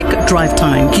Drive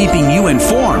Time, keeping you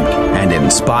informed and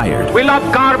inspired. We love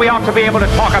God, we ought to be able to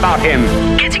talk about Him.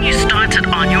 Getting you started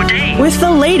on your day. With the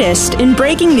latest in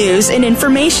breaking news and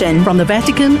information. From the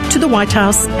Vatican to the White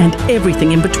House and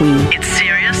everything in between. It's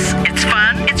serious, it's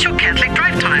fun, it's your Catholic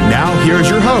Drive Time. Now, here's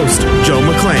your host, Joe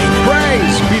McClain.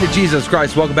 Praise be to Jesus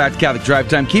Christ. Welcome back to Catholic Drive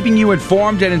Time, keeping you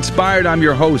informed and inspired. I'm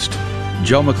your host,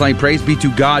 Joe McClain. Praise be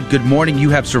to God. Good morning.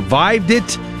 You have survived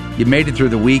it. You made it through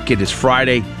the week. It is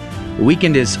Friday. The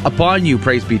weekend is upon you.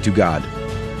 Praise be to God.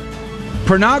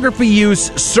 Pornography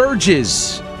use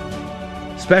surges,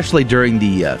 especially during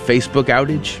the Facebook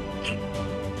outage.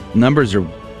 Numbers are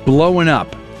blowing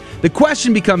up. The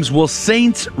question becomes, will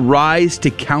saints rise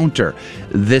to counter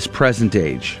this present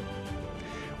age?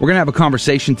 We're going to have a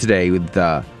conversation today with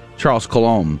Charles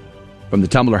Coulombe from the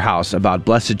Tumbler House about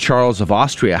Blessed Charles of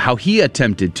Austria, how he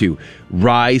attempted to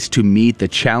rise to meet the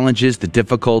challenges, the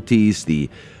difficulties, the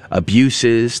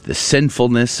abuses, the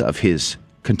sinfulness of his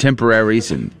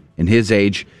contemporaries in his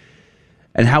age,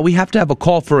 and how we have to have a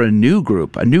call for a new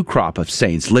group, a new crop of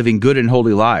saints living good and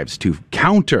holy lives to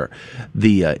counter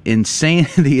the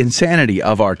insanity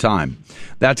of our time.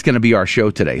 That's going to be our show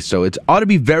today. So it ought to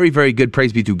be very, very good.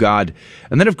 Praise be to God.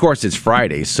 And then, of course, it's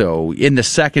Friday. So in the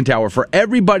second hour, for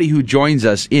everybody who joins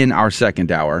us in our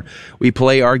second hour, we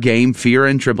play our game, Fear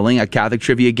and Trembling, a Catholic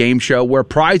trivia game show where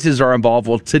prizes are involved.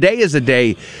 Well, today is a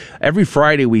day. Every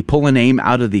Friday, we pull a name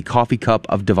out of the coffee cup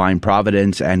of divine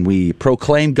providence and we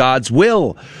proclaim God's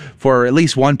will for at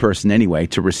least one person anyway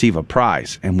to receive a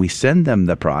prize. And we send them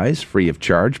the prize free of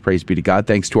charge. Praise be to God.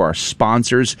 Thanks to our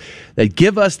sponsors that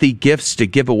give us the gifts to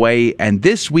give away. And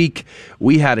this week,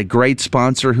 we had a great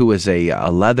sponsor who is a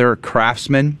leather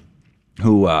craftsman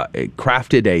who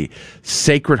crafted a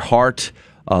Sacred Heart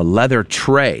leather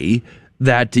tray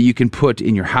that you can put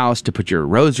in your house to put your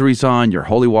rosaries on, your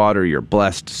holy water, your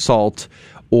blessed salt,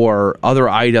 or other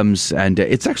items, and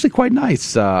it's actually quite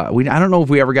nice. I don't know if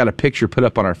we ever got a picture put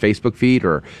up on our Facebook feed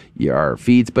or our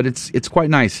feeds, but it's quite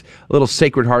nice. A little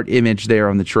Sacred Heart image there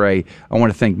on the tray. I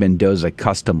want to thank Mendoza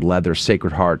Custom Leather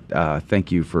Sacred Heart.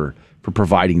 Thank you for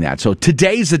providing that. So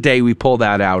today's the day we pull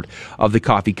that out of the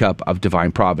coffee cup of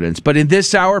divine providence. But in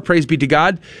this hour, praise be to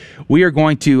God, we are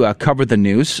going to cover the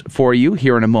news for you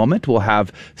here in a moment. We'll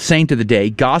have Saint of the Day,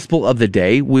 Gospel of the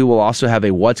Day. We will also have a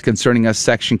What's Concerning Us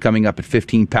section coming up at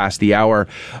 15 past the hour.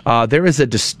 There is a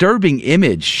disturbing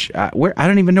image. Where I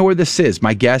don't even know where this is.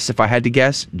 My guess, if I had to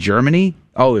guess, Germany?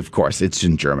 Oh, of course, it's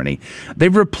in Germany.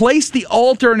 They've replaced the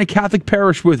altar in a Catholic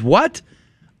parish with what?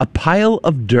 A pile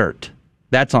of dirt.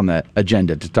 That's on the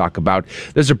agenda to talk about.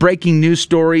 There's a breaking news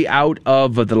story out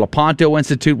of the Lepanto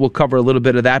Institute. We'll cover a little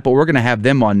bit of that, but we're going to have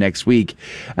them on next week.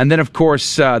 And then, of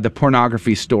course, the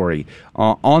pornography story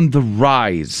on the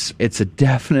rise. It's a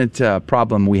definite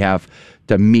problem we have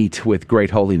to meet with great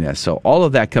holiness. So all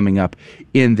of that coming up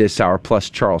in this hour, plus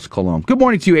Charles Coulombe. Good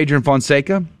morning to you, Adrian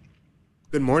Fonseca.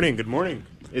 Good morning. Good morning.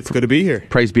 It's good to be here.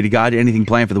 Praise be to God. Anything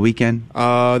planned for the weekend?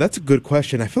 That's a good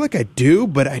question. I feel like I do,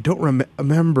 but I don't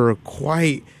remember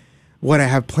quite what I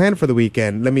have planned for the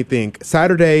weekend. Let me think.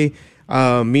 Saturday,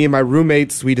 me and my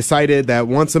roommates, we decided that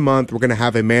once a month we're going to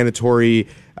have a mandatory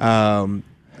fun.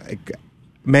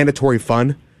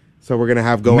 So we're going to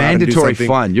have go out and do something. Mandatory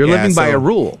fun. You're living by a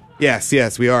rule.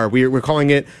 Yes, we are. We're calling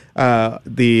it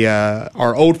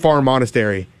our Old Farm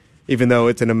Monastery. Even though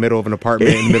it's in the middle of an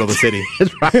apartment in the middle of the city.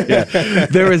 That's right. Yeah.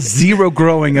 There is zero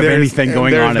growing of anything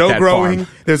going on at that growing.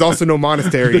 Farm. There's also no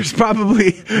monastery. There's probably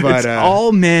it's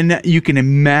all men. You can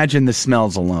imagine the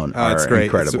smells alone are it's great.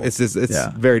 Incredible. It's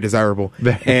very desirable.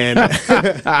 And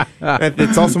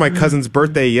it's also my cousin's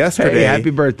birthday yesterday. Hey, happy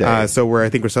birthday. So I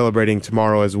think we're celebrating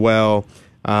tomorrow as well.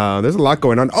 There's a lot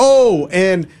going on. Oh,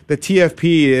 and the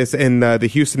TFP is in the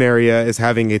Houston area is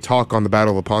having a talk on the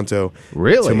Battle of Lepanto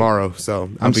tomorrow. So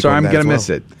I'm sorry, I'm going to miss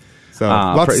it. So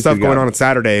lots of stuff going on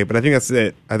Saturday, but I think that's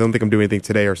it. I don't think I'm doing anything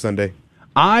today or Sunday.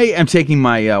 I am taking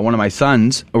my one of my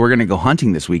sons. We're going to go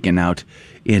hunting this weekend out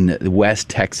in the West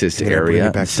Texas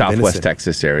area, Southwest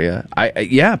Texas area.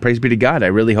 Praise be to God. I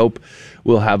really hope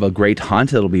we'll have a great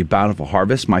hunt. It'll be a bountiful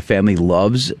harvest. My family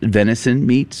loves venison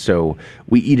meat, so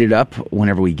we eat it up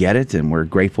whenever we get it, and we're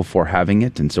grateful for having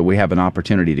it. And so we have an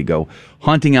opportunity to go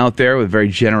hunting out there with a very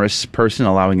generous person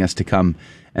allowing us to come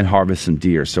and harvest some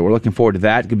deer. So we're looking forward to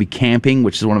that. It could be camping,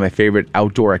 which is one of my favorite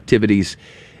outdoor activities,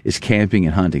 is camping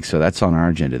and hunting. So that's on our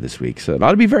agenda this week. So it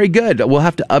ought to be very good. We'll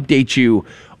have to update you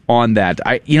on that.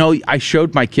 I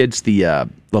showed my kids the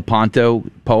Lepanto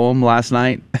poem last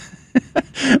night.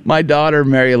 My daughter,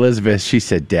 Mary Elizabeth, she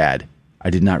said, "Dad, I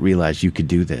did not realize you could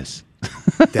do this."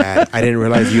 Dad, I didn't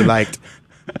realize you liked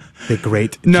the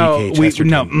great GK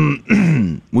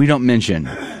Chesterton. We don't mention.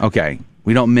 Okay.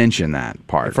 We don't mention that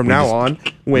part. From now on,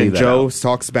 when Joe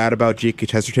talks bad about G.K.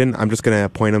 Chesterton, I'm just going to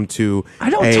point him to I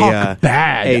don't talk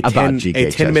bad about G.K.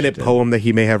 Chesterton. A 10-minute poem that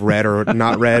he may have read or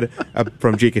not read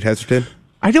from G.K. Chesterton.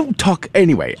 I don't talk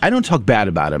bad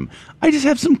about him. I just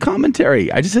have some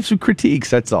commentary. I just have some critiques.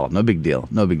 That's all. No big deal.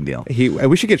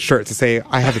 We should get shirts to say,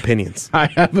 I have opinions. I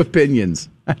have opinions.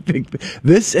 I think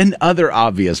this and other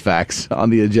obvious facts on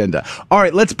the agenda. All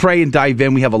right, let's pray and dive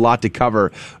in. We have a lot to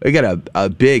cover. We got a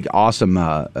big, awesome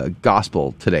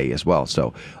gospel today as well.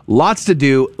 So lots to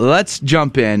do. Let's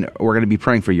jump in. We're going to be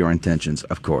praying for your intentions,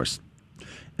 of course. In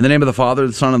the name of the Father,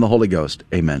 the Son, and the Holy Ghost.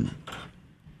 Amen.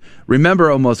 Remember,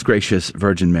 O most gracious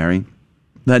Virgin Mary,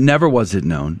 that never was it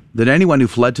known that anyone who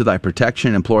fled to thy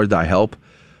protection, implored thy help,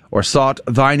 or sought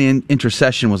thine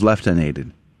intercession was left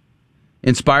unaided.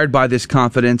 Inspired by this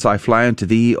confidence, I fly unto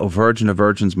thee, O Virgin of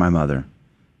Virgins, my mother.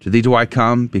 To thee do I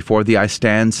come, before thee I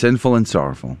stand, sinful and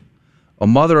sorrowful. O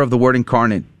Mother of the Word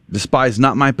incarnate, despise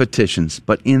not my petitions,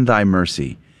 but in thy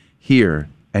mercy, hear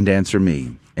and answer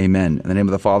me. Amen. In the name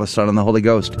of the Father, Son, and the Holy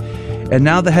Ghost. And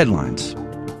now the headlines.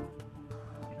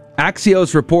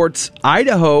 Axios reports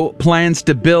Idaho plans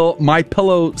to bill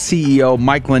MyPillow CEO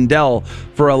Mike Lindell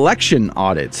for election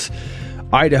audits.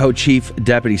 Idaho Chief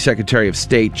Deputy Secretary of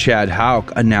State Chad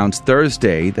Houck announced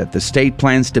Thursday that the state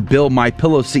plans to bill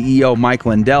MyPillow CEO Mike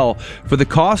Lindell for the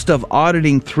cost of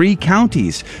auditing 3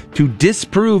 counties to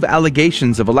disprove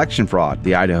allegations of election fraud,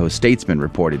 the Idaho Statesman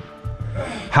reported.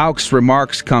 Houck's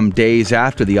remarks come days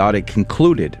after the audit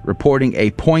concluded, reporting a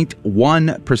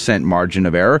 0.1% margin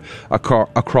of error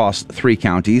across 3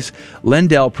 counties.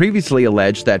 Lindell previously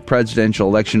alleged that presidential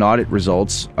election audit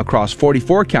results across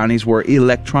 44 counties were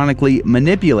electronically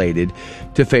manipulated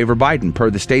to favor Biden, per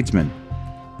the Statesman.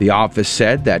 The office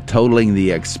said that totaling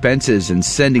the expenses in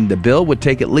sending the bill would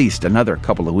take at least another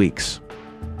couple of weeks.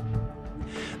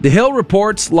 The Hill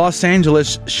reports Los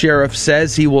Angeles sheriff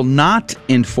says he will not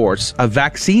enforce a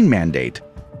vaccine mandate.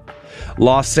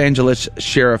 Los Angeles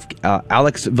Sheriff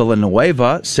Alex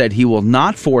Villanueva said he will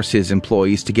not force his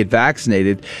employees to get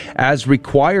vaccinated as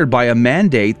required by a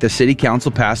mandate the city council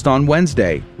passed on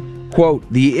Wednesday. Quote,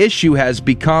 the issue has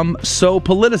become so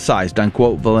politicized,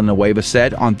 unquote, Villanueva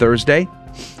said on Thursday.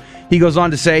 He goes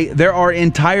on to say, there are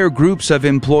entire groups of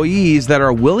employees that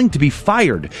are willing to be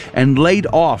fired and laid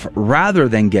off rather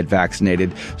than get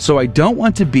vaccinated, so I don't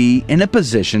want to be in a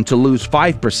position to lose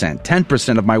 5%,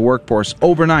 10% of my workforce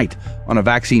overnight on a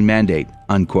vaccine mandate,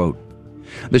 unquote.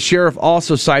 The sheriff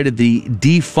also cited the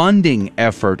defunding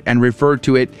effort and referred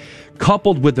to it,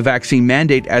 coupled with the vaccine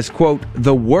mandate, as, quote,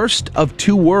 the worst of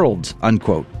 2 worlds,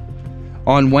 unquote.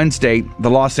 On Wednesday,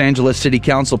 the Los Angeles City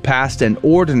Council passed an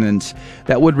ordinance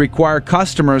that would require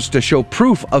customers to show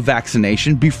proof of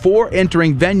vaccination before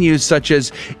entering venues such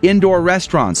as indoor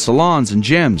restaurants, salons, and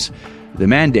gyms. The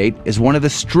mandate is one of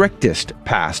the strictest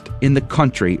passed in the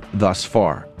country thus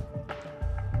far.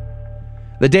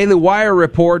 The Daily Wire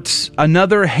reports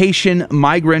another Haitian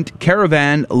migrant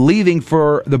caravan leaving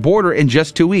for the border in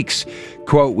just 2 weeks.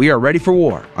 Quote, we are ready for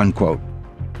war, unquote.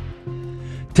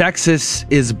 Texas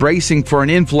is bracing for an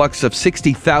influx of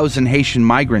 60,000 Haitian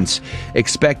migrants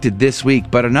expected this week,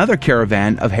 but another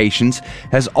caravan of Haitians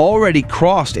has already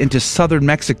crossed into southern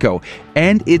Mexico,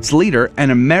 and its leader,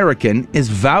 an American, is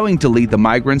vowing to lead the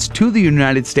migrants to the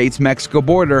United States-Mexico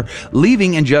border,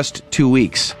 leaving in just 2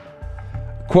 weeks.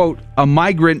 Quote, a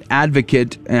migrant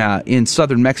advocate in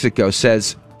southern Mexico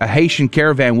says a Haitian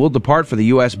caravan will depart for the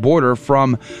U.S. border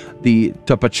from the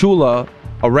Tapachula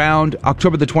around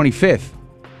October the 25th.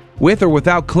 With or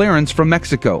without clearance from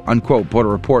Mexico, unquote, Border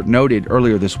Report noted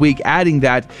earlier this week, adding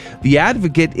that the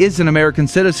advocate is an American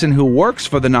citizen who works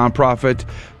for the nonprofit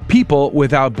People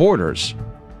Without Borders.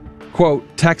 Quote,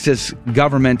 Texas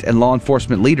government and law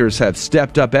enforcement leaders have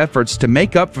stepped up efforts to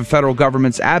make up for federal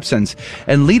government's absence,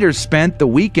 and leaders spent the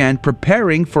weekend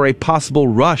preparing for a possible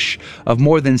rush of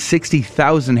more than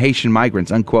 60,000 Haitian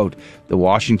migrants, unquote, the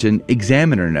Washington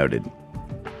Examiner noted.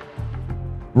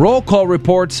 Roll call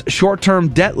reports short-term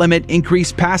debt limit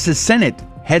increase passes Senate,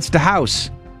 heads to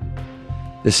House.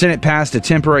 The Senate passed a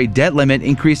temporary debt limit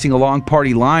increasing along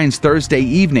party lines Thursday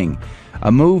evening,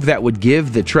 a move that would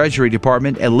give the Treasury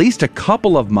Department at least a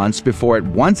couple of months before it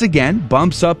once again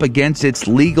bumps up against its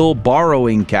legal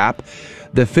borrowing cap.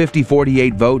 The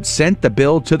 50-48 vote sent the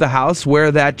bill to the House, where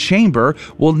that chamber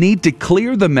will need to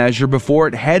clear the measure before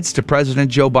it heads to President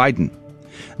Joe Biden.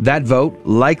 That vote,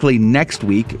 likely next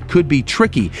week, could be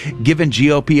tricky given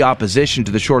GOP opposition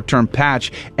to the short-term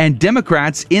patch and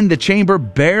Democrats in the chamber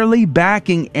barely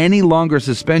backing any longer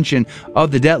suspension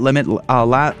of the debt limit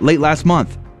late last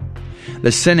month.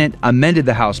 The Senate amended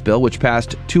the House bill, which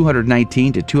passed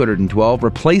 219 to 212,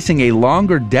 replacing a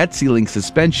longer debt ceiling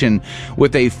suspension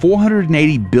with a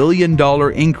 $480 billion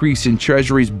increase in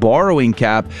Treasury's borrowing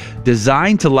cap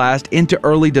designed to last into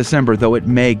early December, though it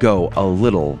may go a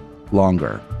little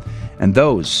longer. And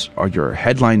those are your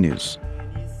headline news.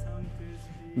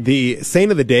 The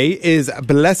saint of the day is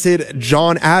Blessed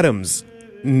John Adams.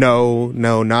 No,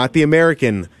 not the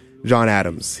American John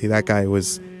Adams. That guy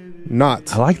was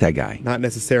not. I like that guy. Not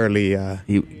necessarily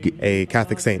a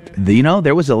Catholic saint.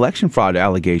 There was election fraud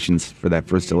allegations for that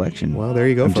first election. Well, there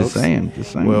you go, I'm folks. Just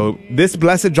saying. Well, this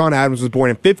Blessed John Adams was born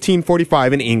in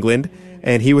 1545 in England,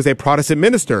 and he was a Protestant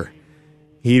minister.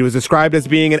 He was described as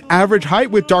being an average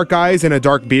height with dark eyes and a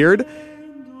dark beard,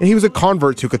 and he was a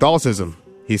convert to Catholicism.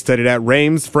 He studied at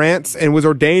Reims, France, and was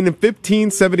ordained in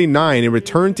 1579 and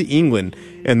returned to England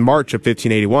in March of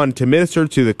 1581 to minister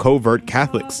to the covert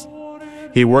Catholics.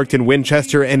 He worked in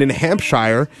Winchester and in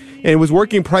Hampshire and was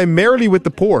working primarily with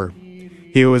the poor.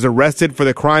 He was arrested for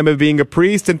the crime of being a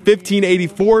priest in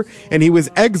 1584, and he was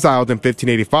exiled in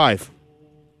 1585.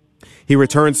 He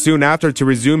returned soon after to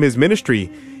resume his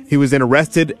ministry. He was then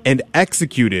arrested and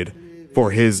executed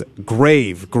for his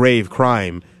grave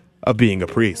crime of being a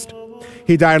priest.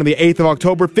 He died on the 8th of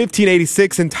October,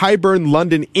 1586 in Tyburn,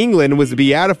 London, England, and was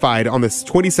beatified on the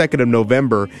 22nd of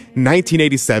November,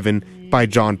 1987 by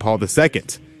John Paul II.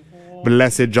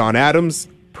 Blessed John Adams,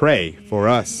 pray for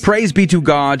us. Praise be to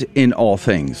God in all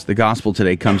things. The gospel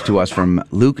today comes to us from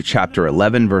Luke chapter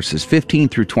 11, verses 15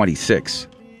 through 26.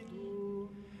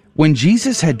 When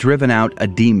Jesus had driven out a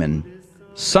demon,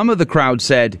 some of the crowd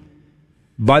said,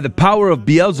 "By the power of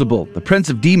Beelzebul, the prince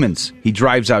of demons, he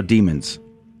drives out demons."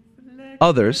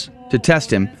 Others, to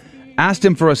test him, asked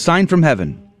him for a sign from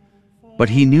heaven. But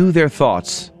he knew their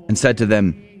thoughts and said to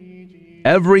them,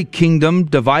 "Every kingdom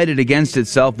divided against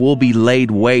itself will be laid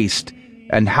waste,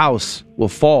 and house will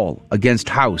fall against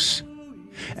house.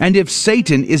 And if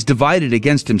Satan is divided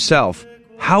against himself,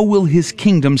 how will his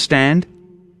kingdom stand?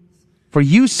 For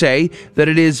you say that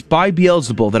it is by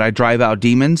Beelzebul that I drive out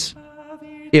demons.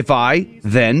 If I,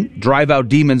 then, drive out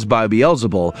demons by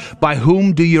Beelzebul, by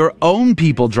whom do your own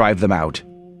people drive them out?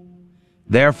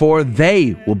 Therefore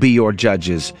they will be your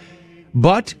judges.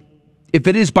 But if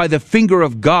it is by the finger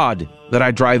of God that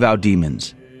I drive out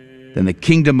demons, then the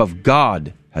kingdom of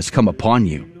God has come upon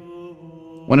you.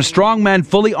 When a strong man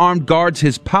fully armed guards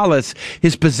his palace,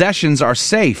 his possessions are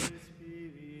safe.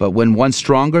 But when one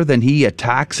stronger than he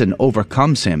attacks and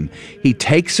overcomes him, he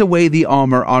takes away the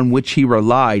armor on which he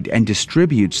relied and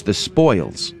distributes the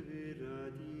spoils.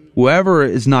 Whoever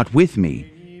is not with me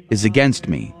is against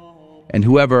me, and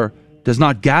whoever does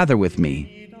not gather with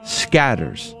me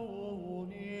scatters.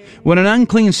 When an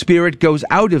unclean spirit goes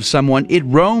out of someone, it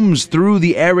roams through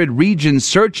the arid regions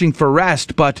searching for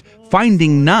rest, but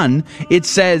finding none, it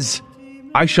says,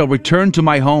 I shall return to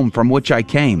my home from which I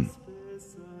came.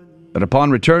 But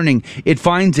upon returning, it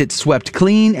finds it swept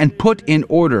clean and put in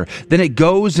order. Then it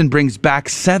goes and brings back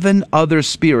 7 other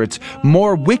spirits,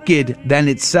 more wicked than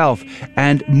itself,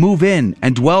 and move in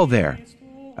and dwell there.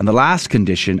 And the last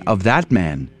condition of that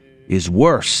man is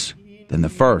worse than the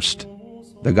first.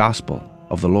 The gospel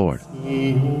of the Lord.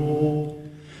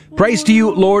 Praise to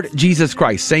you, Lord Jesus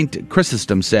Christ. Saint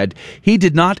Chrysostom said, he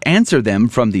did not answer them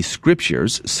from the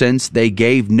Scriptures, since they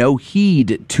gave no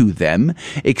heed to them,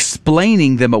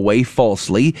 explaining them away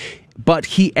falsely, but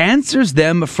he answers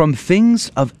them from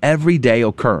things of everyday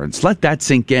occurrence. Let that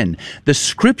sink in. The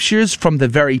Scriptures from the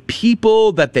very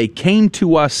people that they came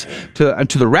to us, to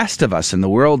the rest of us in the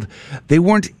world, they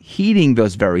weren't heeding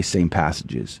those very same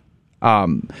passages.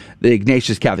 The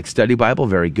Ignatius Catholic Study Bible,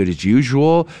 very good as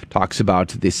usual, talks about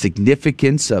the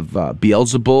significance of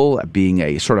Beelzebul being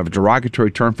a sort of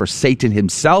derogatory term for Satan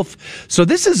himself. So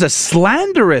this is a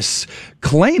slanderous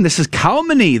claim. This is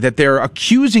calumny that they're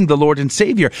accusing the Lord and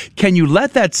Savior. Can you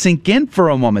let that sink in for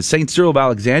a moment? St. Cyril of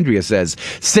Alexandria says,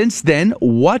 since then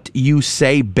what you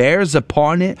say bears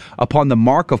upon the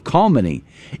mark of calumny,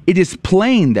 it is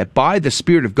plain that by the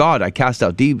Spirit of God I cast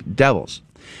out devils.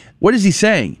 What is he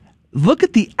saying? Look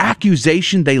at the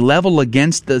accusation they level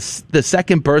against the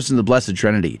second person of the Blessed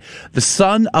Trinity, the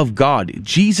Son of God,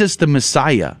 Jesus the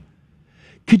Messiah.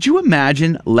 Could you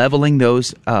imagine leveling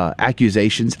those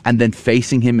accusations and then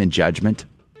facing him in judgment?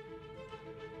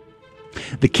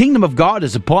 The kingdom of God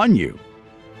is upon you.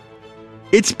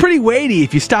 It's pretty weighty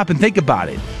if you stop and think about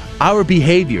it. Our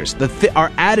behaviors,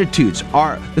 our attitudes,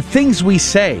 the things we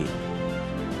say.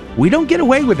 We don't get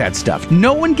away with that stuff.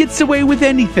 No one gets away with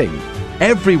anything.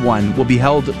 Everyone will be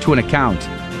held to an account.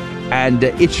 And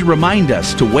it should remind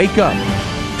us to wake up,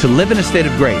 to live in a state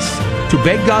of grace, to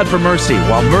beg God for mercy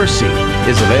while mercy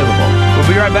is available. We'll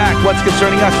be right back. What's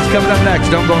Concerning Us is coming up next.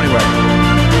 Don't go anywhere.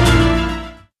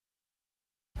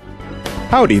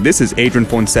 Howdy, this is Adrian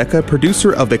Fonseca,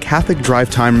 producer of the Catholic Drive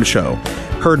Time Show.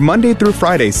 Heard Monday through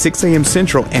Friday, 6 a.m.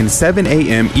 Central and 7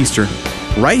 a.m. Eastern,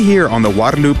 right here on the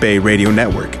Guadalupe Radio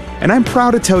Network. And I'm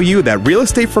proud to tell you that Real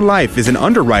Estate for Life is an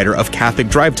underwriter of Catholic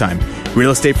Drive Time.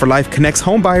 Real Estate for Life connects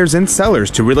home buyers and sellers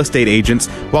to real estate agents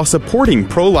while supporting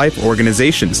pro-life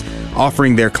organizations,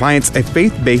 offering their clients a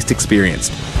faith-based experience.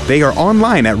 They are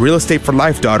online at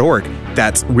realestateforlife.org.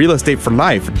 That's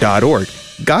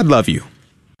realestateforlife.org. God love you.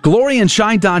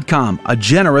 GloryandShine.com, a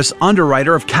generous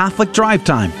underwriter of Catholic Drive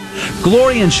Time.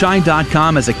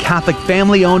 GloryandShine.com is a Catholic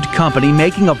family-owned company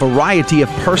making a variety of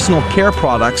personal care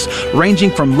products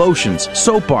ranging from lotions,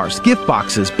 soap bars, gift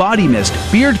boxes, body mist,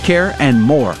 beard care, and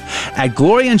more. At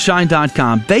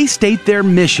GloryandShine.com, they state their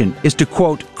mission is to,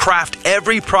 quote, craft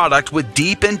every product with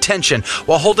deep intention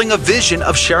while holding a vision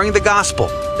of sharing the gospel.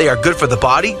 They are good for the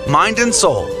body, mind, and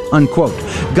soul, unquote.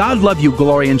 God love you,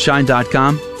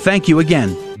 GloryandShine.com. Thank you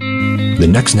again. The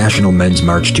next National Men's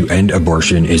March to End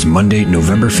Abortion is Monday,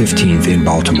 November 15th in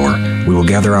Baltimore. We will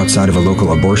gather outside of a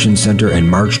local abortion center and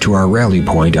march to our rally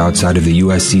point outside of the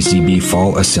USCCB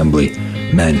Fall Assembly.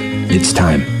 Men, it's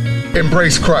time.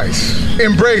 Embrace Christ.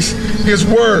 Embrace His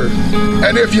Word.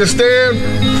 And if you stand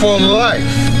for life,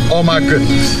 oh my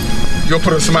goodness, you'll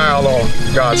put a smile on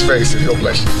God's face and He'll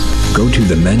bless you. Go to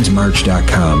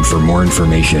themensmarch.com for more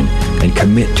information and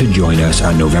commit to join us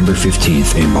on November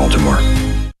 15th in Baltimore.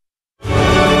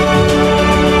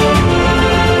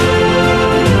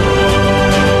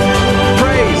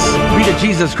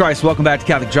 Jesus Christ, welcome back to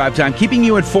Catholic Drive Time. Keeping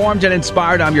you informed and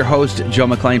inspired, I'm your host, Joe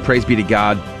McClain. Praise be to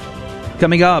God.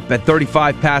 Coming up at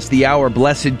 35 past the hour,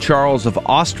 Blessed Charles of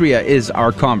Austria is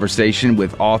our conversation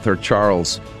with author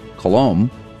Charles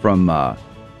Colomb from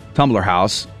Tumblr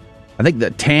House. I think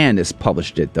that Tan has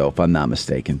published it, though, if I'm not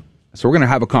mistaken. So we're going to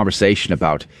have a conversation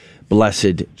about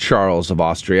Blessed Charles of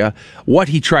Austria, what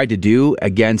he tried to do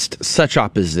against such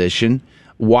opposition,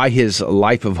 why his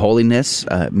life of holiness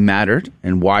mattered,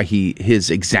 and why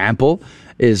his example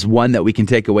is one that we can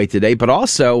take away today, but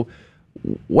also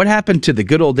what happened to the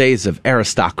good old days of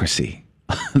aristocracy.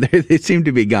 They seem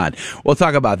to be gone. We'll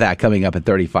talk about that coming up at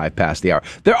 35 past the hour.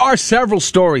 There are several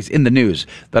stories in the news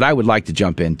that I would like to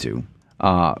jump into.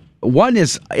 One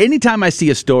is, anytime I see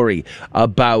a story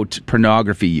about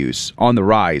pornography use on the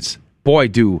rise, boy,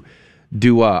 do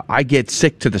I get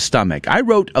sick to the stomach. I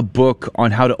wrote a book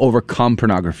on how to overcome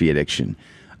pornography addiction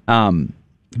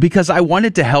because I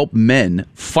wanted to help men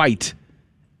fight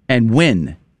and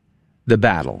win the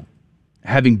battle.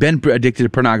 Having been addicted to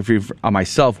pornography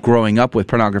myself, growing up with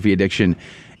pornography addiction,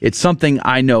 it's something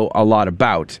I know a lot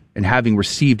about. And having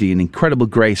received an incredible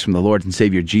grace from the Lord and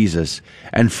Savior Jesus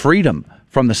and freedom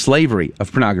from the slavery of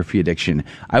pornography addiction,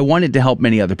 I wanted to help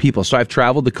many other people. So I've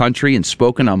traveled the country and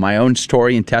spoken on my own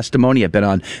story and testimony. I've been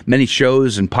on many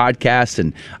shows and podcasts,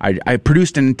 and I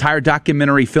produced an entire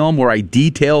documentary film where I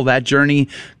detail that journey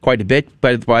quite a bit.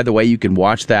 But by the way, you can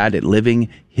watch that at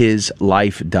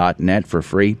livinghislife.net for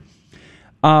free.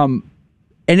 And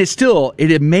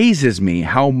it amazes me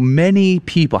how many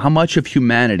people, how much of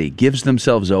humanity gives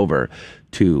themselves over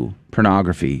to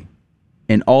pornography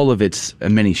in all of its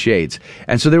many shades.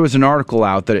 And so there was an article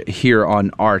out that here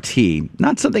on RT,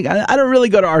 not something, I don't really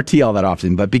go to RT all that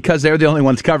often, but because they're the only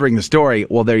ones covering the story,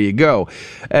 well, there you go.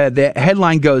 The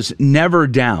headline goes, "Never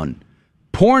Down.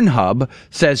 Pornhub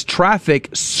says traffic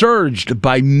surged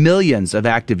by millions of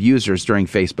active users during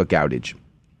Facebook outage."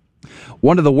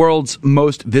 One of the world's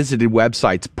most visited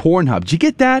websites, Pornhub. Did you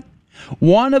get that?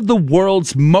 One of the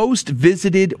world's most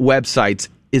visited websites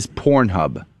is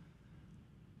Pornhub.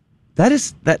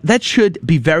 That should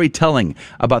be very telling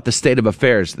about the state of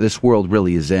affairs this world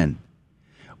really is in.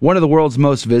 One of the world's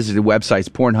most visited websites,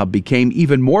 Pornhub, became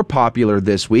even more popular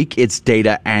this week, its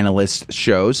data analyst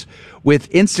shows.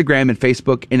 With Instagram and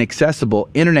Facebook inaccessible,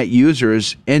 internet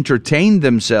users entertained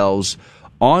themselves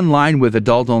online with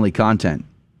adult-only content.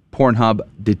 Pornhub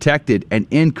detected an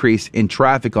increase in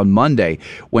traffic on Monday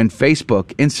when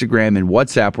Facebook, Instagram, and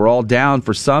WhatsApp were all down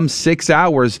for some 6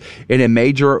 hours in a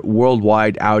major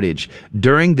worldwide outage.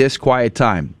 During this quiet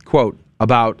time, quote,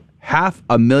 about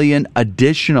 500,000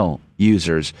 additional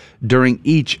users during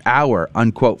each hour,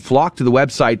 unquote, flocked to the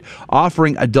website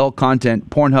offering adult content,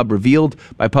 Pornhub revealed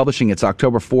by publishing its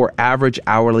October 4 average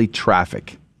hourly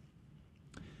traffic.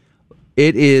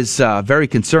 It is very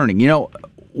concerning. You know,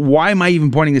 why am I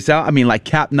even pointing this out? I mean, like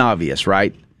Captain Obvious,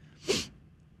 right?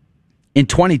 In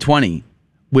 2020,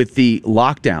 with the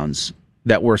lockdowns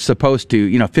that were supposed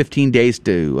to, 15 days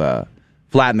to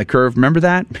Flatten the curve. Remember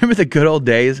that? Remember the good old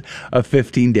days of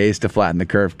 15 days to flatten the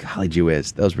curve? Golly gee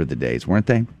whiz, those were the days, weren't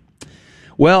they?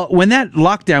 Well, when that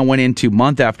lockdown went into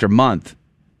month after month,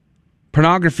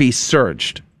 pornography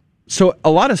surged. So a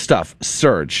lot of stuff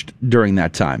surged during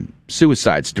that time.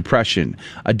 Suicides, depression,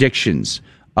 addictions,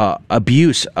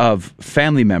 abuse of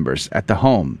family members at the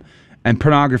home. And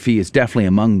pornography is definitely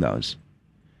among those.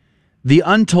 The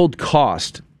untold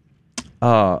cost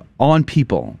on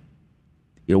people.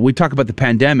 You know, we talk about the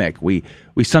pandemic. We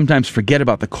sometimes forget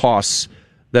about the costs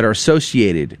that are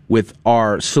associated with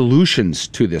our solutions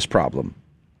to this problem.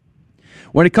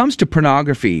 When it comes to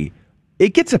pornography, it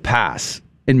gets a pass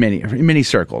in many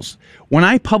circles. When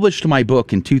I published my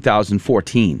book in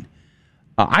 2014,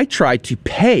 I tried to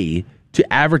pay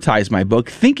to advertise my book,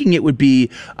 thinking it would be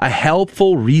a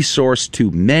helpful resource to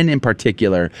men in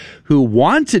particular who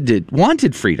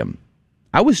wanted freedom.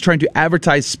 I was trying to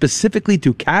advertise specifically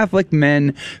to Catholic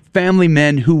men, family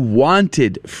men who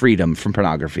wanted freedom from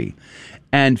pornography.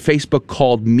 And Facebook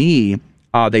called me,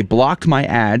 they blocked my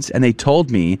ads, and they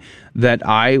told me that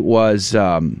I was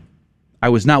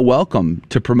not welcome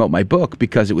to promote my book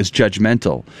because it was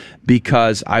judgmental,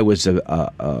 because I was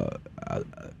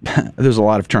there's a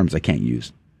lot of terms I can't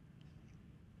use.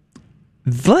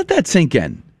 Let that sink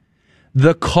in.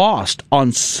 The cost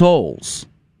on souls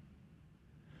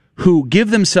who give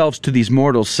themselves to these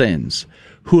mortal sins,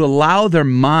 who allow their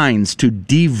minds to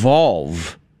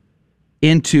devolve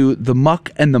into the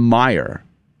muck and the mire.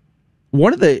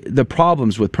 One of the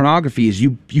problems with pornography is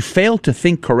you fail to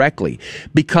think correctly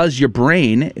because your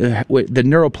brain, the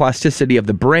neuroplasticity of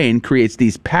the brain creates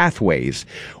these pathways.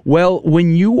 Well,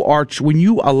 when you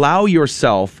allow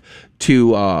yourself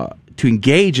to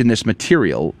engage in this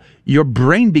material, your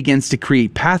brain begins to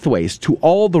create pathways to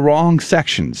all the wrong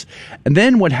sections. And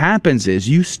then what happens is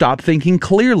you stop thinking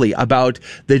clearly about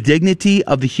the dignity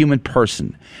of the human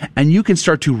person. And you can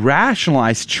start to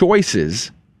rationalize choices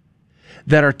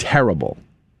that are terrible.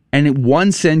 And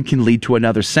one sin can lead to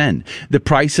another sin. The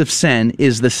price of sin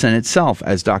is the sin itself,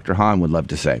 as Dr. Hahn would love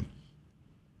to say.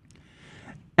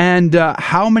 And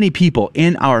how many people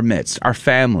in our midst, our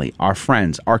family, our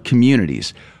friends, our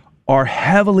communities, are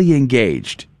heavily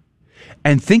engaged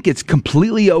and think it's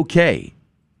completely okay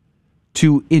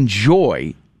to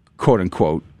enjoy, quote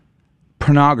unquote,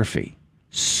 pornography.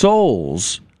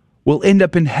 Souls will end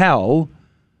up in hell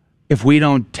if we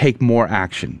don't take more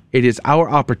action. It is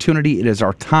our opportunity. It is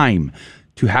our time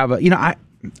to have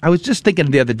I was just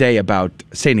thinking the other day about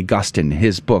St. Augustine,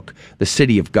 his book, The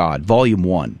City of God, Volume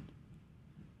 1.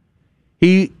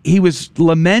 He was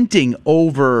lamenting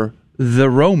over the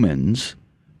Romans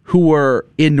who were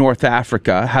in North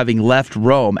Africa, having left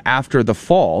Rome after the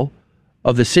fall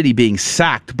of the city being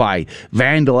sacked by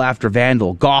vandal after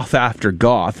vandal, Goth after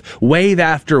Goth, wave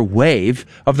after wave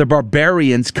of the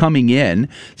barbarians coming in,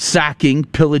 sacking,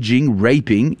 pillaging,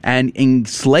 raping, and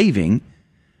enslaving.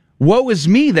 Woe is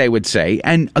me, they would say.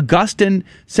 And Augustine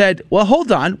said, well,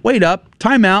 hold on, wait up,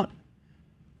 time out.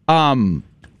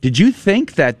 Did you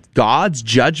think that God's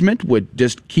judgment would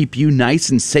just keep you nice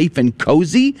and safe and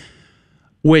cozy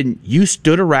when you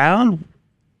stood around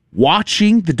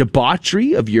watching the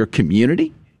debauchery of your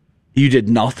community? You did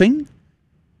nothing.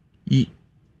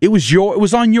 It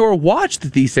was on your watch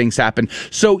that these things happen.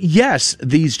 So yes,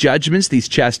 these judgments, these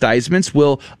chastisements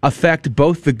will affect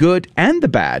both the good and the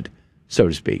bad, so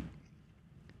to speak.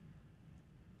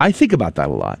 I think about that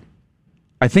a lot.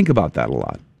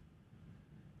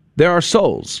 There are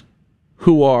souls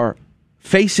who are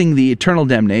facing the eternal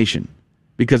damnation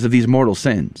because of these mortal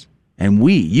sins. And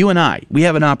you and I, we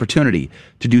have an opportunity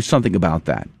to do something about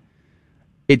that.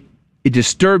 It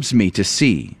disturbs me to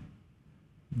see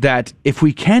that if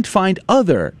we can't find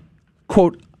other,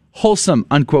 quote, wholesome,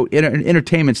 unquote,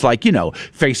 entertainments like,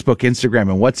 Facebook,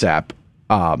 Instagram, and WhatsApp,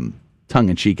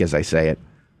 tongue-in-cheek as I say it,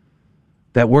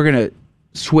 that we're going to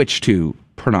switch to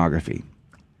pornography.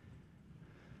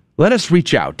 Let us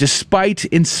reach out.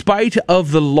 In spite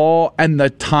of the law and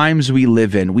the times we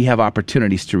live in, we have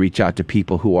opportunities to reach out to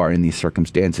people who are in these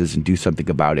circumstances and do something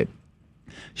about it.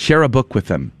 Share a book with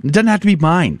them. It doesn't have to be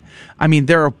mine. I mean,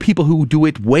 there are people who do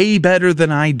it way better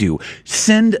than I do.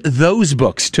 Send those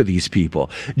books to these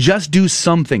people. Just do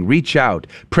something. Reach out.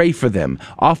 Pray for them.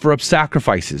 Offer up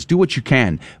sacrifices. Do what you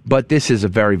can. But this is a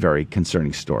very, very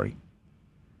concerning story.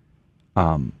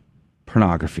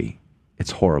 Pornography.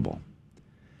 It's horrible.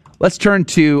 Let's turn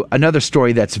to another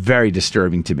story that's very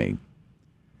disturbing to me.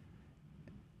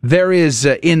 There is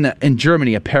in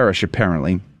Germany a parish,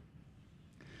 apparently,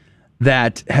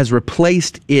 that has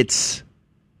replaced its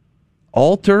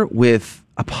altar with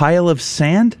a pile of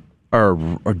sand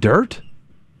or dirt.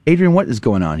 Adrian, what is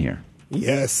going on here?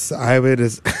 Yes, I would.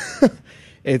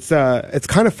 It's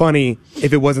kind of funny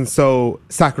if it wasn't so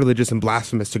sacrilegious and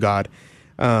blasphemous to God.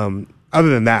 Other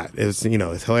than that, it's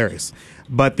hilarious.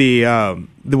 But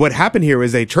what happened here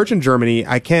is a church in Germany.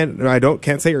 I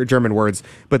can't say your German words,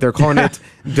 but they're calling it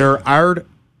der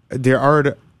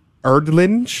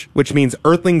Erdlinge, which means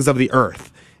earthlings of the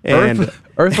earth. And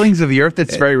Earthlings of the earth.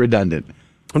 That's very redundant.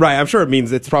 Right, I'm sure it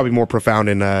means it's probably more profound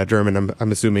in German.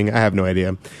 I'm assuming. I have no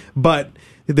idea. But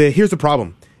here's the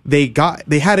problem. They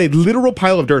had a literal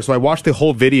pile of dirt. So I watched the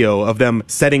whole video of them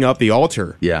setting up the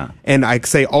altar. Yeah, and I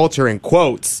say altar in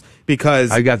quotes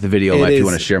because I got the video. If you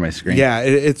want to share my screen, yeah,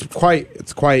 it's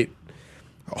quite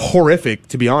horrific,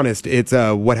 to be honest. It's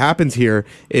what happens here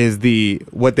is they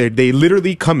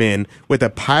literally come in with a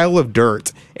pile of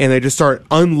dirt and they just start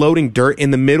unloading dirt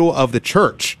in the middle of the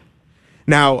church.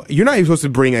 Now, you're not even supposed to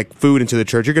bring food into the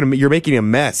church. You're making a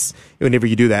mess whenever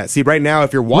you do that. See, right now,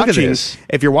 if you're watching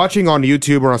on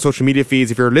YouTube or on social media feeds,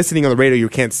 if you're listening on the radio, you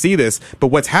can't see this. But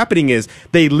what's happening is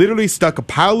they literally stuck a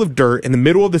pile of dirt in the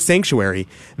middle of the sanctuary.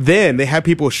 Then they had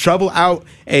people shovel out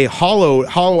a hollow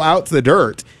out to the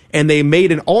dirt, and they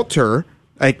made an altar.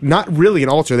 Like, not really an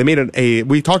altar. They made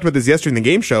we talked about this yesterday in the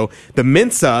game show. The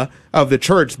mensa of the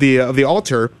church, of the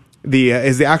altar,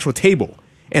 is the actual table.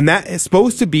 And that is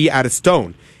supposed to be out of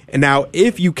stone. And now,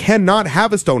 if you cannot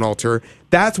have a stone altar,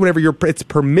 that's whenever it's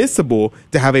permissible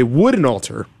to have a wooden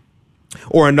altar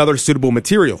or another suitable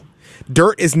material.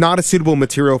 Dirt is not a suitable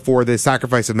material for the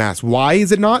sacrifice of Mass. Why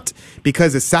is it not?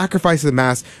 Because the sacrifice of the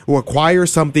Mass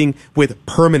requires something with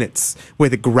permanence,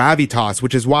 with gravitas,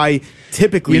 which is why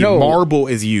typically marble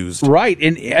is used. Right,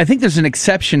 and I think there's an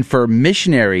exception for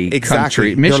missionary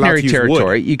country, missionary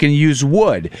territory. You can use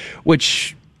wood,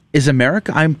 which... Is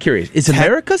America? I'm curious. Is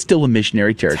America still a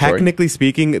missionary territory? Technically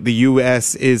speaking, the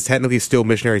U.S. is technically still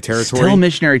missionary territory. Still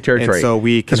missionary territory. And so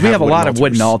because we have a lot of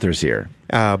wooden altars here.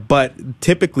 But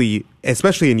typically,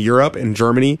 especially in Europe and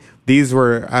Germany, and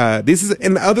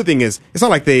the other thing is, it's not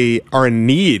like they are in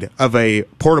need of a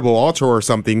portable altar or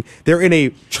something. They're in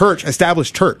a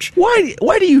established church. Why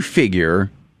do you figure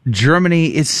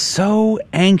Germany is so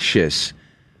anxious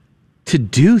to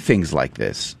do things like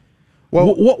this?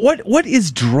 Well, what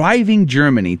is driving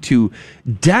Germany to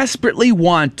desperately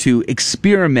want to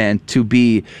experiment, to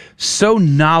be so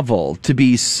novel, to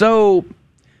be so...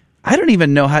 I don't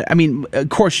even know how... I mean, of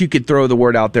course, you could throw the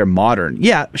word out there, modern.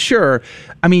 Yeah, sure.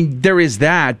 I mean, there is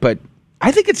that, but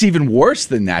I think it's even worse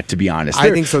than that, to be honest.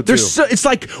 I think so, too. It's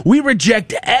like we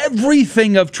reject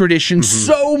everything of tradition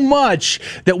so much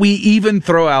that we even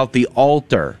throw out the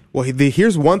altar. Well,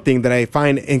 here's one thing that I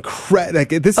find incredible. Like,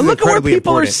 this is look at where people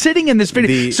important. are sitting in this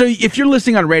video. So if you're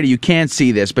listening on radio, you can't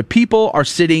see this, but people are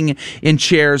sitting in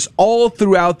chairs all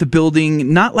throughout the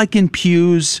building, not like in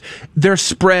pews. They're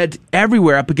spread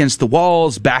everywhere up against the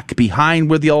walls, back behind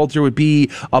where the altar would be,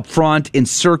 up front, in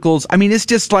circles. I mean, it's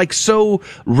just like so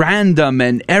random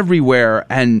and everywhere.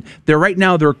 And right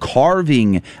now they're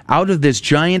carving out of this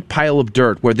giant pile of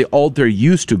dirt where the altar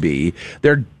used to be.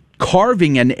 They're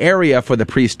carving an area for the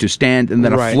priest to stand and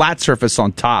then a flat surface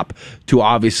on top to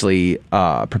obviously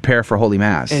prepare for Holy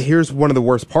Mass. And here's one of the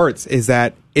worst parts is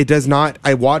that it does not,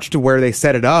 I watched where they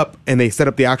set it up and they set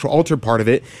up the actual altar part of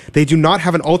it. They do not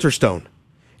have an altar stone.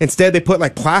 Instead, they put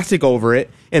like plastic over it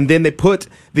and then they put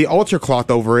the altar cloth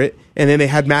over it and then they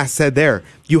had Mass said there.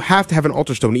 You have to have an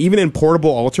altar stone. Even in portable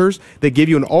altars, they give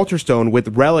you an altar stone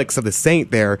with relics of the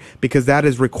saint there because that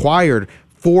is required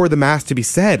for the Mass to be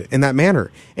said in that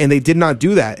manner. And they did not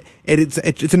do that. It's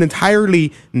an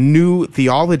entirely new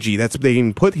theology that's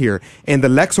being put here. And the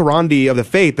lex orandi of the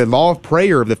faith, the law of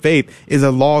prayer of the faith, is a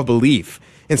law of belief.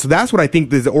 And so that's what I think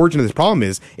the origin of this problem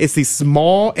is. It's these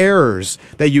small errors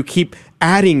that you keep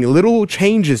adding little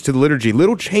changes to the liturgy,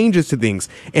 little changes to things,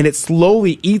 and it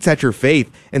slowly eats at your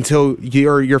faith until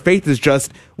your faith is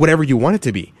just whatever you want it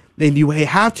to be. And you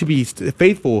have to be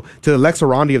faithful to the lex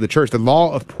orandi of the church, the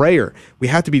law of prayer. We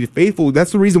have to be faithful.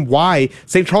 That's the reason why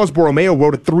St. Charles Borromeo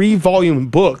wrote a 3-volume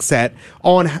book set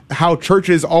on how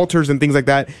churches, altars, and things like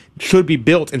that should be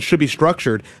built and should be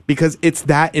structured, because it's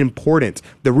that important.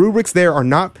 The rubrics there are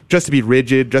not just to be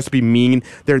rigid, just to be mean.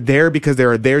 They're there because they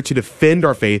are there to defend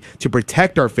our faith, to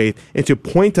protect our faith, and to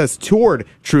point us toward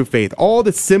true faith. All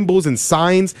the symbols and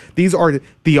signs, these are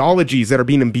theologies that are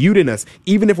being imbued in us,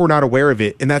 even if we're not aware of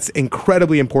it. And that's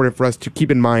incredibly important for us to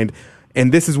keep in mind.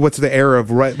 And this is what's the error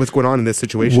of what's going on in this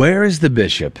situation. Where is the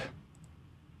bishop?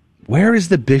 Where is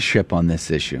the bishop on this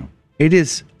issue? It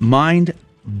is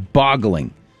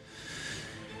mind-boggling.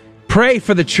 Pray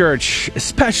for the church,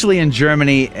 especially in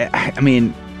Germany. I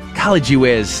mean, college you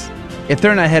is. If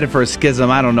they're not headed for a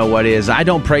schism, I don't know what is. I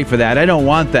don't pray for that. I don't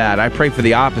want that. I pray for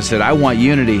the opposite. I want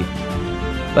unity.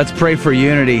 Let's pray for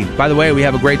unity. By the way, we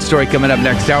have a great story coming up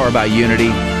next hour about unity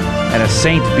and a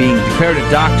saint being declared a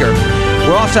doctor.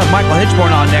 We'll also have Michael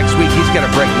Hitchborn on next week. He's got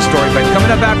a breaking story. But coming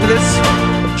up after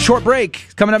this, short break.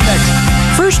 Coming up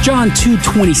next. 1 John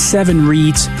 2:27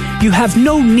 reads, "You have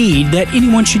no need that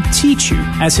anyone should teach you,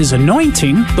 as his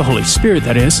anointing, the Holy Spirit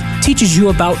that is, teaches you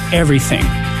about everything."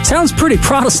 Sounds pretty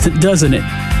Protestant, doesn't it?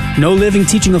 No living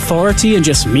teaching authority and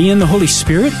just me and the Holy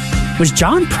Spirit? Was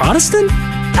John Protestant?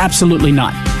 Absolutely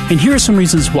not. And here are some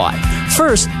reasons why.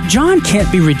 First, John can't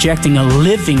be rejecting a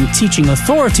living teaching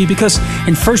authority because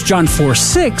in 1 John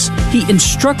 4:6, he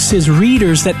instructs his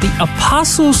readers that the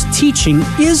apostles' teaching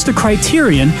is the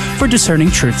criterion for discerning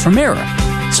truth from error.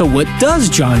 So what does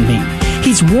John mean?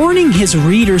 He's warning his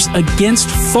readers against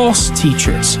false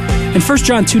teachers. In 1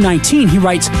 John 2:19, he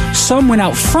writes, "Some went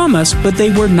out from us, but they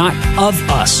were not of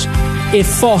us." If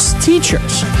false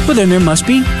teachers, well then there must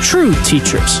be true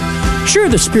teachers. Sure,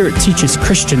 the Spirit teaches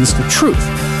Christians the truth,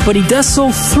 but he does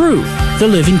so through the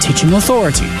living teaching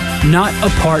authority, not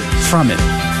apart from it.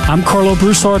 I'm Carlo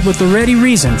Broussard with the ready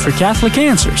reason for Catholic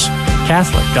Answers,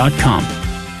 Catholic.com.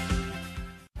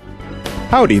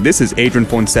 Howdy, this is Adrian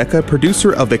Fonseca,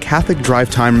 producer of the Catholic Drive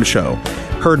Time Show.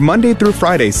 Heard Monday through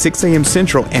Friday, 6 a.m.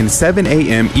 Central and 7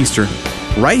 a.m. Eastern,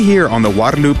 right here on the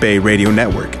Guadalupe Radio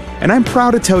Network. And I'm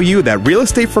proud to tell you that Real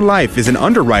Estate for Life is an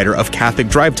underwriter of Catholic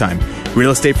Drive Time. Real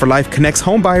Estate for Life connects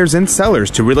home buyers and sellers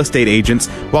to real estate agents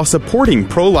while supporting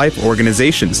pro-life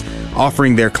organizations,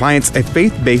 offering their clients a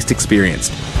faith-based experience.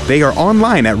 They are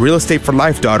online at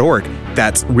realestateforlife.org.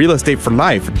 That's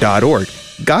realestateforlife.org.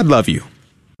 God love you.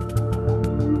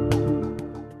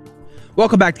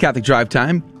 Welcome back to Catholic Drive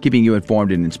Time, keeping you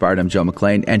informed and inspired. I'm Joe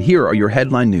McClain, and here are your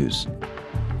headline news.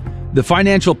 The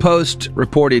Financial Post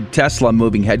reported Tesla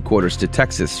moving headquarters to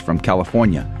Texas from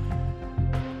California.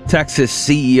 Texas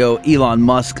CEO Elon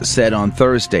Musk said on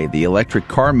Thursday the electric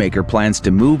car maker plans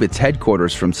to move its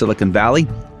headquarters from Silicon Valley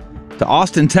to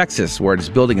Austin, Texas, where it is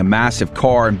building a massive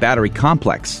car and battery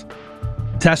complex.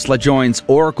 Tesla joins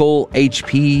Oracle,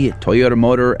 HP, Toyota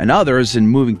Motor, and others in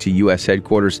moving to U.S.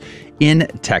 headquarters in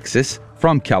Texas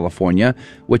from California,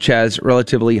 which has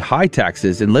relatively high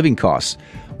taxes and living costs.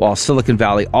 While Silicon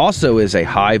Valley also is a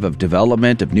hive of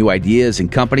development of new ideas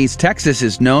and companies, Texas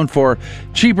is known for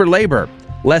cheaper labor,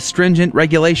 less stringent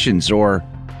regulations, or,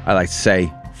 I like to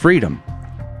say, freedom.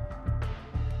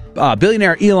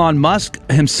 Billionaire Elon Musk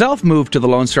himself moved to the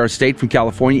Lone Star State from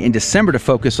California in December to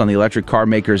focus on the electric car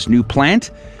maker's new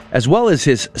plant, as well as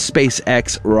his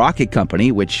SpaceX rocket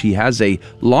company, which he has a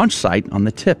launch site on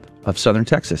the tip of southern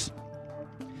Texas.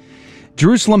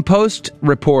 Jerusalem Post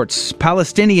reports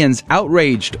Palestinians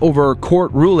outraged over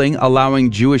court ruling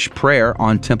allowing Jewish prayer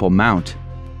on Temple Mount.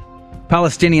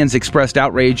 Palestinians expressed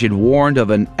outrage and warned of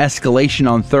an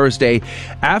escalation on Thursday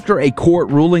after a court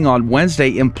ruling on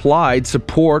Wednesday implied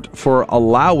support for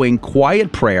allowing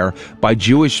quiet prayer by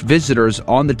Jewish visitors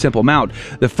on the Temple Mount,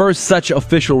 the first such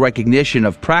official recognition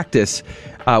of practice,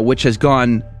 which has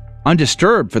gone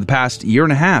undisturbed for the past year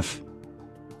and a half.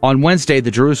 On Wednesday, the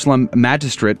Jerusalem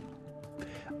magistrate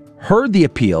heard the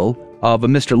appeal of a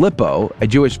Mr. Lippo, a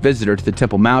Jewish visitor to the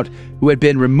Temple Mount, who had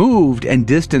been removed and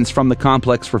distanced from the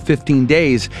complex for 15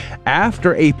 days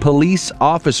after a police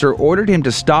officer ordered him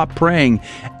to stop praying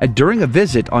during a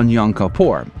visit on Yom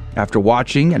Kippur. After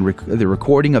watching the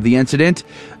recording of the incident,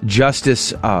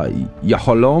 Justice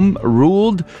Yahalom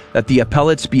ruled that the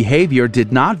appellate's behavior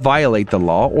did not violate the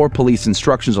law or police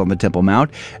instructions on the Temple Mount,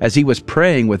 as he was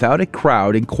praying without a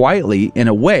crowd and quietly in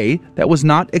a way that was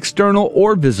not external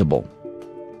or visible.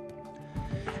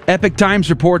 Epoch Times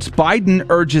reports Biden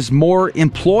urges more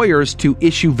employers to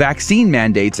issue vaccine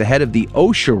mandates ahead of the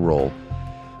OSHA rule.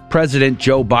 President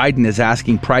Joe Biden is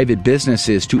asking private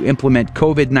businesses to implement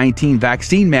COVID-19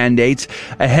 vaccine mandates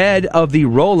ahead of the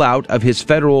rollout of his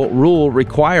federal rule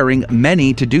requiring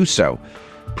many to do so.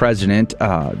 President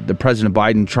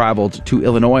Biden traveled to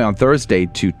Illinois on Thursday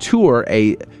to tour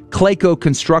a Clayco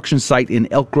construction site in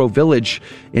Elk Grove Village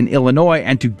in Illinois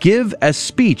and to give a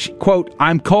speech. Quote,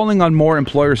 "I'm calling on more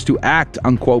employers to act,"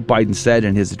 unquote, Biden said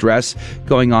in his address,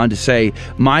 going on to say,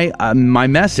 my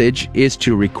message is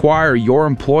to require your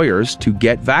employers to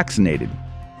get vaccinated.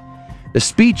 The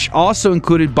speech also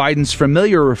included Biden's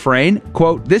familiar refrain,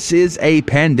 quote, "This is a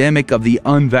pandemic of the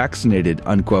unvaccinated,"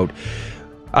 unquote.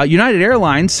 United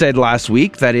Airlines said last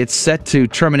week that it's set to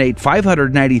terminate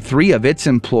 593 of its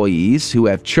employees who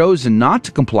have chosen not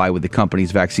to comply with the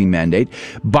company's vaccine mandate.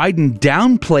 Biden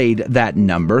downplayed that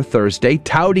number Thursday,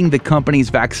 touting the company's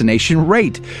vaccination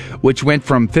rate, which went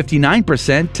from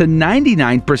 59% to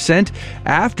 99%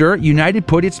 after United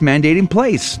put its mandate in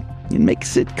place. It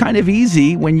makes it kind of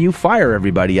easy when you fire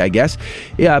everybody, I guess.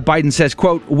 Biden says,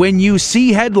 quote, when you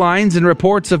see headlines and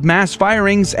reports of mass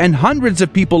firings and hundreds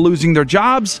of people losing their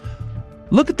jobs,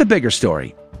 look at the bigger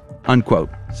story, unquote,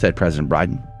 said President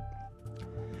Biden.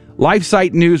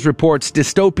 LifeSite News reports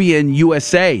dystopian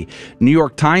USA. New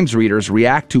York Times readers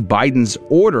react to Biden's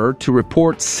order to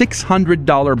report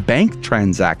 $600 bank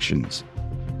transactions.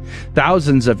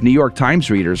 Thousands of New York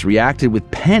Times readers reacted with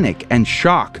panic and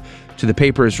shock to the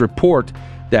paper's report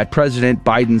that President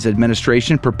Biden's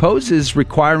administration proposes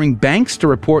requiring banks to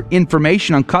report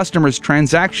information on customers'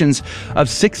 transactions of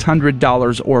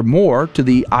 $600 or more to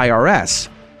the IRS.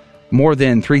 More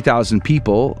than 3,000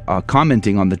 people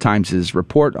commenting on the Times'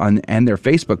 report and their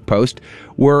Facebook post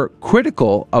were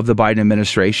critical of the Biden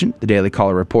administration, the Daily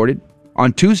Caller reported.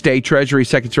 On Tuesday, Treasury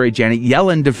Secretary Janet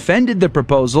Yellen defended the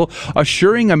proposal,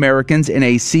 assuring Americans in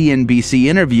a CNBC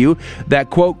interview that,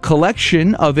 quote,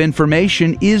 collection of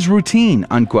information is routine,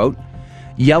 unquote.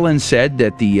 Yellen said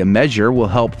that the measure will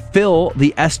help fill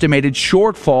the estimated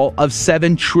shortfall of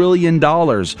 $7 trillion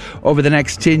over the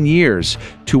next 10 years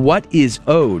to what is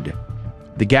owed.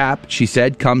 The gap, she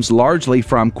said, comes largely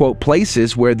from, quote,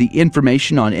 places where the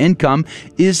information on income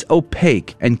is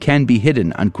opaque and can be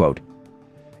hidden, unquote.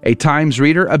 A Times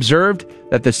reader observed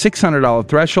that the $600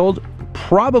 threshold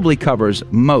probably covers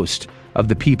most of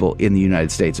the people in the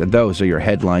United States. And those are your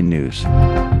headline news.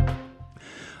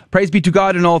 Praise be to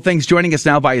God in all things. Joining us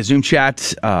now via Zoom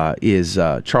chat is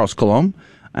Charles Colomb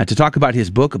to talk about his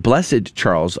book, Blessed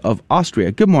Charles of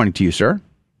Austria. Good morning to you, sir.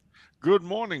 Good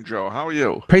morning, Joe. How are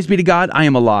you? Praise be to God, I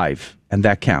am alive, and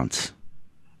that counts.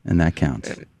 And that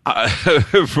counts.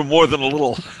 For more than a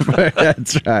little.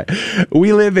 That's right.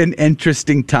 We live in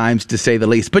interesting times, to say the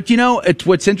least. But, you know,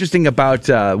 what's interesting about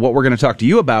what we're going to talk to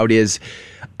you about is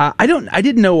I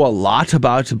didn't know a lot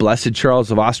about Blessed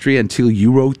Charles of Austria until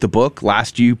you wrote the book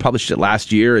last year. You published it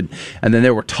last year, and then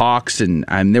there were talks,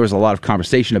 and there was a lot of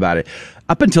conversation about it.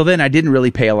 Up until then, I didn't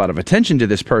really pay a lot of attention to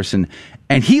this person,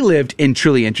 and he lived in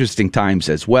truly interesting times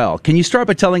as well. Can you start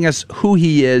by telling us who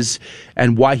he is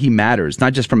and why he matters,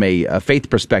 not just from a faith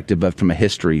perspective, but from a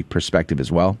history perspective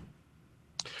as well?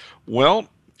 Well,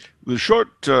 the short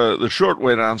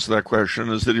way to answer that question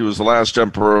is that he was the last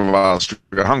emperor of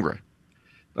Austria-Hungary.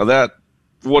 Now,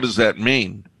 what does that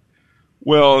mean?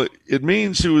 Well, it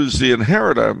means he was the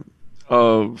inheritor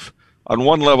of, on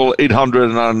one level, 800,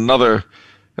 and on another,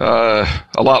 a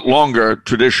lot longer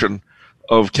tradition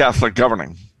of Catholic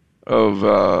governing,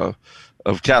 of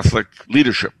Catholic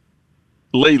leadership,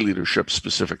 lay leadership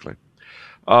specifically.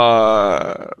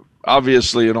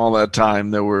 Obviously, in all that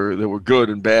time, there were good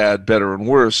and bad, better and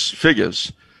worse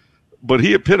figures, but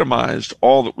he epitomized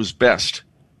all that was best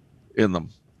in them.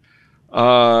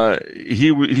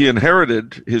 He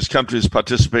inherited his country's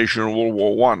participation in World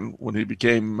War I when he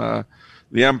became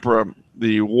the emperor.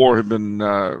 The war had been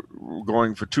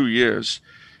going for 2 years.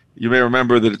 You may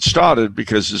remember that it started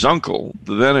because his uncle,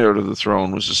 the then heir to the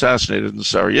throne, was assassinated in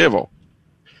Sarajevo.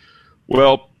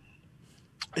 Well,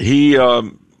 he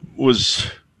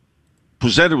was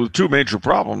presented with two major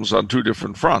problems on two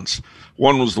different fronts.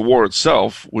 One was the war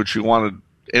itself, which he wanted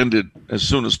ended as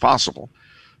soon as possible.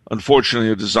 Unfortunately,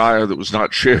 a desire that was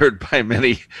not shared by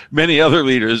many other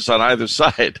leaders on either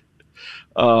side.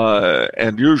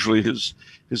 And usually his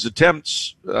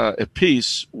attempts at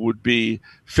peace would be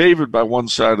favored by one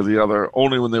side or the other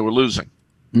only when they were losing.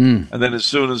 And then as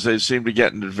soon as they seemed to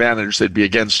get an advantage, they'd be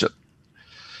against it.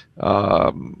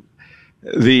 The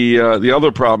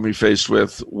other problem he faced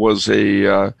with was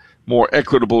a more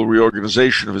equitable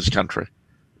reorganization of his country,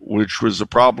 which was a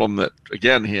problem that,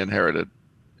 again, he inherited.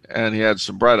 And he had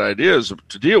some bright ideas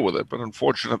to deal with it, but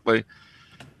unfortunately,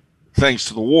 thanks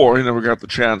to the war, he never got the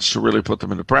chance to really put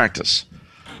them into practice.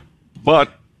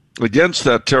 But against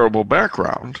that terrible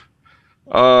background,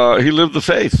 he lived the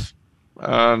faith,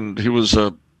 and he was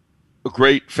a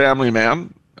great family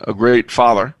man, a great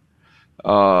father.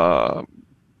 Both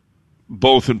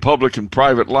in public and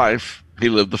private life, he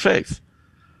lived the faith,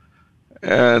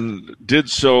 and did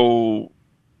so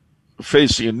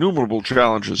facing innumerable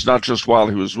challenges, not just while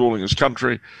he was ruling his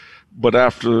country, but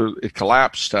after it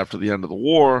collapsed, after the end of the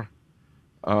war.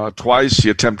 Twice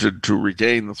he attempted to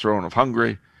regain the throne of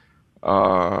Hungary,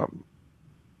 but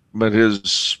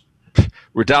his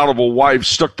redoubtable wife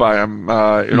stuck by him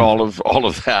in all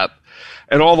of that,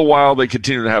 and all the while they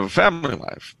continued to have a family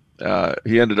life.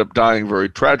 He ended up dying very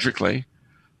tragically,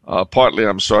 partly,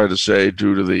 I'm sorry to say,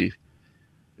 due to the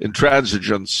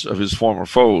intransigence of his former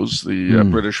foes, the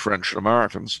British, French, and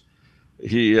Americans.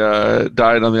 He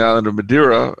died on the island of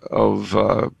Madeira of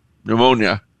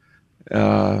pneumonia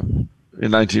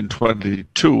in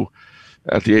 1922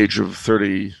 at the age of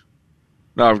 39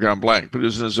 Now I've gone blank, but he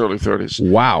was in his early 30s.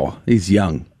 Wow, he's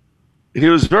young. He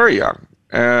was very young,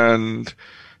 and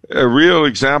a real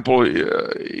example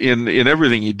in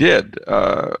everything he did.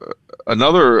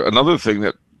 Another thing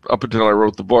that up until I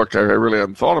wrote the book, I really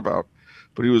hadn't thought about,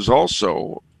 but he was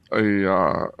also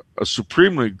a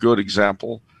supremely good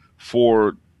example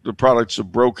for the products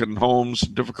of broken homes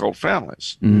and difficult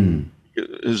families.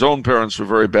 His own parents were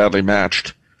very badly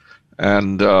matched,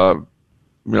 and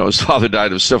his father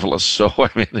died of syphilis. So I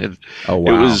mean, it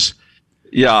was,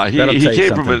 he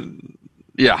came from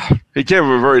he came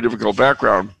from a very difficult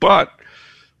background. But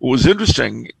what was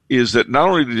interesting is that not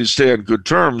only did he stay on good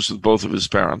terms with both of his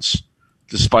parents,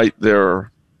 despite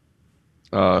their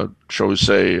shall we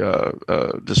say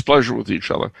displeasure with each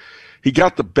other, he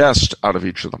got the best out of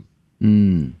each of them.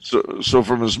 So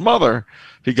from his mother,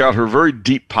 he got her very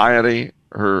deep piety,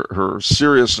 her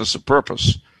seriousness of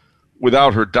purpose,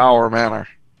 without her dour manner.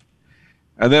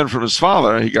 And then from his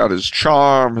father, he got his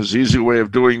charm, his easy way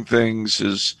of doing things,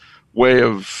 his way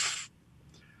of,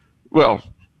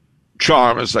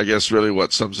 charm is, I guess, really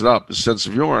what sums it up, his sense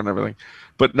of humor and everything,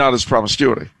 but not his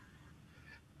promiscuity.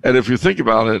 And if you think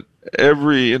about it,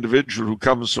 every individual who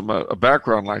comes from a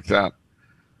background like that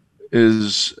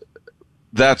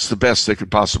that's the best they could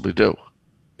possibly do.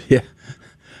 Yeah.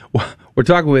 Well, we're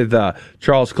talking with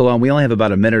Charles Cologne. We only have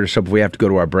about a minute or so before we have to go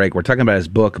to our break. We're talking about his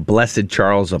book, Blessed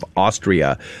Charles of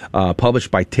Austria,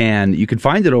 published by TAN. You can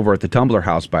find it over at the Tumblr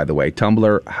House, by the way,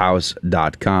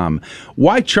 tumblrhouse.com.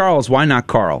 Why Charles? Why not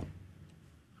Carl?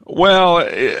 Well,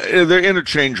 they're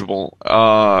interchangeable,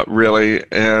 really,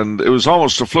 and it was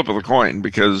almost a flip of the coin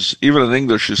because even in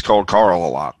English he's called Carl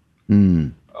a lot.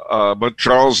 But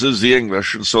Charles is the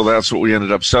English, and so that's what we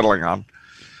ended up settling on.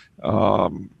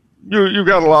 You've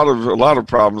got a lot of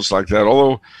problems like that.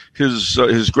 Although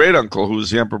his great uncle, who was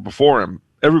the emperor before him,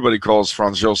 everybody calls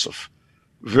Franz Joseph.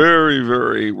 Very,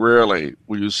 very rarely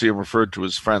will you see him referred to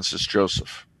as Francis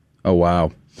Joseph. Oh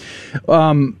wow!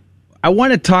 I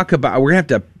want to talk about. We're gonna have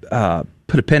to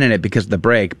put a pin in it because of the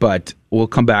break, but we'll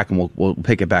come back and we'll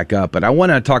pick it back up. But I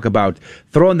want to talk about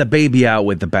throwing the baby out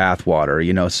with the bathwater.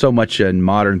 You know, so much in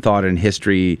modern thought and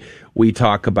history, we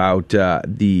talk about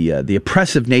the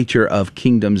oppressive nature of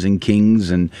kingdoms and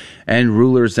kings and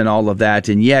rulers and all of that,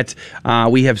 and yet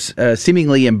we have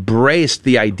seemingly embraced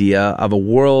the idea of a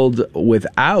world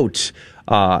without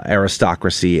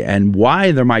aristocracy, and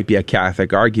why there might be a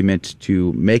Catholic argument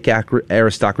to make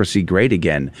aristocracy great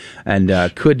again.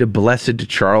 And could the Blessed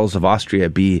Charles of Austria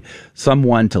be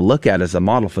someone to look at as a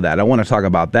model for that? I want to talk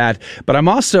about that, but I'm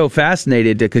also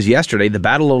fascinated because yesterday, the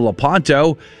Battle of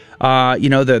Lepanto,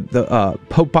 the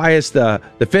Pope Pius the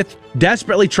Fifth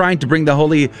desperately trying to bring the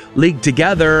Holy League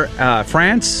together.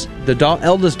 France, the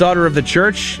eldest daughter of the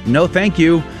Church, no thank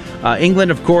you.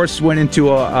 England, of course, went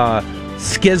into a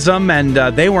schism, and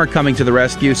they weren't coming to the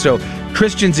rescue. So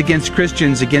Christians against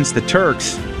the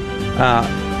Turks.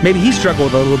 Maybe he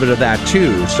struggled with a little bit of that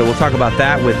too. So we'll talk about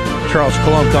that with Charles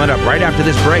Cologne coming up right after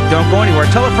this break. Don't go anywhere.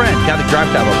 Tell a friend. Catholic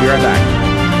Drive Time. I'll be right back.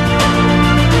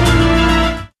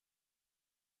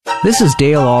 This is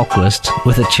Dale Ahlquist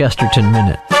with a Chesterton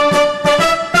Minute.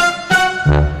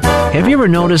 Have you ever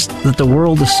noticed that the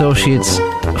world associates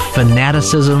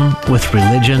fanaticism with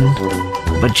religion?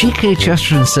 But G.K.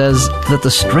 Chesterton says that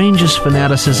the strangest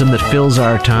fanaticism that fills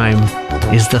our time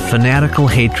is the fanatical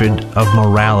hatred of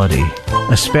morality,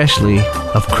 especially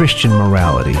of Christian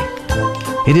morality.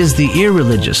 It is the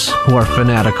irreligious who are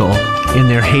fanatical in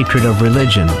their hatred of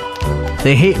religion.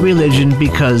 They hate religion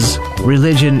because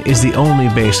religion is the only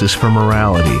basis for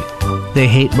morality. They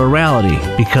hate morality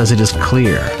because it is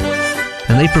clear.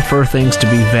 And they prefer things to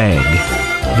be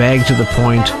vague to the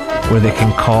point where they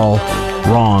can call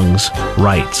wrongs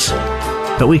rights.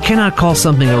 But we cannot call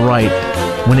something a right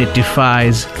when it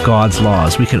defies God's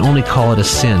laws. We can only call it a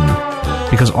sin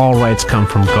because all rights come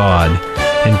from God,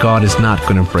 and God is not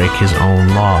going to break his own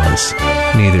laws.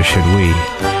 Neither should we.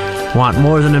 Want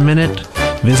more than a minute?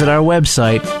 Visit our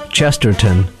website,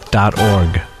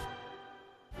 chesterton.org.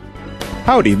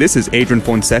 Howdy, this is Adrian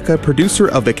Fonseca, producer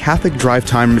of the Catholic Drive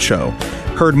Time Show.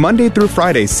 Heard Monday through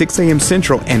Friday, 6 a.m.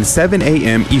 Central and 7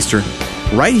 a.m. Eastern,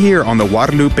 right here on the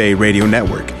Guadalupe Radio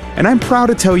Network. And I'm proud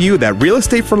to tell you that Real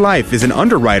Estate for Life is an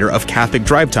underwriter of Catholic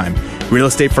Drive Time. Real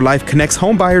Estate for Life connects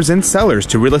home buyers and sellers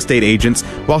to real estate agents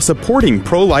while supporting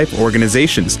pro-life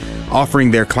organizations, offering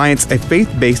their clients a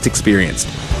faith-based experience.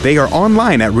 They are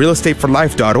online at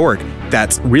realestateforlife.org.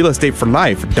 That's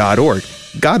realestateforlife.org.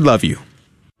 God love you.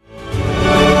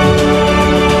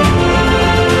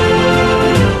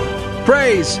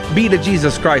 Praise be to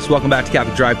Jesus Christ. Welcome back to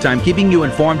Catholic Drive Time, keeping you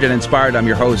informed and inspired. I'm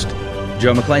your host,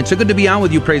 Joe McClain. So good to be on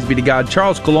with you. Praise be to God.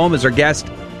 Charles Cologne is our guest.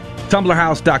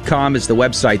 TumblerHouse.com is the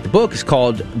website. The book is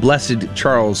called Blessed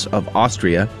Charles of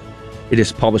Austria. It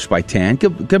is published by Tan.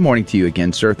 Good morning to you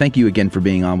again, sir. Thank you again for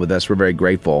being on with us. We're very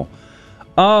grateful.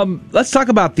 Let's talk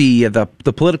about the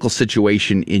political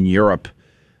situation in Europe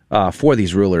for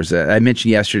these rulers. I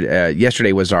mentioned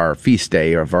yesterday was our feast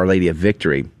day of Our Lady of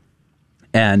Victory,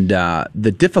 and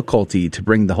the difficulty to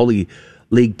bring the Holy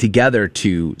League together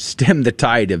to stem the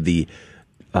tide of the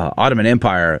Ottoman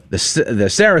Empire, the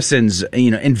Saracens,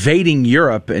 invading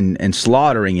Europe and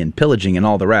slaughtering and pillaging and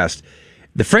all the rest.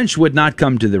 The French would not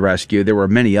come to the rescue. There were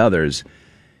many others.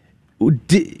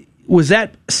 Was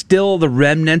that still the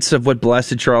remnants of what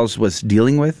Blessed Charles was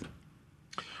dealing with?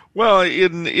 Well,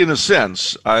 in a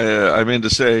sense, I mean to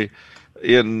say,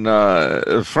 in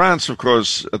France, of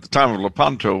course, at the time of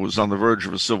Lepanto, was on the verge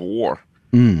of a civil war,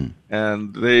 and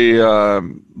they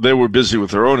were busy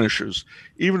with their own issues.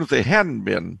 Even if they hadn't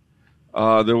been,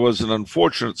 there was an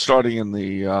unfortunate, starting in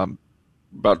the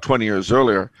about 20 years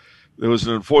earlier, there was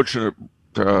an unfortunate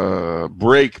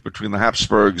break between the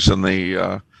Habsburgs and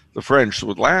the French that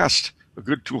would last a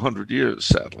good 200 years,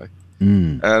 sadly,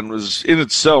 and was in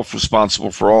itself responsible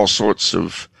for all sorts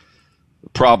of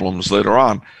problems later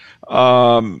on.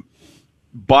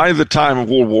 By the time of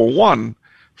World War I,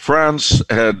 France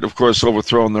had, of course,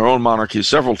 overthrown their own monarchy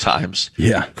several times.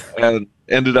 Yeah. And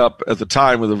ended up at the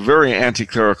time with a very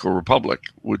anti-clerical republic,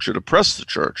 which had oppressed the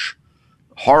church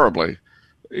horribly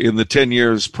in the 10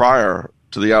 years prior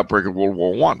to the outbreak of World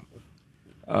War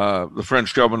I. The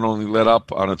French government only let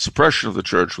up on its suppression of the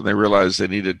church when they realized they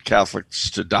needed Catholics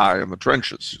to die in the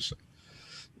trenches. You see.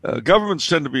 Governments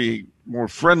tend to be more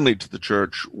friendly to the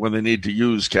church when they need to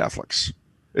use Catholics.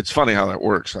 It's funny how that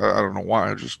works. I don't know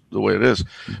why, just the way it is.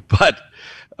 But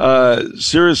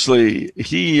seriously,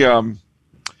 he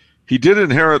did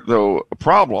inherit, though, a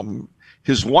problem.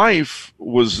 His wife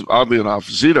was, oddly enough,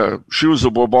 Zita. She was a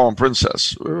Bourbon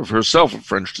princess, herself of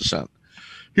French descent.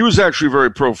 He was actually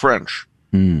very pro-French.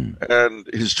 And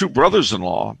his two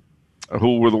brothers-in-law,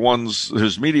 who were the ones,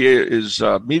 his mediators,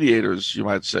 you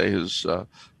might say, his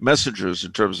messengers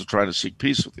in terms of trying to seek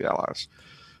peace with the Allies,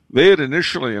 they had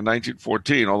initially, in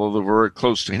 1914, although they were very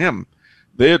close to him,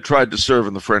 they had tried to serve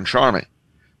in the French army.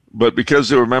 But because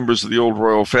they were members of the old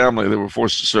royal family, they were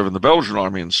forced to serve in the Belgian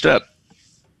army instead.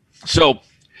 So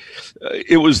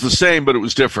it was the same, but it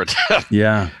was different.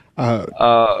 Yeah. But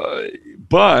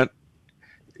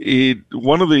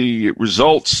one of the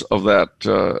results of that,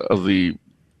 of the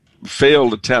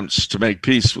failed attempts to make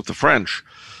peace with the French,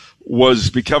 was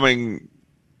becoming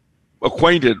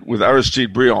acquainted with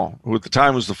Aristide Briand, who at the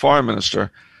time was the foreign minister,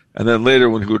 and then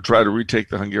later, when he would try to retake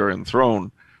the Hungarian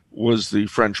throne, was the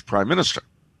French prime minister.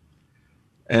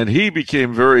 And he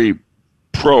became very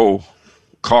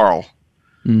pro-Karl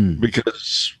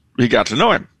because he got to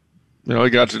know him.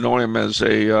 He got to know him as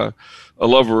a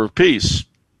lover of peace.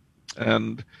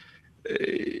 And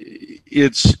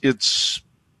it's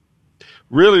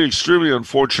really extremely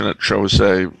unfortunate, shall we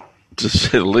say, to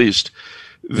say the least,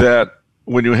 that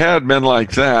when you had men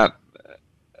like that,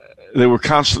 they were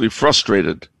constantly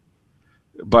frustrated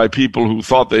by people who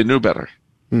thought they knew better.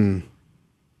 With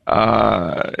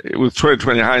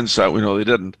 20/20 hindsight, we know they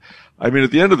didn't. I mean, at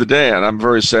the end of the day, and I'm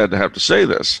very sad to have to say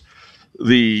this,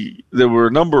 there were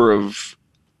a number of,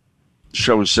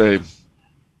 shall we say,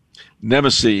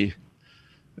 nemesis,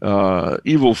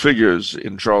 evil figures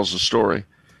in Charles's story,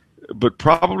 but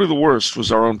probably the worst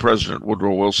was our own president,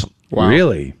 Woodrow Wilson. Wow.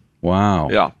 Really? Wow.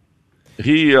 Yeah.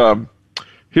 He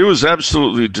was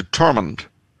absolutely determined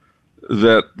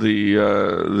that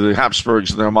the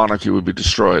Habsburgs and their monarchy would be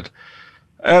destroyed,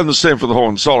 and the same for the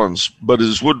Hohenzollerns. But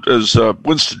as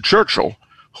Winston Churchill,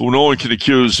 who no one can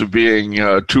accuse of being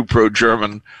too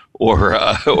pro-German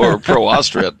or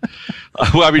pro-Austrian,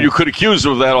 well, I mean, you could accuse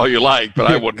him of that all you like, but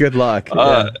I wouldn't. Good luck.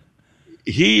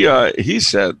 He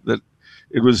said that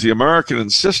it was the American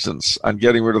insistence on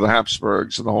getting rid of the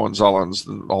Habsburgs and the Hohenzollerns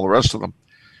and all the rest of them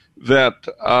that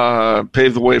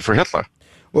paved the way for Hitler.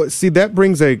 Well, see, that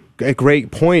brings a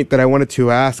great point that I wanted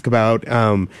to ask about,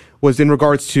 was in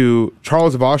regards to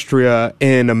Charles of Austria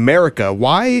in America.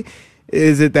 Why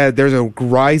is it that there's a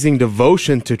rising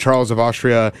devotion to Charles of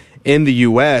Austria in the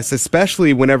U.S.,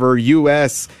 especially whenever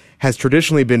U.S. has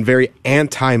traditionally been very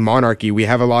anti-monarchy? We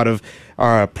have a lot of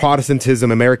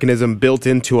Protestantism, Americanism built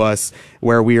into us,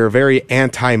 where we are very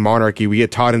anti-monarchy. We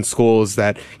get taught in schools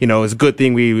that, it's a good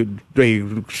thing we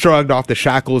shrugged off the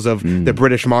shackles of the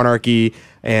British monarchy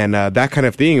and that kind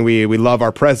of thing. We love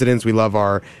our presidents. We love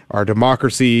our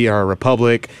democracy, our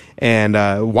republic. And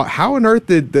how on earth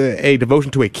did a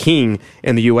devotion to a king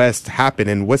in the U.S. happen,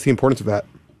 and what's the importance of that?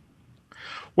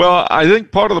 Well, I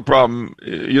think part of the problem,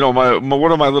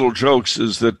 one of my little jokes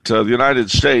is that the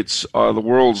United States are the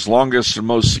world's longest and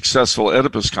most successful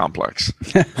Oedipus complex.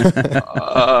 We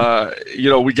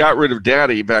got rid of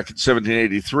Daddy back in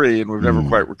 1783, and we've never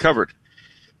quite recovered.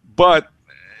 But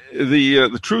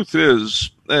the truth is,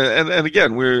 and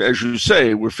again, we're, as you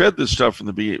say, we're fed this stuff from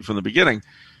the beginning.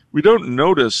 We don't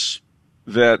notice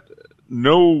that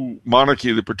no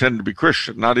monarchy that pretended to be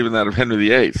Christian, not even that of Henry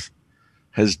VIII,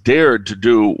 has dared to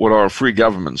do what our free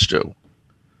governments do.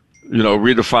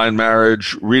 Redefine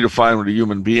marriage, redefine what a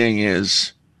human being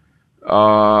is.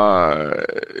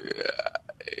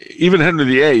 Even Henry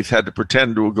VIII had to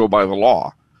pretend to go by the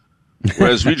law,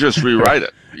 whereas we just rewrite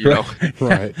it.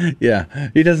 Right. Yeah.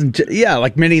 He doesn't. Yeah,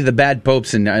 like many of the bad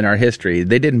popes in our history,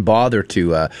 they didn't bother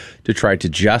to try to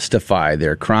justify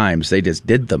their crimes. They just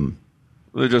did them.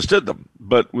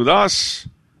 But with us,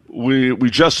 we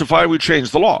justify. We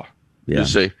change the law. Yeah. You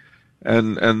see,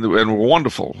 and we're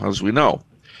wonderful, as we know.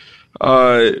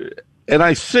 And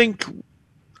I think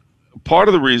part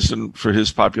of the reason for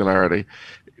his popularity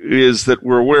is that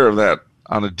we're aware of that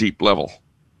on a deep level.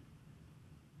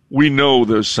 We know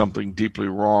there's something deeply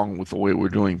wrong with the way we're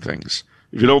doing things.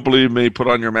 If you don't believe me, put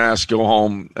on your mask, go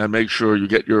home, and make sure you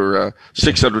get your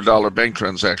 $600 bank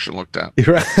transaction looked at.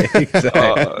 Right,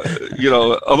 exactly.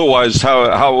 Otherwise,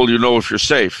 how will you know if you're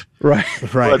safe? Right,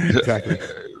 but, exactly.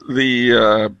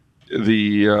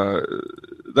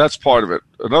 That's part of it.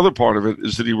 Another part of it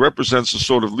is that he represents a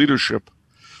sort of leadership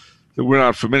that we're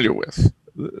not familiar with,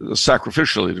 the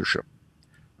sacrificial leadership.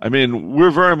 I mean,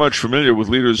 we're very much familiar with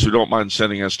leaders who don't mind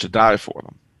sending us to die for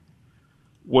them.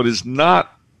 What is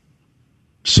not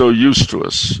so used to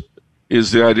us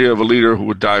is the idea of a leader who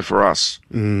would die for us.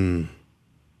 Mm.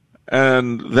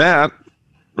 And that,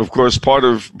 of course, part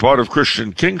of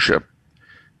Christian kingship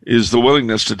is the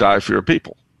willingness to die for your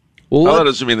people. Well, that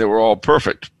doesn't mean that we're all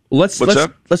perfect. Let's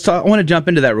talk. I want to jump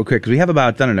into that real quick because we have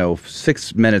about 5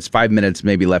 minutes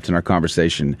maybe left in our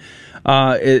conversation.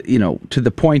 To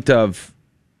the point of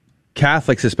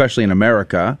Catholics, especially in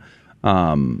America,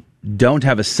 don't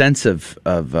have a sense of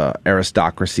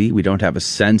aristocracy. We don't have a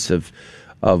sense of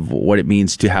what it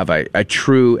means to have a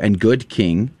true and good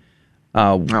king.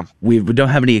 No. We don't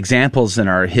have any examples in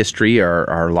our history or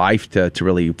our life to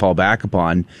really fall back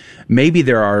upon. Maybe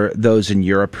there are those in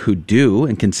Europe who do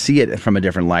and can see it from a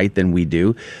different light than we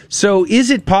do. So is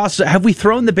it possible? Have we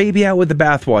thrown the baby out with the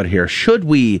bathwater here? Should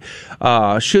we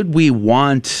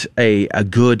want a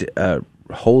good,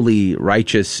 holy,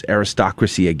 righteous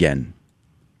aristocracy again?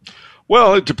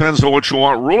 Well, it depends on what you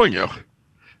want ruling you.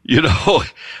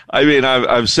 I mean,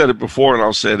 I've said it before and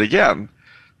I'll say it again.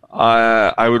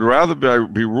 I would rather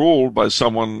be ruled by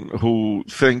someone who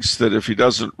thinks that if he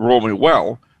doesn't rule me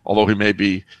well, although he may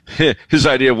be, his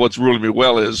idea of what's ruling me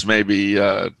well is maybe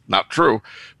not true,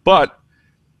 but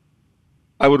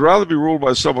I would rather be ruled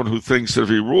by someone who thinks that if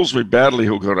he rules me badly,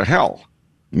 he'll go to hell.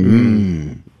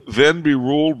 Than be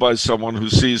ruled by someone who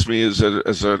sees me as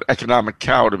an economic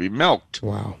cow to be milked.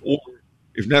 Wow. Or,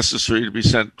 if necessary, to be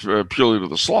sent purely to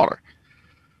the slaughter.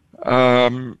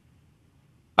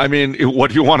 I mean, what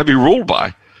do you want to be ruled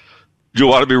by? Do you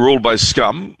want to be ruled by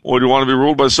scum, or do you want to be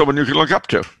ruled by someone you can look up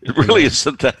to? It really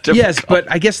isn't that difficult. Yes, but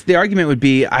I guess the argument would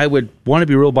be I would want to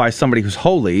be ruled by somebody who's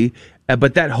holy,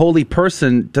 but that holy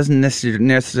person doesn't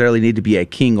necessarily need to be a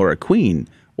king or a queen,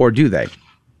 or do they?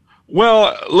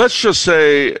 Well, let's just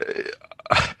say,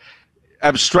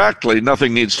 abstractly,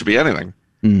 nothing needs to be anything.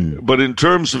 But in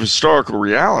terms of historical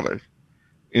reality,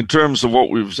 in terms of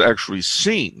what we've actually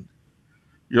seen,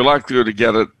 you're likely to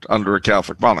get it under a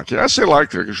Catholic monarchy. I say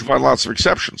likely because you find lots of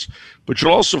exceptions, but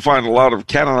you'll also find a lot of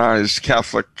canonized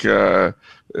Catholic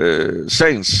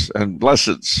saints and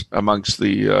blesseds amongst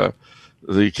the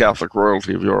Catholic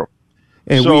royalty of Europe.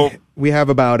 And so, we have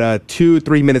about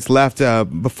 2-3 minutes left.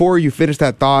 Before you finish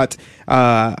that thought,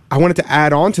 I wanted to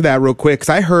add on to that real quick, because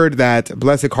I heard that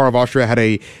Blessed Karl of Austria had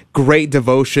a great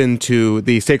devotion to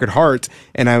the Sacred Heart,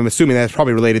 and I'm assuming that's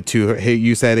probably related to,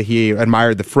 you said he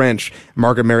admired the French,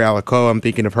 Margaret Mary Alacoque, I'm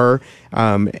thinking of her.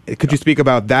 Could you speak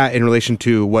about that in relation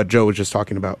to what Joe was just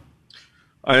talking about?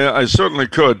 I certainly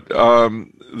could.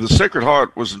 The Sacred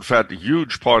Heart was, in fact, a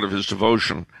huge part of his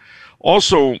devotion.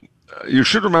 Also, you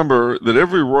should remember that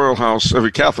every royal house,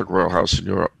 every Catholic royal house in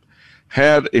Europe,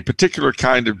 had a particular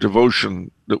kind of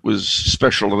devotion that was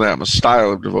special to them, a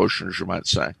style of devotion, as you might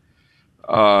say.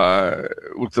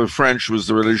 With the French, it was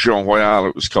the Religion Royale,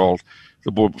 it was called,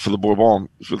 for the Bourbon.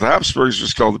 With the Habsburgs, it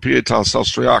was called the Pietas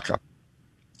Austriaca,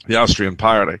 the Austrian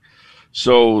piety.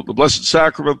 So the Blessed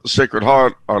Sacrament, the Sacred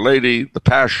Heart, Our Lady, the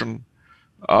Passion,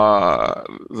 the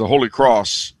Holy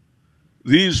Cross,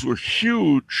 these were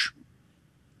huge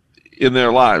in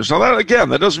their lives. Now,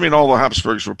 that doesn't mean all the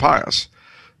Habsburgs were pious.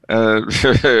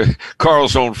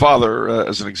 Karl's own father,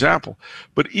 as an example.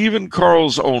 But even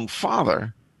Karl's own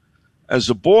father, as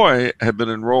a boy, had been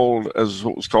enrolled as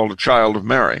what was called a child of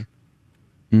Mary.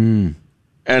 Mm.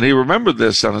 And he remembered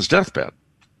this on his deathbed.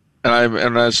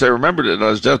 And I say remembered it on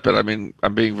his deathbed, I mean,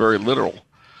 I'm being very literal.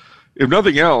 If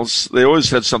nothing else, they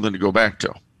always had something to go back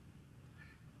to.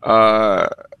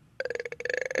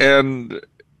 And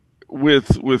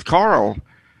with Karl,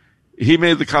 he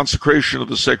made the consecration of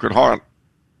the Sacred Heart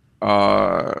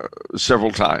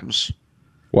several times.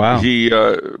 Wow. He,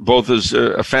 both as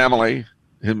a family,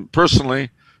 him personally,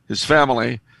 his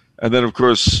family, and then, of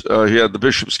course, he had the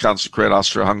bishops consecrate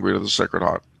Austria-Hungary to the Sacred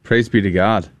Heart. Praise be to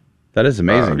God. That is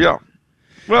amazing. Yeah.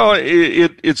 Well,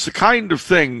 it's the kind of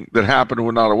thing that happened and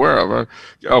we're not aware of.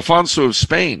 Alfonso of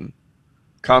Spain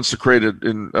consecrated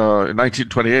in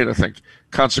 1928, I think,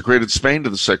 consecrated Spain to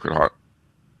the Sacred Heart.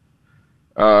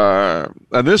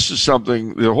 And this is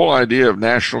something, the whole idea of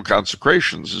national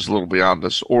consecrations is a little beyond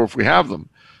us, or if we have them,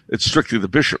 it's strictly the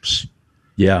bishops.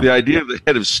 Yeah. The idea of the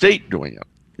head of state doing it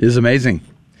is amazing.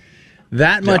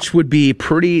 That much would be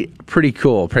pretty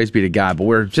cool. Praise be to God. But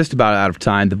we're just about out of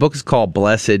time. The book is called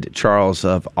Blessed Charles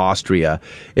of Austria.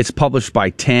 It's published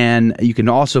by TAN. You can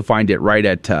also find it right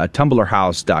at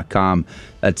TumblerHouse.com.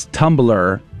 That's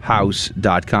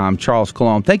TumblerHouse.com. Charles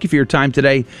Coulombe, thank you for your time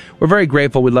today. We're very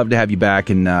grateful. We'd love to have you back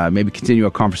and maybe continue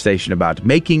a conversation about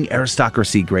making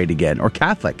aristocracy great again, or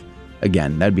Catholic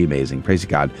again. That'd be amazing. Praise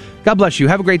God. God bless you.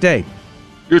 Have a great day.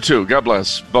 You too. God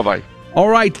bless. Bye-bye. All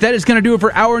right, that is going to do it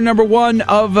for hour number 1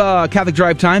 of Catholic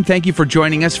Drive Time. Thank you for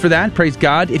joining us for that. Praise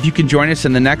God. If you can join us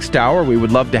in the next hour, we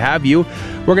would love to have you.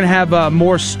 We're going to have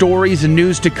more stories and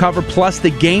news to cover, plus the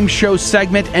game show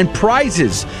segment and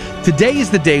prizes. Today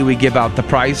is the day we give out the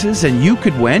prizes, and you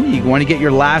could win. You want to get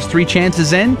your last 3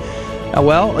 chances in?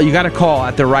 Well, you got to call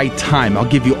at the right time. I'll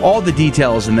give you all the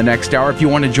details in the next hour. If you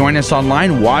want to join us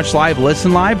online, watch live,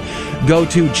 listen live, go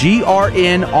to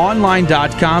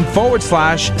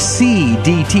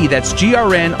grnonline.com/CDT. That's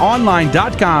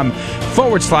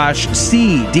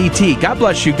grnonline.com/CDT. God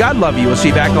bless you. God love you. We'll see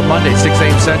you back on Monday, 6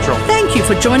 a.m. Central. Thank you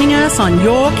for joining us on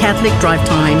Your Catholic Drive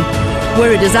Time,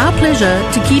 where it is our pleasure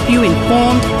to keep you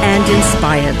informed and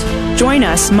inspired. Join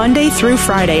us Monday through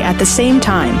Friday at the same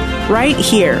time, right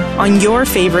here on your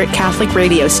favorite Catholic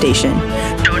radio station.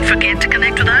 Don't forget to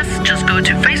connect with us. Just go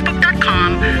to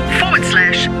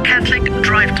facebook.com/Catholic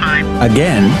Drive Time.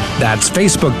 Again, that's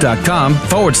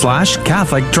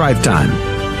facebook.com/Catholic Drive Time.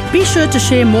 Be sure to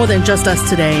share more than just us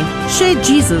today. Share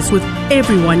Jesus with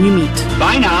everyone you meet.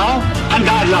 Bye now, and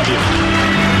God love you.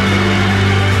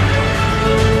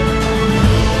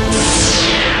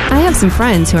 I have some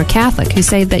friends who are Catholic who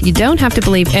say that you don't have to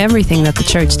believe everything that the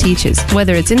Church teaches,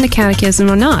 whether it's in the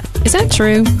Catechism or not. Is that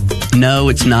true? No,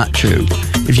 it's not true.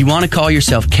 If you want to call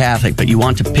yourself Catholic, but you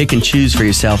want to pick and choose for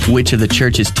yourself which of the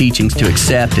Church's teachings to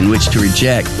accept and which to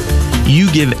reject,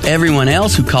 you give everyone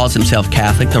else who calls himself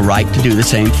Catholic the right to do the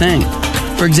same thing.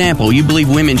 For example, you believe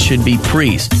women should be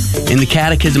priests. In the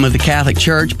Catechism of the Catholic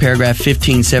Church, paragraph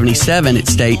 1577, it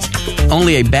states,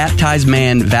 "Only a baptized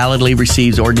man validly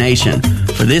receives ordination.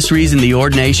 For this reason, the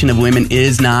ordination of women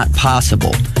is not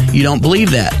possible." You don't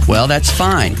believe that? Well, that's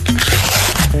fine.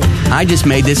 I just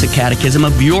made this a catechism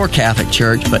of your Catholic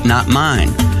Church, but not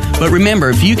mine. But remember,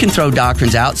 if you can throw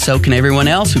doctrines out, so can everyone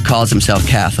else who calls himself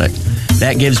Catholic.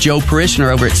 That gives Joe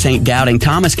Parishioner over at St. Doubting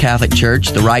Thomas Catholic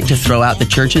Church the right to throw out the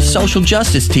Church's social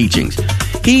justice teachings.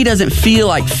 He doesn't feel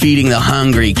like feeding the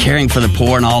hungry, caring for the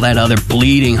poor, and all that other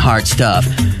bleeding heart stuff.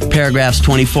 Paragraphs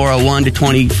 2401 to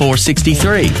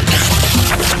 2463.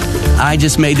 I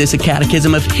just made this a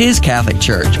catechism of his Catholic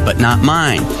Church, but not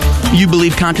mine. You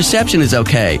believe contraception is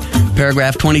okay.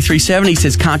 Paragraph 2370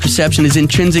 says contraception is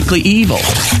intrinsically evil.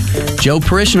 Joe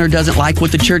Parishioner doesn't like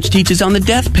what the Church teaches on the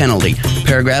death penalty.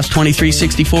 Paragraphs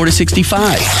 2364 to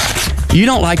 65. You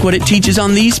don't like what it teaches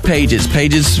on these pages,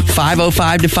 pages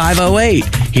 505 to 508.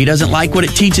 He doesn't like what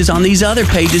it teaches on these other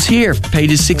pages here,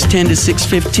 pages 610 to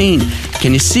 615.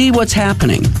 Can you see what's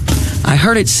happening? I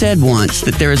heard it said once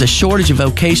that there is a shortage of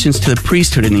vocations to the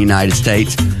priesthood in the United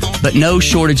States, but no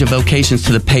shortage of vocations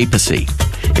to the papacy.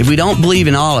 If we don't believe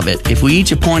in all of it, if we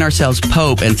each appoint ourselves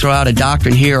pope and throw out a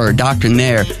doctrine here or a doctrine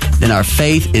there, then our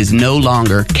faith is no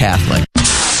longer Catholic.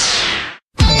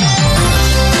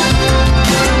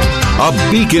 A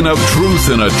beacon of truth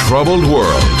in a troubled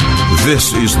world.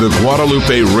 This is the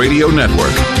Guadalupe Radio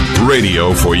Network,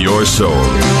 radio for your soul.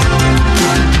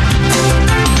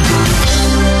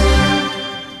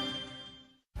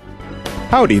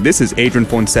 Howdy, this is Adrian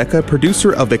Fonseca,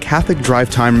 producer of the Catholic Drive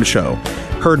Time Show.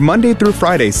 Heard Monday through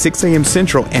Friday, 6 a.m.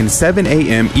 Central and 7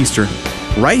 a.m. Eastern,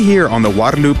 right here on the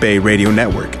Guadalupe Radio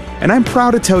Network. And I'm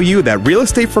proud to tell you that Real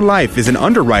Estate for Life is an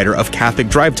underwriter of Catholic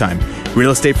Drive Time.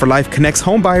 Real Estate for Life connects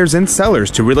home buyers and sellers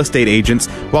to real estate agents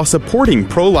while supporting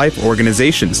pro-life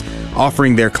organizations,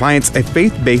 offering their clients a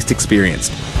faith-based experience.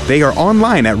 They are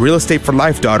online at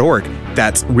realestateforlife.org.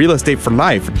 That's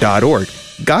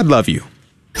realestateforlife.org. God love you.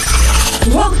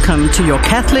 Welcome to your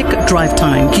Catholic Drive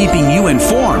Time, keeping you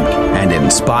informed and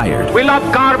inspired. We love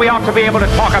God, we ought to be able to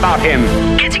talk about Him.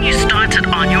 Getting you started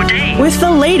on your day. With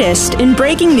the latest in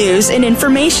breaking news and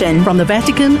information. From the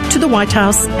Vatican to the White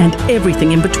House and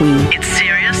everything in between. It's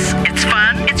serious, it's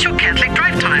fun, it's your Catholic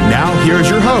Drive Time. Now, here's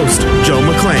your host, Joe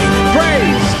McClain.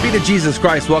 Praise be to Jesus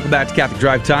Christ. Welcome back to Catholic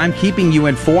Drive Time, keeping you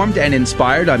informed and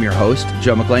inspired. I'm your host,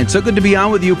 Joe McClain. So good to be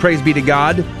on with you. Praise be to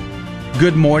God.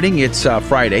 Good morning. It's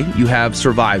Friday. You have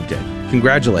survived it.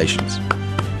 Congratulations.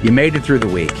 You made it through the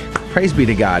week. Praise be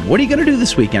to God. What are you going to do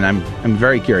this weekend? I'm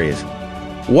very curious.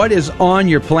 What is on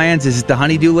your plans? Is it the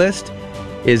honey-do list?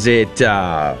 Is it,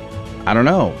 I don't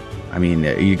know. I mean,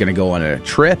 are you going to go on a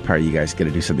trip? Are you guys going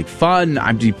to do something fun?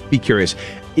 I'm be curious.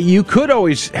 You could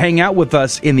always hang out with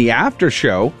us in the after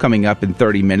show coming up in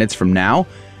 30 minutes from now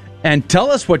and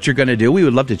tell us what you're going to do. We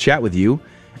would love to chat with you.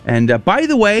 And by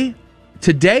the way,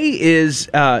 today is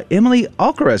Emily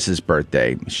Alcaraz's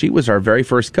birthday. She was our very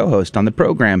first co-host on the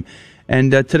program,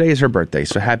 and today is her birthday.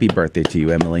 So happy birthday to you,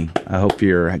 Emily. I hope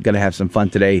you're going to have some fun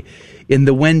today in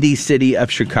the windy city of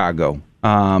Chicago.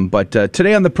 But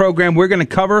today on the program, we're going to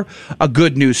cover a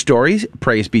good news story,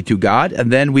 praise be to God,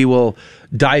 and then we will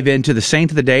dive into the saint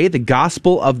of the day, the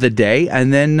gospel of the day,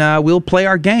 and then we'll play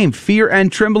our game, Fear and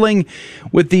Trembling,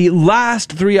 with the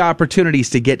last 3 opportunities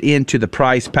to get into the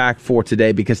prize pack for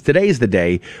today, because today is the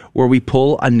day where we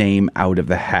pull a name out of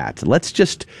the hat.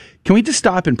 Can we just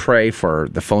stop and pray for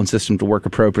the phone system to work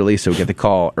appropriately so we get the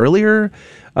call earlier?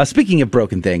 Speaking of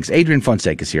broken things, Adrian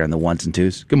Fonseca is here on the ones and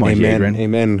twos. Good morning, Amen, Adrian.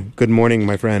 Amen. Good morning,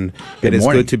 my friend. Good it is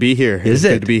morning. good to be here. Is It's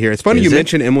it? good to be here. It's funny you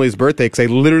mentioned Emily's birthday because I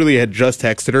literally had just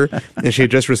texted her and she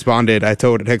had just responded. I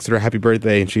texted her happy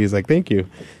birthday and she's like, thank you.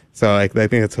 So I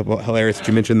think it's hilarious that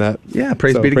you mentioned that. Yeah,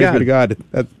 praise be to praise God. Be to God.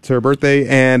 That's her birthday.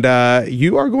 And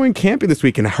you are going camping this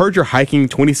weekend. I heard you're hiking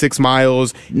 26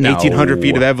 miles, 1,800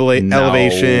 feet of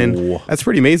elevation. That's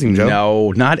pretty amazing, Joe.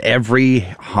 No, not every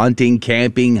hunting,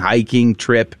 camping, hiking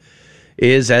trip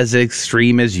is as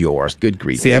extreme as yours. Good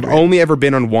grief. See, I've only ever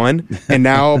been on one, and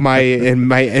now my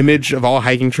image of all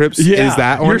hiking trips is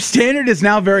that one. Your standard is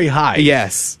now very high.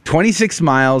 Yes. 26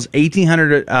 miles,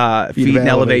 1,800 feet in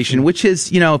elevation, which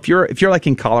is, if you're like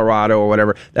in Colorado or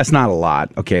whatever, that's not a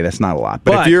lot. Okay, that's not a lot.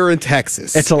 But if you're in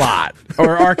Texas, it's a lot.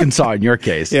 Or Arkansas in your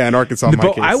case. Yeah, in Arkansas in my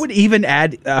case. I would even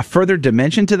add a further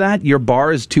dimension to that. Your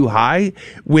bar is too high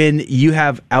when you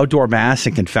have outdoor mass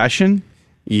and confession.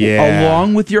 Yeah.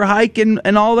 Along with your hike and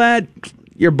all that,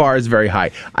 your bar is very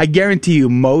high. I guarantee you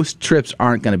most trips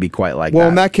aren't going to be quite like that. Well,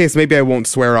 in that case, maybe I won't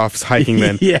swear off hiking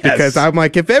then. Yes. Because I'm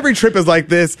like, if every trip is like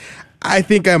this, I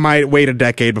think I might wait a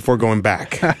decade before going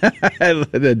back.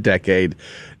 A decade.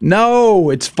 No,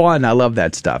 it's fun. I love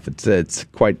that stuff. It's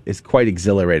quite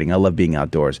exhilarating. I love being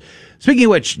outdoors. Speaking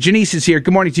of which, Janice is here.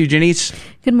 Good morning to you, Janice.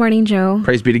 Good morning, Joe.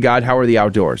 Praise be to God. How are the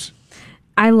outdoors?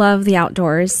 I love the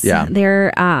outdoors. Yeah.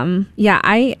 They're,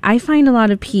 I find a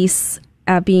lot of peace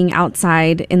being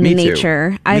outside in the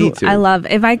nature. Me too. I love,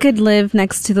 if I could live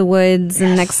next to the woods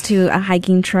and next to a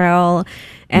hiking trail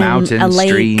and mountain, a lake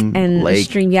stream, and a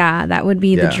stream. Yeah, that would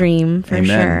be the dream for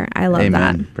sure. I love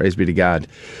that. Praise be to God.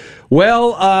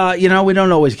 Well, we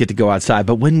don't always get to go outside,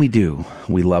 but when we do,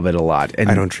 we love it a lot. And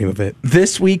I don't dream of it.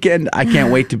 This weekend, I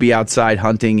can't wait to be outside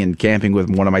hunting and camping with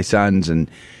one of my sons.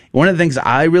 And one of the things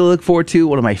I really look forward to,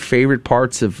 one of my favorite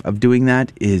parts of doing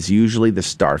that is usually the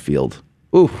starfield.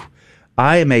 Ooh,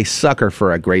 I am a sucker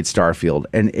for a great starfield.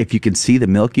 And if you can see the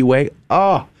Milky Way,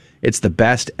 it's the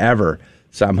best ever.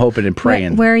 So I'm hoping and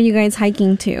praying. Where are you guys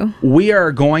hiking to? We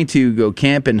are going to go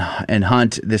camp and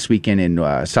hunt this weekend in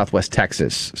Southwest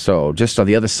Texas. So just on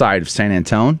the other side of San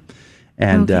Antonio.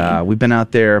 And we've been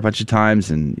out there a bunch of times,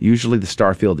 and usually the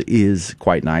starfield is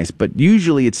quite nice. But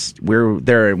usually we're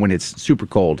there when it's super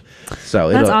cold. So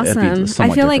that's awesome.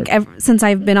 I feel like since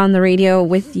I've been on the radio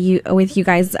with you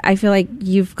guys, I feel like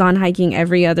you've gone hiking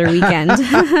every other weekend.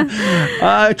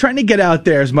 Trying to get out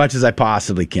there as much as I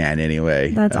possibly can.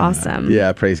 Anyway, that's awesome.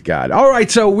 Yeah, praise God. All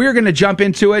right, so we're going to jump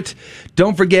into it.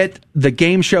 Don't forget the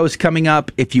game show is coming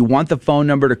up. If you want the phone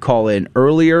number to call in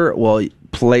earlier, well,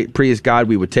 praise God,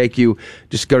 we would take you.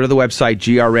 Just go to the website,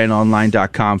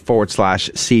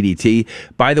 grnonline.com/CDT.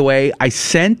 By the way, I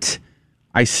sent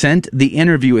I sent the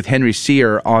interview with Henry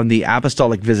Sear on the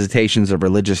Apostolic Visitations of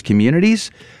Religious Communities.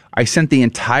 I sent the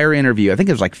entire interview, I think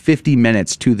it was like 50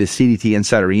 minutes, to the CDT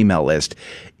Insider email list.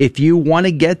 If you want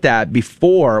to get that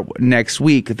before next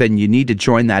week, then you need to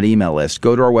join that email list.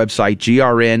 Go to our website,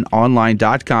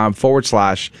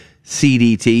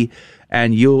 grnonline.com/CDT,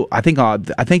 and I think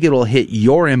it'll hit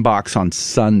your inbox on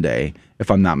Sunday,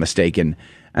 if I'm not mistaken.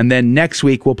 And then next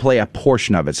week, we'll play a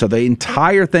portion of it. So the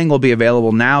entire thing will be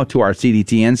available now to our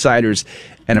CDT insiders,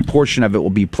 and a portion of it will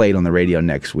be played on the radio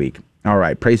next week. All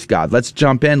right, praise God. Let's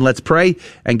jump in, let's pray,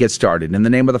 and get started. In the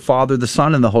name of the Father, the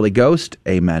Son, and the Holy Ghost,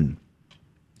 amen.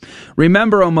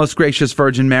 Remember, O most gracious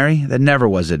Virgin Mary, that never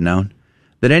was it known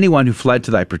that anyone who fled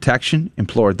to thy protection,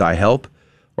 implored thy help,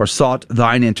 or sought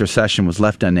thine intercession was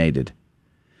left unaided.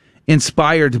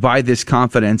 Inspired by this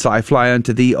confidence, I fly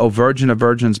unto thee, O Virgin of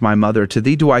Virgins, my mother. To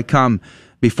thee do I come,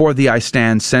 before thee I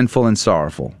stand, sinful and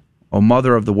sorrowful. O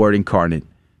Mother of the Word incarnate,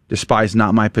 despise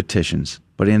not my petitions,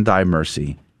 but in thy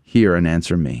mercy hear and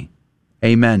answer me.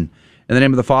 Amen. In the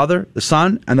name of the Father, the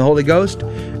Son, and the Holy Ghost.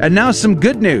 And now some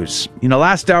good news.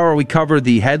 Last hour we covered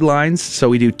the headlines, so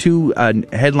we do two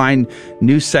headline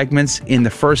news segments in the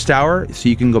first hour, so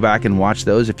you can go back and watch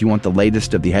those if you want the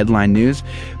latest of the headline news.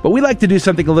 But we like to do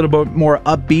something a little bit more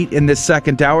upbeat in this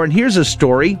second hour, and here's a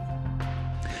story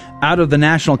out of the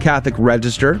National Catholic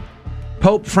Register.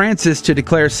 Pope Francis to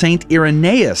declare Saint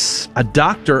Irenaeus a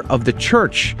doctor of the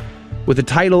Church with the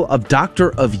title of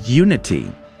Doctor of Unity.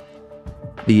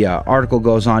 The article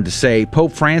goes on to say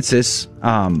Pope Francis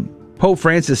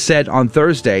said on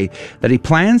Thursday that he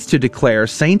plans to declare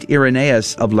Saint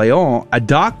Irenaeus of Lyon a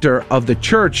doctor of the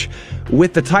Church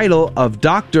with the title of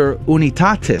Doctor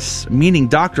Unitatis, meaning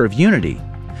Doctor of Unity.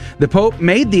 The Pope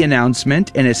made the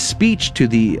announcement in a speech to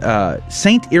the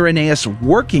Saint Irenaeus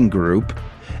Working Group,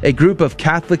 a group of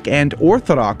Catholic and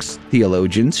Orthodox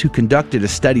theologians who conducted a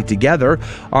study together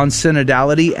on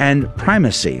synodality and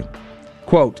primacy.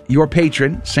 Quote, your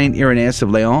patron, Saint Irenaeus of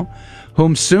Lyon,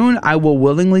 whom soon I will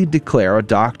willingly declare a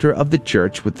doctor of the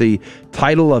Church with the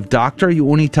title of Doctor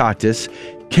Unitatis,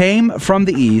 came from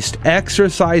the East,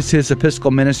 exercised his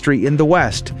episcopal ministry in the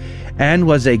West, and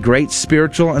was a great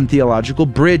spiritual and theological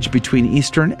bridge between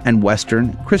Eastern and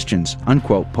Western Christians,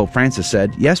 unquote, Pope Francis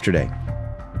said yesterday.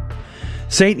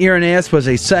 Saint Irenaeus was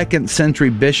a 2nd century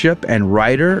bishop and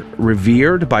writer,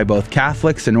 revered by both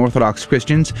Catholics and Orthodox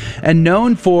Christians, and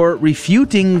known for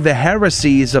refuting the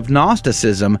heresies of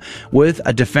Gnosticism with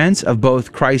a defense of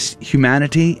both Christ's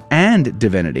humanity and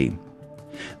divinity.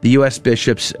 The U.S.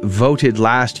 bishops voted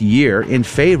last year in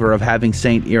favor of having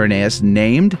Saint Irenaeus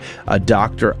named a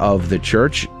doctor of the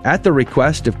Church at the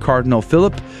request of Cardinal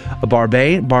Philip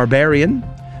Barbarian,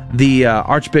 the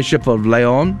Archbishop of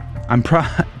Lyon.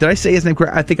 Did I say his name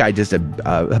correct? I think I just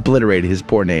obliterated his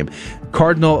poor name.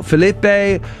 Cardinal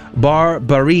Philippe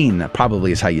Barbarin,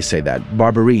 probably is how you say that.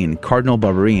 Cardinal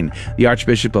Barbarin, the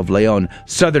Archbishop of Lyon,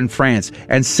 southern France,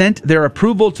 and sent their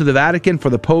approval to the Vatican for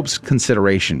the Pope's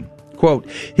consideration. Quote,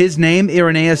 his name,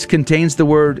 Irenaeus, contains the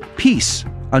word peace,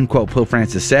 unquote, Pope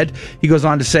Francis said. He goes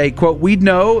on to say, quote, we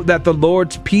know that the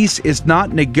Lord's peace is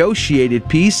not negotiated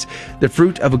peace, the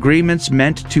fruit of agreements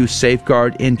meant to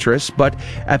safeguard interests, but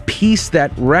a peace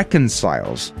that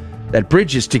reconciles, that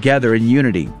bridges together in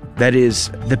unity. That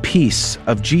is the peace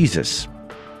of Jesus.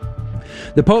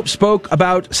 The Pope spoke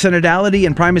about synodality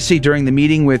and primacy during the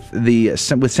meeting with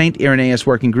Saint Irenaeus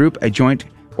Working Group, a joint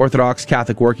Orthodox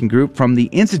Catholic working group from the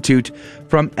Institute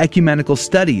from Ecumenical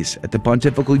Studies at the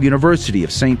Pontifical University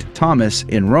of St. Thomas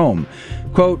in Rome.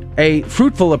 Quote, a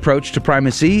fruitful approach to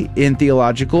primacy in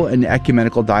theological and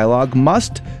ecumenical dialogue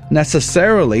must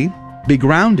necessarily be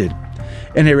grounded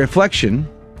in a reflection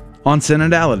on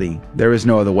synodality. There is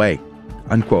no other way,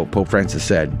 unquote, Pope Francis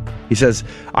said. He says,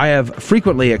 I have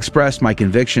frequently expressed my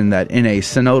conviction that in a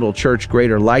synodal church,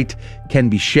 greater light can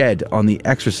be shed on the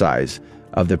exercise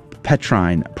of the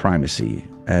Petrine primacy.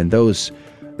 And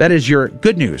that is your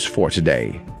good news for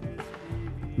today.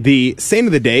 The saint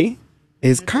of the day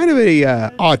is kind of a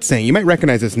odd saint. You might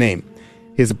recognize his name.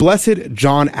 His Blessed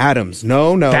John Adams.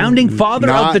 No. Founding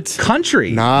father of the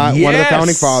country. Not one of the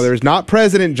founding fathers. Not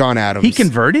President John Adams. He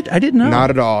converted? I didn't know.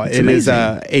 Not at all. It's it amazing.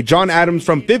 Is a John Adams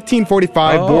from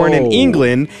 1545, born in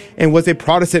England, and was a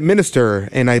Protestant minister.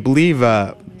 And I believe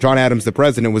John Adams, the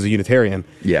president, was a Unitarian.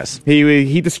 Yes. He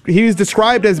was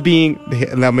described as being,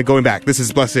 going back, this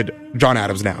is Blessed John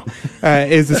Adams now,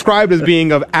 is described as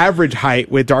being of average height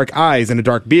with dark eyes and a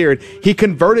dark beard. He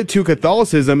converted to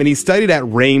Catholicism and he studied at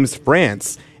Reims,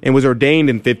 France, and was ordained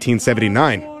in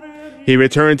 1579. He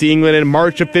returned to England in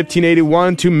March of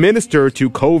 1581 to minister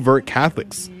to covert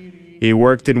Catholics. He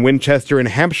worked in Winchester and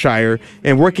Hampshire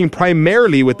and working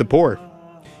primarily with the poor.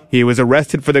 He was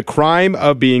arrested for the crime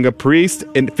of being a priest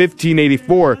in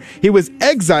 1584. He was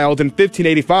exiled in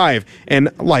 1585, and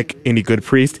like any good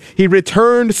priest, he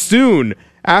returned soon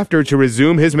after to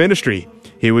resume his ministry.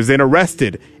 He was then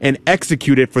arrested and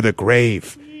executed for the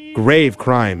grave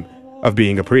crime of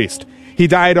being a priest. He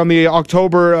died on the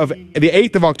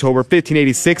 8th of October,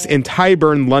 1586 in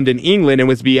Tyburn, London, England, and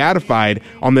was beatified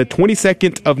on the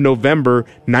 22nd of November,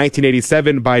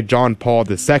 1987 by John Paul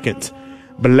II.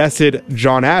 Blessed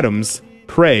John Adams,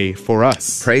 pray for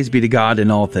us. Praise be to God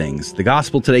in all things. The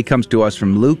gospel today comes to us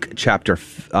from Luke chapter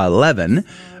 11,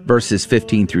 verses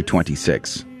 15 through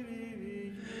 26.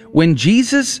 When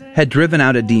Jesus had driven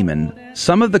out a demon,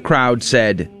 some of the crowd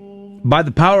said, "By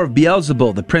the power of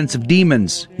Beelzebul, the prince of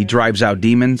demons, he drives out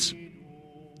demons."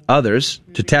 Others,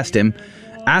 to test him,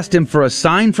 asked him for a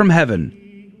sign from heaven.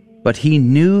 But he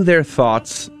knew their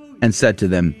thoughts and said to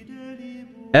them,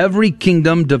 "Every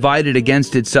kingdom divided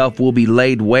against itself will be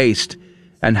laid waste,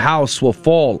 and house will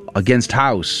fall against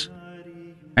house.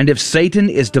 And if Satan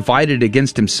is divided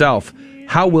against himself,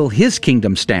 how will his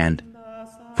kingdom stand?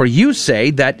 For you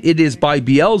say that it is by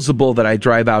Beelzebul that I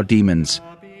drive out demons.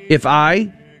 If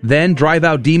I then drive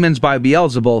out demons by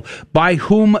Beelzebul, by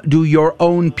whom do your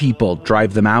own people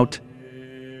drive them out?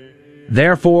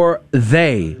 Therefore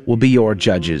they will be your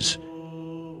judges.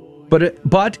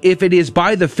 But if it is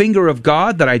by the finger of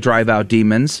God that I drive out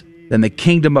demons, then the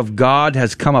kingdom of God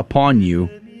has come upon you.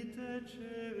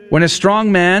 When a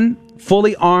strong man,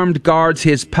 fully armed, guards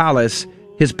his palace,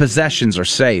 his possessions are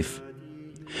safe.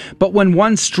 But when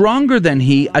one stronger than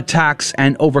he attacks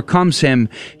and overcomes him,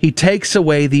 he takes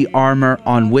away the armor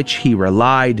on which he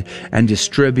relied and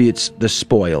distributes the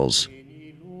spoils.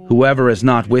 Whoever is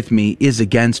not with me is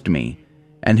against me,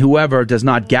 and whoever does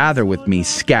not gather with me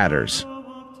scatters.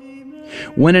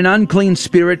 When an unclean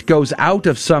spirit goes out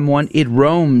of someone, it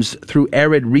roams through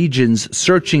arid regions,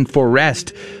 searching for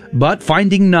rest. But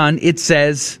finding none, it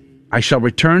says, I shall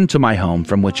return to my home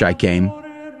from which I came.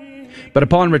 But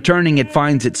upon returning, it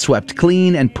finds it swept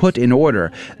clean and put in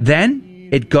order. Then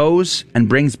it goes and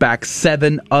brings back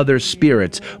 7 other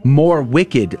spirits, more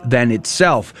wicked than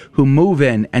itself, who move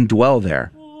in and dwell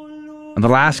there. And the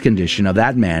last condition of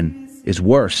that man is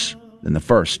worse than the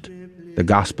first. The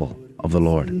gospel of the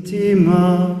Lord.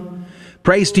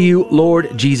 Praise to you,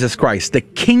 Lord Jesus Christ. The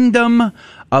kingdom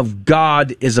of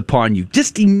God is upon you.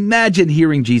 Just imagine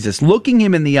hearing Jesus, looking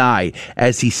him in the eye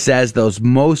as he says those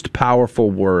most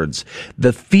powerful words.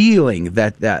 The feeling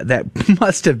that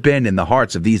must have been in the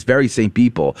hearts of these very same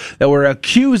people that were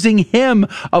accusing him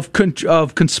of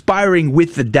conspiring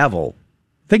with the devil.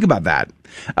 Think about that.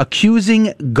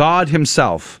 Accusing God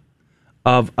himself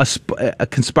of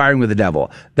conspiring with the devil.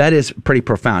 That is pretty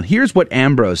profound. Here's what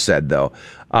Ambrose said, though.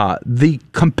 The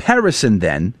comparison,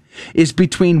 then, is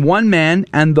between one man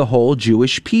and the whole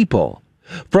Jewish people,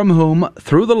 from whom,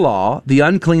 through the law, the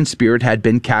unclean spirit had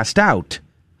been cast out.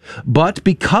 But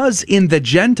because in the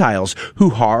Gentiles,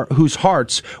 whose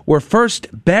hearts were first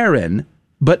barren,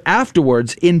 but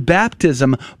afterwards, in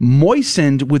baptism,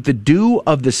 moistened with the dew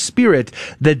of the Spirit,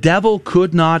 the devil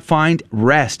could not find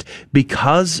rest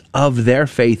because of their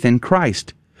faith in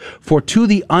Christ. For to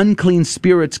the unclean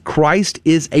spirits, Christ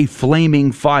is a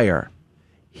flaming fire.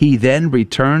 He then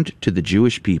returned to the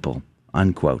Jewish people.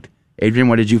 Unquote. Adrian,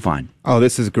 what did you find? Oh,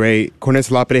 this is great.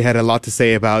 Cornelius Lapide had a lot to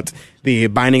say about the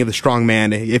binding of the strong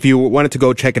man. If you wanted to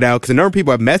go check it out, because a number of people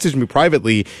have messaged me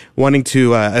privately wanting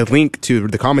to a link to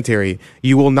the commentary.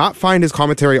 You will not find his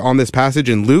commentary on this passage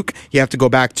in Luke. You have to go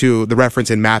back to the reference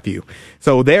in Matthew.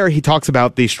 So there he talks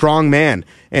about the strong man.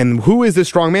 And who is the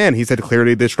strong man? He said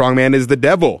clearly the strong man is the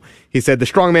devil. He said the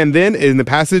strong man then in the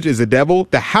passage is the devil.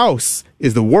 The house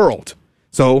is the world.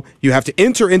 So you have to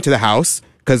enter into the house.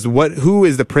 Because who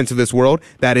is the prince of this world?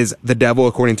 That is the devil,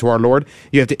 according to our Lord.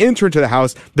 You have to enter into the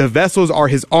house. The vessels are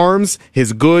his arms,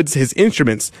 his goods, his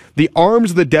instruments. The arms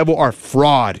of the devil are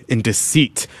fraud and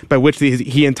deceit, by which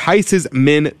he entices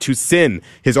men to sin.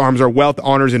 His arms are wealth,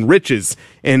 honors, and riches,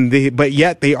 but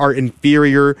yet they are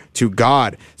inferior to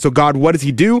God. So God, what does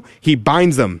he do? He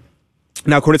binds them.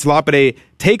 Now, Cornelius Lapide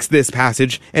takes this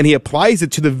passage and he applies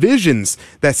it to the visions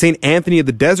that St. Anthony of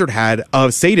the Desert had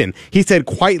of Satan. He said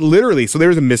quite literally, so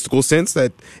there's a mystical sense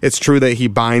that it's true that he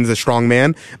binds a strong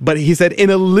man, but he said in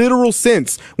a literal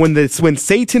sense, when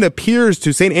Satan appears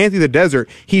to St. Anthony of the Desert,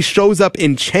 he shows up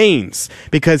in chains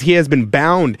because he has been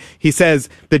bound. He says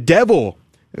the devil,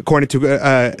 according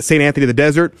to St. Anthony of the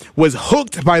Desert, was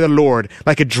hooked by the Lord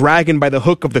like a dragon by the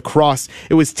hook of the cross.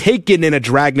 It was taken in a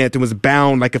dragnet and was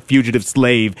bound like a fugitive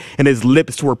slave, and his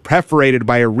lips were perforated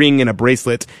by a ring and a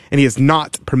bracelet, and he is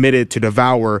not permitted to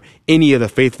devour any of the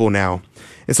faithful now.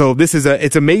 And so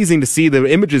it's amazing to see the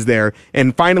images there.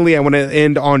 And finally, I want to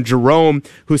end on Jerome,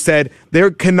 who said there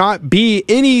cannot be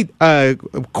any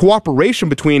cooperation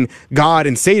between God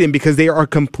and Satan because they are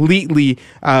completely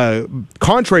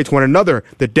contrary to one another.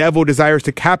 The devil desires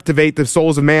to captivate the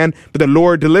souls of man, but the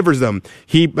Lord delivers them.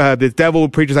 The devil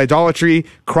preaches idolatry,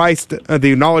 Christ,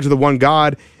 the knowledge of the one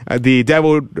God. The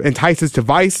devil entices to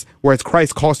vice, whereas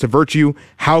Christ calls to virtue.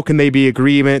 How can they be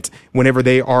agreement whenever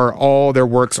all their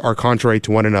works are contrary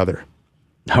to one another?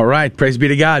 All right, praise be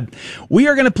to God. We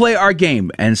are going to play our game,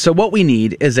 and so what we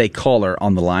need is a caller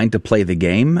on the line to play the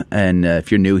game. And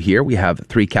if you're new here, we have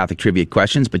 3 Catholic trivia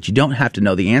questions, but you don't have to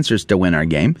know the answers to win our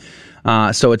game.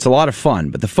 So it's a lot of fun.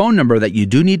 But the phone number that you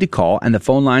do need to call, and the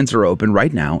phone lines are open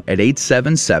right now at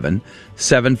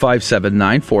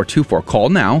 877-757-9424. Call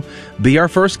now, be our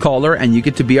first caller, and you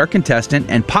get to be our contestant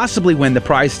and possibly win the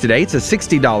prize today. It's a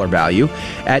 $60 value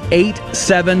at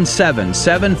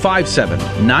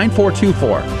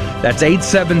 877-757-9424. That's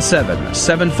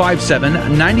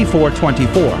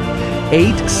 877-757-9424.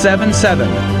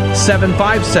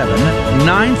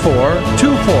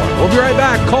 877-757-9424. We'll be right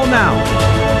back. Call now.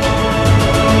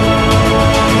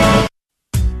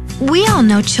 We all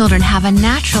know children have a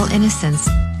natural innocence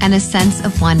and a sense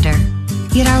of wonder.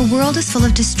 Yet our world is full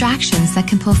of distractions that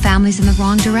can pull families in the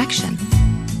wrong direction.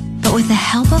 But with the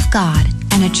help of God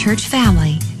and a church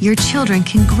family, your children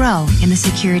can grow in the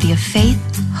security of faith,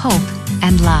 hope,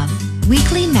 and love.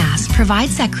 Weekly Mass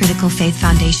provides that critical faith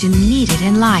foundation needed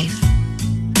in life.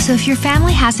 So if your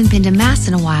family hasn't been to Mass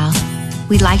in a while,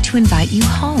 we'd like to invite you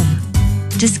home.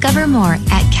 Discover more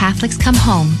at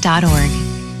CatholicsComeHome.org.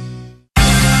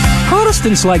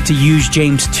 Protestants like to use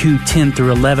James 2:10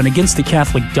 through 11 against the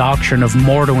Catholic doctrine of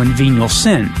mortal and venial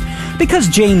sin, because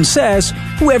James says,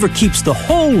 whoever keeps the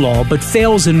whole law but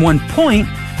fails in one point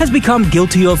has become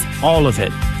guilty of all of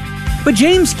it. But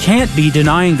James can't be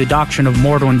denying the doctrine of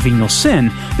mortal and venial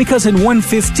sin, because in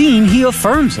 1:15 he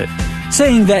affirms it,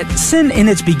 saying that sin in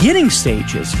its beginning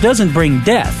stages doesn't bring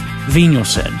death, venial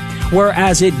sin,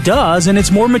 whereas it does in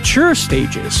its more mature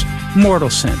stages, mortal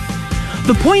sin.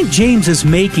 The point James is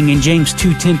making in James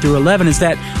 2:10 through 11 is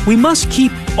that we must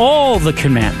keep all the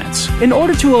commandments in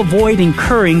order to avoid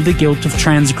incurring the guilt of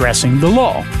transgressing the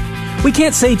law. We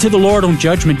can't say to the Lord on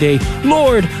Judgment Day,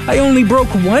 "Lord, I only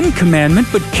broke one commandment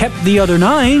but kept the other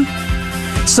 9."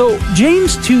 So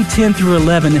James 2:10 through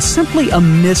 11 is simply a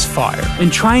misfire in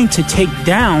trying to take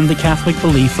down the Catholic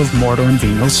belief of mortal and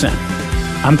venial sin.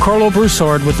 I'm Carlo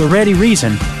Broussard with the ready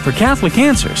reason for Catholic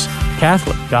Answers,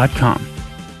 Catholic.com.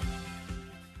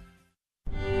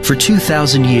 For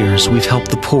 2,000 years, we've helped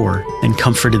the poor and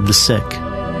comforted the sick.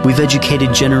 We've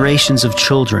educated generations of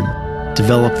children,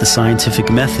 developed the scientific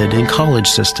method and college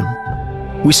system.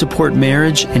 We support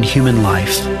marriage and human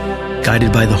life.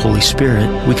 Guided by the Holy Spirit,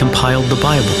 we compiled the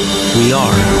Bible. We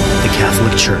are the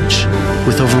Catholic Church,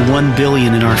 with over 1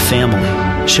 billion in our family,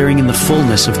 sharing in the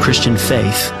fullness of Christian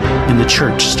faith in the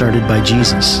church started by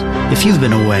Jesus. If you've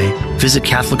been away, visit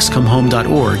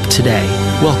CatholicsComeHome.org today.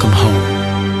 Welcome home.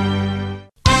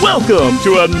 Welcome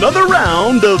to another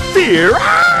round of Fear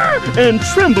and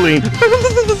Trembling,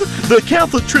 the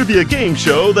Catholic trivia game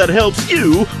show that helps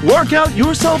you work out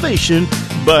your salvation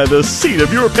by the seat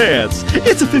of your pants.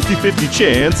 It's a 50-50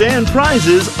 chance and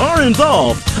prizes are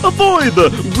involved. Avoid the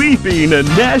weeping and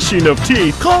gnashing of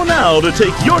teeth. Call now to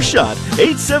take your shot.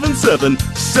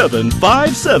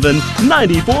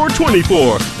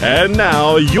 877-757-9424. And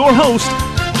now, your host,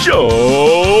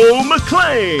 Joe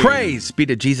McClain. Praise be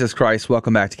to Jesus Christ.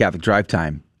 Welcome back to Catholic Drive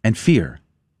Time and Fear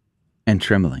and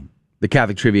Trembling, the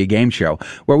Catholic Trivia Game Show,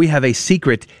 where we have a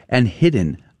secret and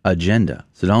hidden agenda.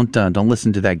 So don't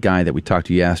listen to that guy that we talked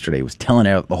to yesterday. He was telling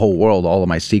out the whole world all of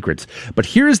my secrets. But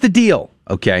here's the deal,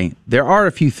 okay? There are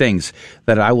a few things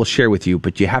that I will share with you,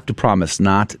 but you have to promise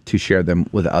not to share them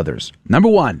with others. Number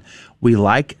one, we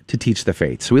like to teach the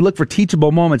faith. So we look for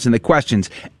teachable moments in the questions,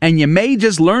 and you may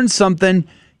just learn something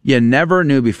you never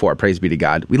knew before. Praise be to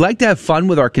God. We like to have fun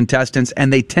with our contestants,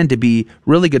 and they tend to be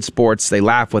really good sports. They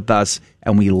laugh with us,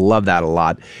 and we love that a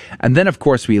lot. And then, of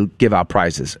course, we give out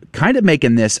prizes, kind of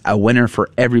making this a winner for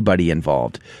everybody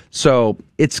involved. So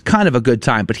it's kind of a good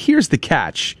time. But here's the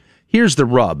catch. Here's the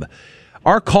rub.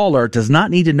 Our caller does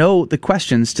not need to know the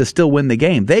questions to still win the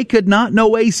game. They could not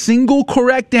know a single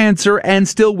correct answer and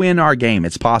still win our game.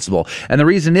 It's possible. And the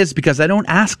reason is because I don't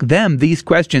ask them these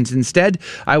questions. Instead,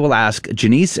 I will ask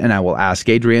Janice and I will ask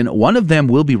Adrian. One of them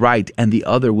will be right and the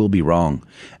other will be wrong.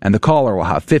 And the caller will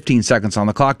have 15 seconds on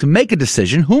the clock to make a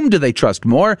decision. Whom do they trust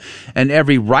more? And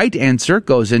every right answer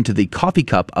goes into the coffee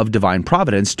cup of Divine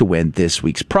Providence to win this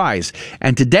week's prize.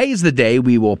 And today is the day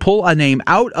we will pull a name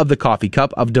out of the coffee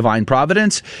cup of Divine Providence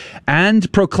providence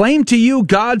and proclaim to you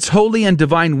God's holy and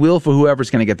divine will for whoever's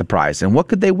going to get the prize. And what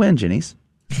could they win, Janice?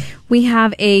 We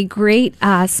have a great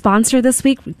sponsor this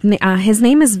week. His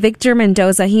name is Victor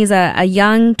Mendoza. He's a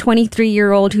young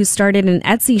 23-year-old who started an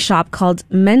Etsy shop called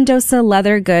Mendoza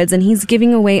Leather Goods, and he's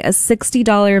giving away a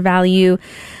 $60 value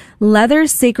leather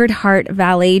Sacred Heart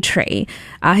valet tray.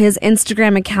 His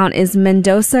Instagram account is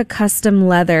Mendoza Custom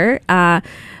Leather.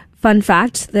 Fun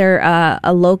fact, they're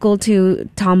a local to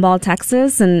Tomball,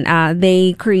 Texas, and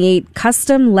they create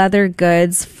custom leather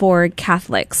goods for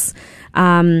Catholics.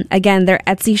 Again, their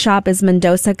Etsy shop is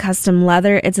Mendoza Custom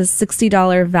Leather. It's a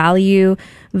 $60 value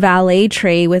valet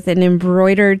tray with an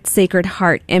embroidered Sacred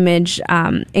Heart image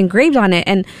engraved on it.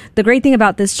 And the great thing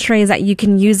about this tray is that you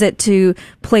can use it to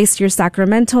place your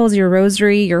sacramentals, your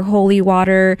rosary, your holy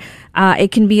water.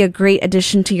 It can be a great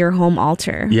addition to your home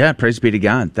altar. Yeah, praise be to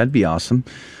God. That'd be awesome.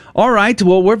 All right.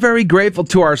 Well, we're very grateful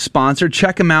to our sponsor.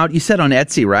 Check them out. You said on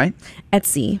Etsy, right?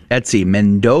 Etsy.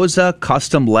 Mendoza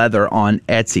Custom Leather on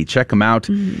Etsy. Check them out.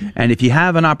 Mm-hmm. And if you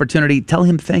have an opportunity, tell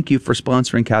him thank you for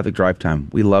sponsoring Catholic Drive Time.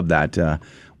 We love that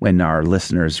when our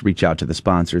listeners reach out to the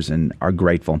sponsors and are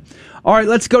grateful. All right,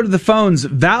 let's go to the phones.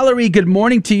 Valerie, good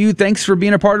morning to you. Thanks for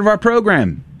being a part of our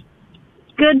program.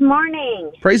 Good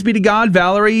morning. Praise be to God.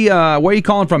 Valerie, where are you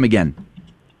calling from again?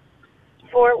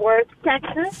 Fort Worth,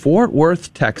 Texas. Fort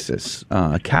Worth, Texas.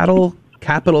 Cattle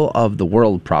capital of the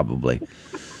world, probably.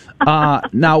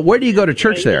 Now, where do you go to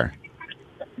church there?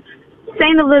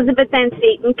 St. Elizabeth and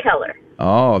Seton Keller.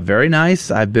 Oh, very nice.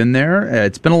 I've been there.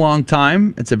 It's been a long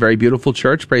time. It's a very beautiful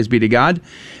church. Praise be to God.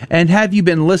 And have you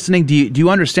been listening? Do you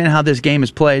understand how this game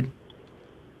is played?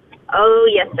 Oh,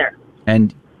 yes, sir.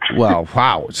 And, well,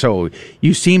 wow. So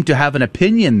you seem to have an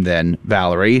opinion then,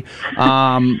 Valerie.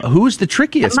 Who's the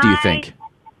trickiest, do you think?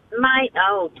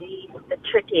 The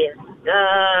trickiest.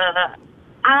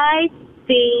 I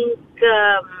think,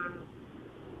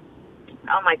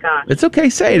 oh my gosh. It's okay.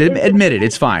 Say it. Admit it.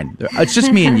 It's fine. It's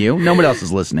just me and you. No one else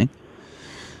is listening.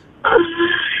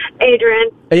 Adrian.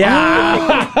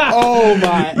 Yeah. Oh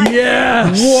my.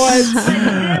 Yes. What?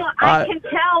 I can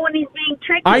tell when he's being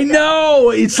tricky. I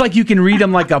know. It's like you can read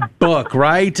him like a book,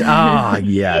 right? Ah,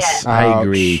 yes. I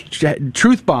agree.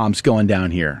 Truth bombs going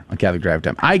down here on Catholic Drive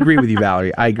Time. I agree with you,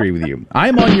 Valerie. I agree with you.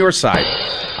 I'm on your side.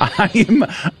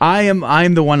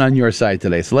 I'm the one on your side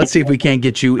today. So let's see if we can't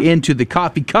get you into the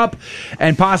coffee cup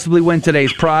and possibly win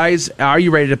today's prize. Are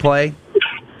you ready to play?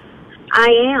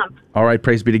 I am. All right,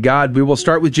 praise be to God. We will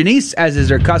start with Janice, as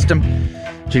is our custom.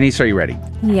 Janice, are you ready?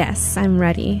 Yes, I'm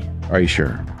ready. Are you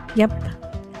sure? Yep.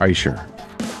 Are you sure?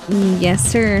 Yes,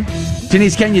 sir.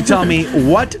 Janice, can you tell me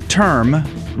what term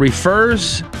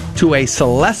refers to a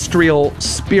celestial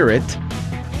spirit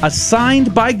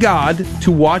assigned by God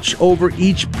to watch over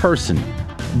each person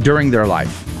during their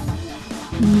life?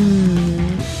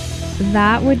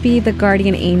 That would be the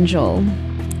guardian angel.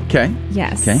 Okay.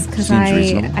 Yes. Okay. Because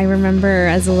I remember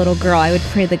as a little girl, I would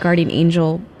pray the guardian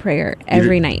angel prayer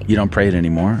every night. You don't pray it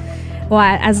anymore? Well,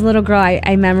 as a little girl,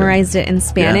 I memorized it in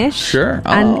Spanish. Yeah, sure.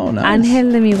 Oh, nice.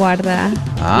 Ángel de mi guarda.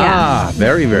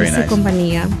 Very, very nice. Su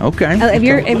compañía. Okay. If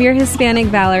you're Hispanic,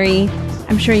 Valerie,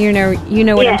 I'm sure you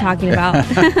know what I'm talking about.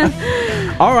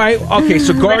 All right. Okay,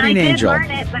 so guardian angel. I did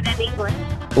learn it, but in English.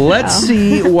 Let's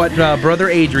see what Brother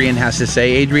Adrian has to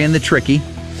say. Adrian the Tricky.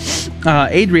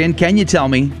 Adrian, can you tell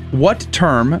me what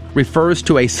term refers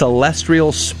to a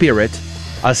celestial spirit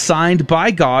assigned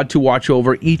by God to watch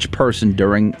over each person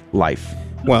during life?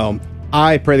 Well,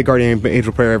 I pray the guardian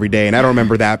angel prayer every day, and I don't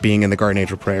remember that being in the guardian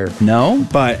angel prayer. No?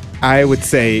 But I would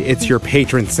say it's your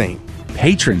patron saint.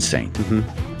 Patron saint? Mm-hmm.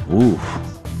 Ooh.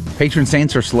 Patron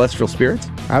saints are celestial spirits?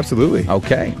 Absolutely.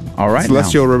 Okay. All right.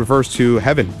 Celestial refers to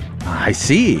heaven. I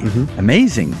see. Mm-hmm.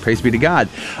 Amazing. Praise be to God.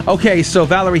 Okay, so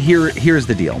Valerie, here's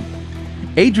the deal.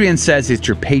 Adrian says it's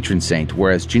your patron saint,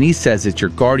 whereas Janice says it's your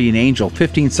guardian angel.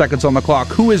 15 seconds on the clock.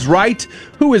 Who is right?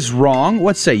 Who is wrong?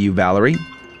 What say you, Valerie?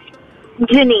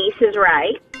 Janice is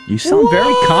right. You sound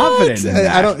very confident in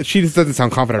that. She just doesn't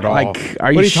sound confident at all. Like,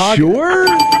 are you sure?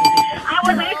 I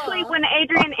was actually, when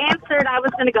Adrian answered, I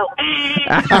was going to go,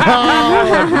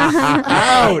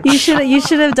 Ouch. You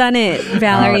should have done it,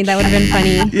 Valerie. Ouch. That would have been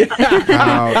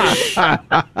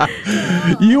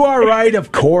funny. You are right,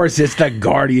 of course. It's the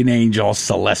guardian angel,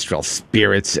 celestial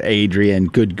spirits, Adrian.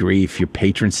 Good grief. Your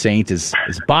patron saint is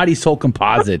body, soul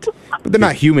composite. But they're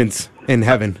not humans in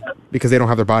heaven because they don't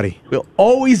have their body. We'll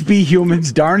always be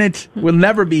humans, darn it. We'll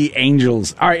never be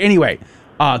angels. All right, anyway.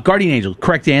 Guardian angel,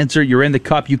 correct answer. You're in the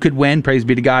cup. You could win. Praise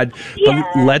be to God. Yeah.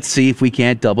 But let's see if we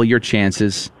can't double your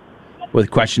chances with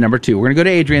question number 2. We're going to go to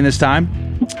Adrian this time.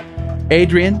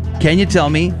 Adrian, can you tell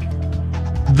me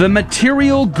The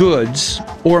material goods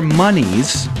or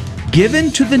monies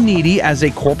given to the needy as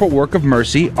a corporal work of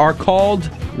mercy are called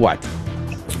what?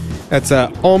 That's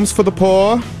alms for the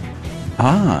poor.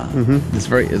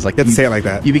 It's like you have to say it like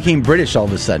that. You became British all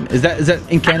of a sudden. Is that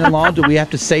in canon law? Do we have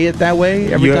to say it that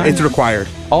way every time? It's required.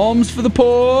 Alms for the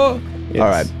poor. Yes. All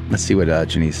right. Let's see what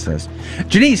Janice says.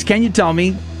 Janice, can you tell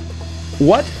me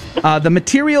what the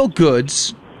material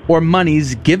goods or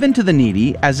monies given to the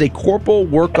needy as a corporal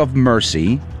work of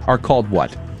mercy are called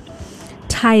what?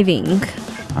 Tithing.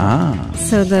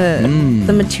 So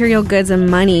the material goods and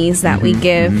monies that we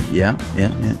give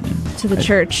to the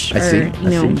church,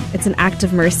 it's an act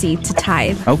of mercy to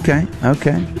tithe. Okay.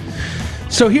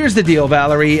 So here's the deal,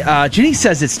 Valerie. Janice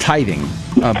says it's tithing,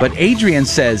 but Adrian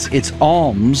says it's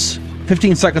alms.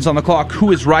 15 seconds on the clock.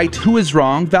 Who is right? Who is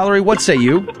wrong? Valerie, what say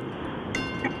you?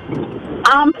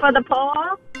 For the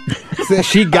poor.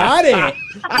 She got it.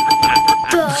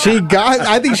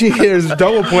 I think she hears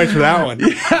double points for that one.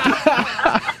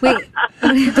 Wait,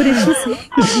 what did she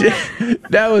say?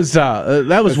 That was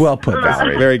well put,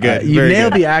 Valerie. Very good. You Very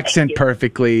nailed good. the accent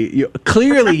perfectly.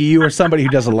 Clearly, you are somebody who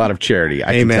does a lot of charity.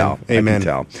 I can tell. Amen. I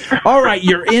can tell. All right,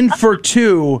 you're in for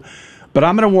 2, but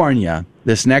I'm going to warn you.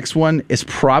 This next one is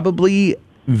probably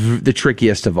the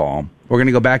trickiest of all. We're going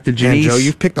to go back to Janice. Man, Joe,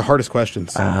 you've picked the hardest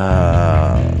questions.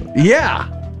 Yeah.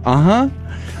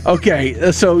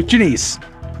 Okay, so Janice,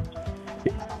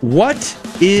 what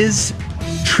is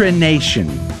trination?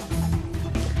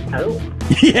 Oh.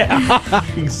 Yeah,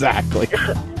 exactly.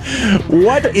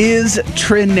 What is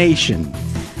trination?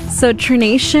 So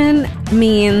trination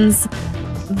means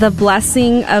the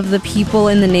blessing of the people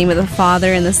in the name of the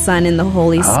Father and the Son and the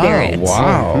Holy Spirit.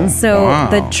 Wow. So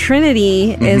the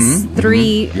Trinity is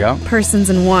 3 Yeah. persons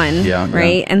in one,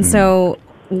 right? And so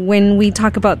when we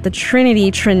talk about the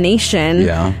Trinity, trination,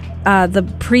 the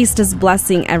priest is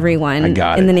blessing everyone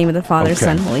in the name of the Father,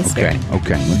 Son, Holy Spirit.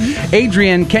 Okay.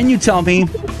 Adrian, can you tell me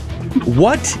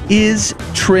what is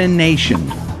trination?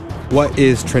 What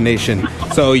is trination?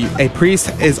 So a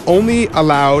priest is only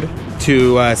allowed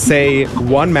to say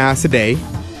one mass a day,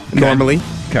 normally.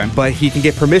 Okay. But he can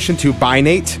get permission to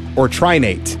binate or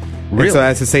trinate. Really? And so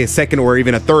that's to say a second or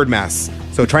even a third mass.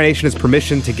 So trination is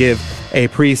permission to give a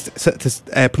priest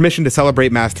permission to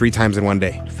celebrate mass 3 times in one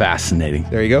day. Fascinating.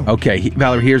 There you go. Okay,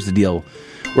 Valerie, here's the deal.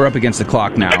 We're up against the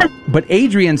clock now. But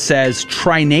Adrian says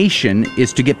trination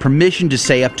is to get permission to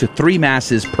say up to 3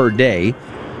 masses per day.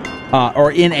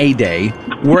 Or in a day,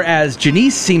 whereas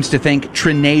Janice seems to think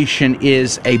trination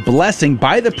is a blessing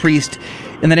by the priest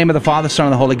in the name of the Father, Son,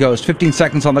 and the Holy Ghost. 15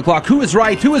 seconds on the clock. Who is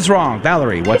right? Who is wrong?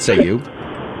 Valerie, what say you?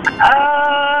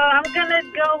 I'm gonna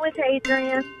go with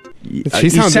Adrian. She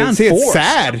sounds forced.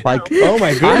 sad. Like, oh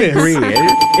my goodness. I agree.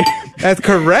 That's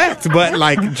correct, but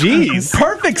geez.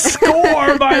 Perfect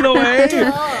score, by the way.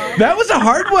 That was a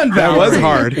hard one, Valerie. That was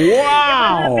hard. It was a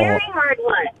Wow. very hard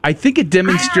one. I think it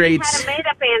demonstrates. I had a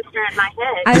made-up answer in my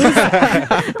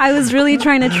head. I was really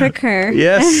trying to trick her.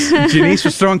 Yes, Janice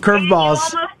was throwing curveballs.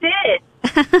 You almost did.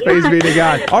 Praise be to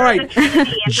God. All right,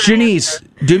 Janice,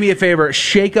 do me a favor.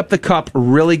 Shake up the cup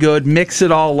really good. Mix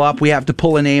it all up. We have to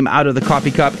pull a name out of the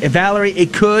coffee cup. Valerie,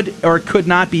 it could or it could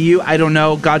not be you. I don't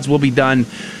know. God's will be done.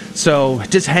 So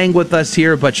just hang with us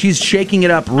here. But she's shaking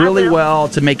it up really well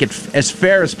to make it as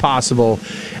fair as possible.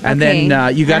 And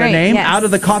then you got a name out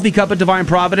of the coffee cup of Divine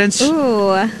Providence.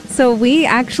 Ooh, so we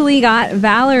actually got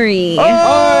Valerie. Oh,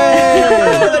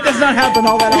 that does not happen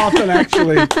all that often,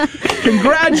 actually.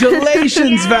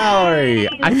 Congratulations, Valerie.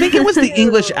 I think it was the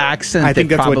English accent I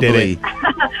think that that's what probably did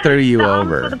threw you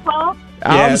over. For the poll?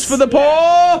 Alms for the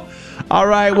poor. All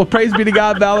right. Well, praise be to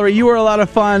God, Valerie. You were a lot of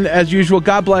fun as usual.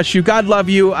 God bless you. God love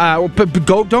you.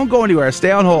 Don't go anywhere.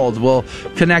 Stay on hold. We'll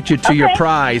connect you to your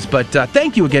prize. But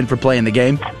thank you again for playing the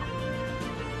game.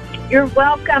 You're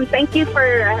welcome. Thank you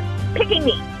for picking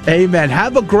me. Amen.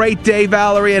 Have a great day,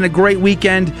 Valerie, and a great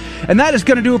weekend. And that is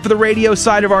going to do it for the radio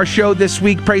side of our show this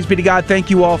week. Praise be to God. Thank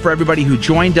you all for everybody who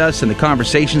joined us and the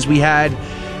conversations we had.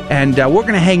 And we're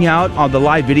going to hang out on the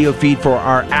live video feed for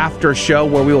our after show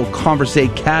where we will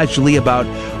conversate casually about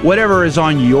whatever is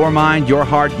on your mind, your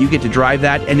heart. You get to drive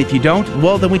that. And if you don't,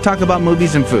 well, then we talk about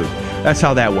movies and food. That's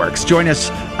how that works. Join us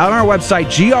on our website,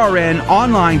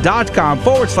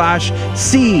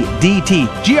 grnonline.com/CDT.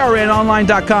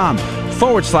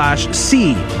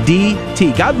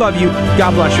 grnonline.com/CDT. God love you.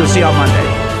 God bless you. We'll see you on Monday.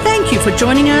 Thank you for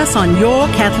joining us on Your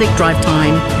Catholic Drive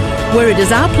Time, where it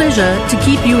is our pleasure to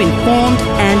keep you informed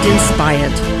and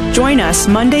inspired. Join us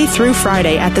Monday through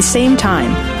Friday at the same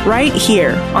time, right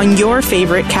here on your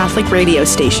favorite Catholic radio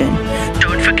station.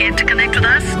 Don't forget to connect with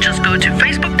us. Just go to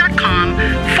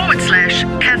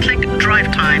facebook.com/Catholic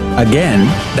Drive Time. Again,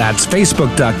 that's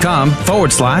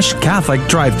facebook.com/Catholic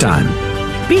Drive Time.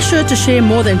 Be sure to share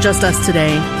more than just us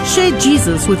today. Share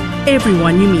Jesus with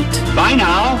everyone you meet. Bye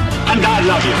now, and God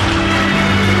love you.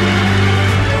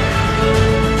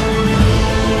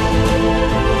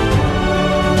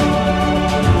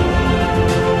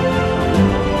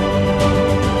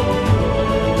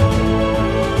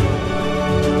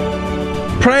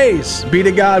 Praise be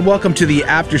to God. Welcome to the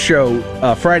after show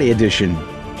Friday edition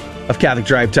of Catholic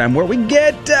Drive Time, where we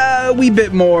get a wee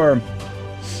bit more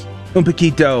un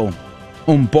poquito,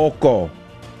 un poco.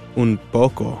 Un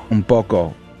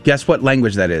poco. Guess what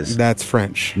language that is? That's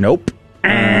French. Nope.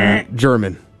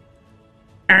 German.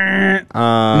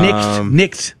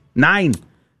 Nix. 9.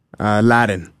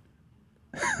 Latin.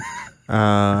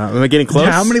 Am I getting close?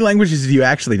 How many languages do you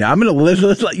actually know? I'm going to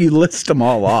let you list them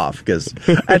all off, because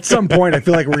at some point I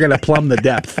feel like we're going to plumb the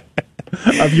depth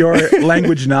of your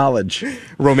language knowledge.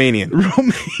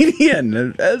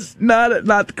 Romanian. That's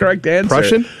not the correct answer.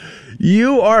 Prussian?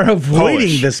 You are avoiding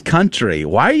Polish. this country.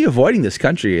 Why are you avoiding this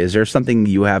country? Is there something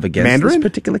you have against Mandarin? this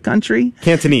particular country?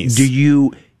 Cantonese. Do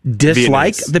you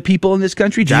dislike Vietnamese. the people in this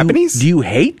country? Japanese? Do you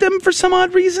hate them for some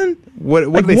odd reason? What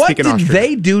do they speak in What did Austria?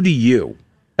 they do to you?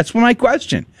 That's my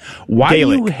question. Why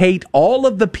Gaelic. do you hate all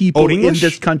of the people Old in English?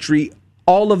 this country,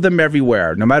 all of them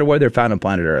everywhere, no matter where they're found on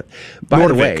planet Earth? By the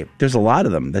Nordic. way, there's a lot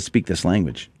of them that speak this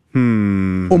language.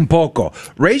 Un poco.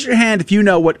 Raise your hand if you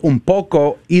know what un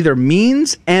poco either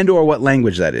means and or what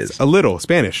language that is. A little.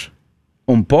 Spanish.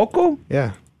 Un poco?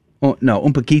 Yeah. No,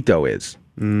 un poquito is.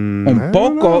 Un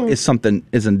poco is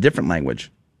a different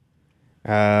language.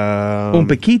 Un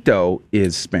poquito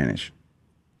is Spanish.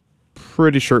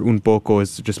 Pretty sure un poco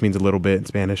just means a little bit in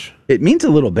Spanish. It means a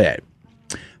little bit,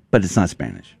 but it's not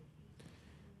Spanish.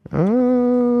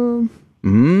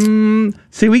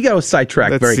 See, we go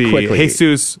sidetracked very quickly.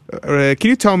 Jesus, can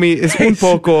you tell me, is un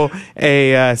poco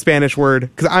a Spanish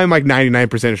word? Because I'm like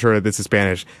 99% sure this is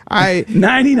Spanish.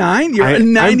 99? You're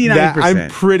 99%. I'm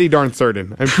pretty darn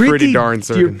certain.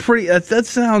 You're pretty. That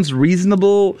sounds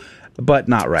reasonable, but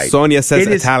not right. Sonia says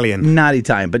It is Italian. not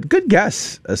Italian, but good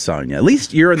guess, Sonia. At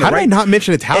least you're in the How right. did I not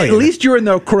mention Italian? At least you're in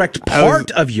the correct part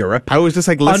of Europe. I was just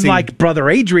like listening. Unlike Brother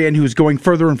Adrian, who's going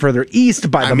further and further east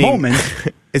by the moment.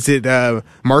 Is it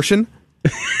Martian?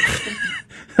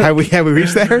 have we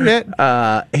reached there yet?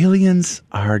 Aliens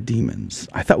are demons.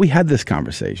 I thought we had this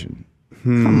conversation.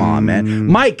 Come on, man.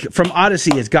 Mike from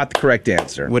Odyssey has got the correct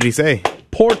answer. What did he say?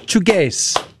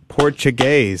 Portuguese.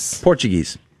 Portuguese.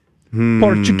 Portuguese.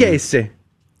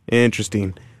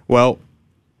 Interesting. Well,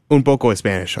 un poco is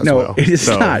Spanish as No, well. it is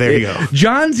so, not. There you go.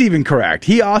 John's even correct.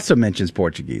 He also mentions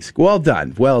Portuguese. Well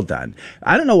done. Well done.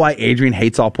 I don't know why Adrian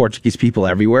hates all Portuguese people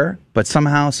everywhere, but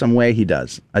somehow, some way he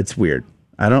does. It's weird.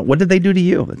 What did they do to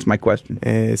you? That's my question.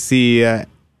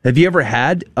 Have you ever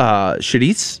had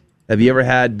chouriço? Have you ever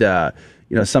had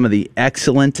some of the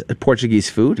excellent Portuguese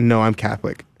food? No, I'm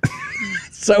Catholic.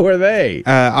 So are they.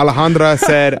 Alejandra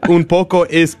said, un poco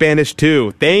is Spanish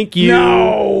too. Thank you.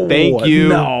 No. Thank you.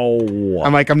 No.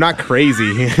 I'm not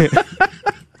crazy.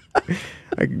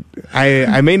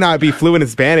 I may not be fluent in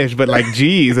Spanish, but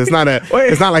geez, it's not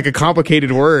like a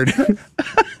complicated word.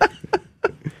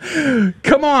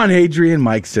 Come on, Adrian.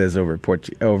 Mike says over at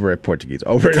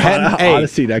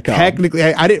Odyssey.com. Technically,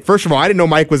 I didn't. First of all, I didn't know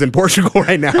Mike was in Portugal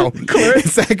right now.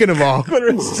 Second of all,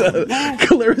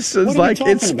 Clarissa's like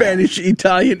it's Spanish,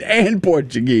 Italian, and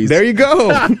Portuguese. There you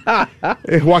go.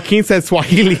 Joaquin says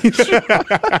Swahili.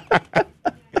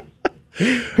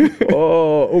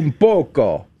 Un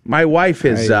poco. My wife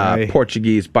is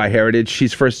Portuguese by heritage.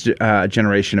 She's first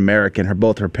generation American.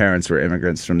 Both her parents were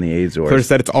immigrants from the Azores. Clarissa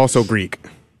said it's also Greek.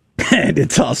 And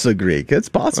it's also Greek. It's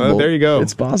possible. There you go.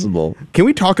 It's possible. Can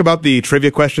we talk about the trivia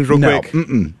questions real quick?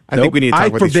 I think we need to talk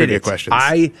about these trivia questions.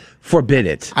 I forbid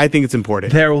it. I think it's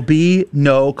important. There will be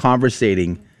no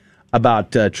conversating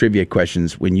about trivia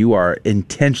questions when you are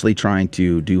intentionally trying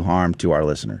to do harm to our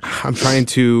listeners. I'm trying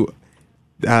to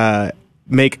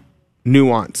make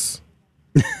nuance.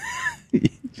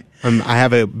 I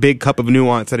have a big cup of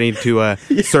nuance that I need to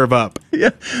serve up.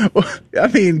 Yeah, I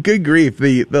mean, good grief,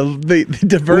 the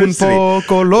diversity, un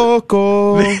poco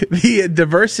loco, the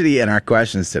diversity in our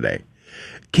questions today.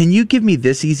 Can you give me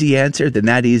this easy answer, then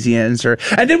that easy answer,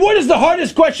 and then what is the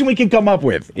hardest question we can come up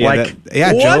with?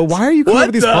 Joe, why are you coming up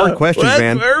with these hard questions,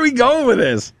 man? Where are we going with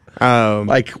this?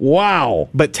 Wow.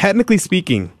 But technically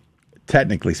speaking,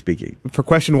 for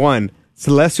question 1,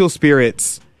 celestial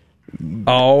spirits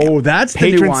Oh, that's the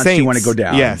Patron nuance saints, you want to go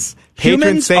down. Yes. Patron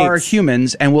Humans saints are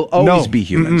humans and will always be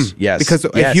humans. Yes. Because a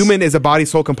Yes. human is a body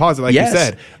soul composite, like Yes. you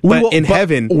said. We But will- in but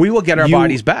heaven, we will get our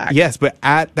bodies back. Yes, but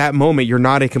at that moment, you're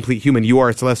not a complete human. You are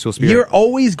a celestial spirit. You're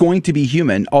always going to be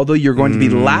human, although you're going to be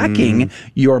lacking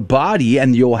your body,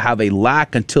 and you'll have a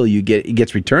lack until it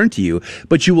gets returned to you.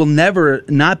 But you will never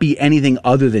not be anything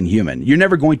other than human. You're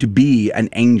never going to be an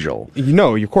angel.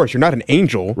 No, of course, you're not an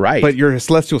angel, right? But you're a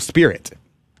celestial spirit.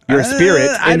 You're a spirit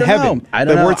I in don't heaven. know. I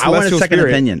don't know. Word I want a celestial second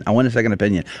spirit. opinion. I want a second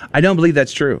opinion. I don't believe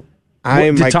that's true.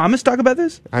 Did Thomas talk about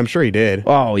this? I'm sure he did.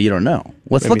 Oh, you don't know.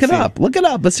 Let's Let look me it see. up. Look it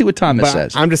up. Let's see what Thomas But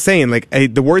says. I'm just saying, like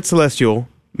the word celestial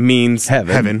means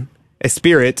heaven. A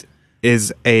spirit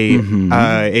is the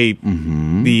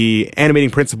animating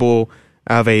principle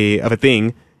of a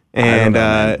thing, and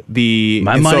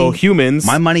so humans.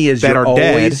 My money is that you're are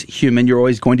always dead. human. You're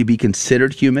always going to be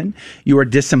considered human. You are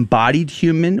disembodied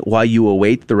human while you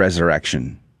await the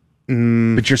resurrection.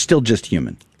 But you're still just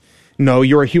human. No,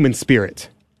 you're a human spirit.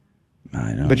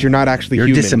 I know. But you're not actually You're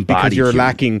human disembodied because you're human.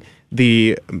 lacking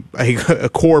a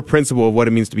core principle of what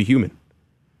it means to be human.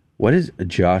 What is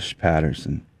Josh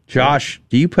Patterson? Josh,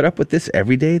 do you put up with this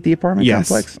every day at the apartment Yes.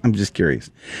 complex? I'm just curious.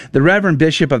 The Reverend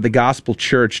Bishop of the Gospel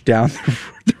Church down the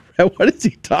what is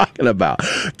he talking about?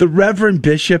 The Reverend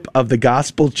Bishop of the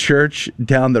Gospel Church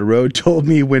down the road told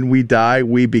me when we die,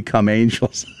 we become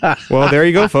angels. Well, there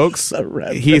you go, folks.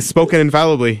 He has spoken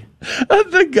infallibly.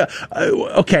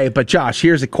 Okay, but Josh,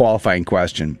 here's a qualifying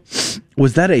question.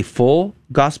 Was that a full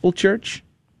gospel church?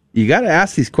 You got to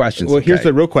ask these questions. Well, okay? here's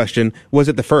the real question. Was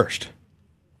it the first?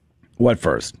 What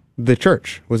first? The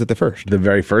church. Was it the first? The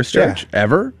very first church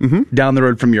ever? Mm-hmm. Down the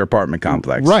road from your apartment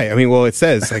complex. Right. I mean, well, it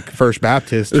says like First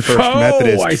Baptist, First Oh,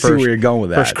 Methodist. I see where you're going with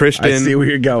that. First Christian. I see where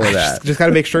you're going with that. Just got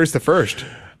to make sure it's the first.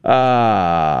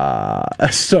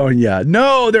 Sonia.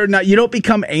 No, they're not. You don't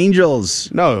become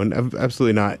angels. No,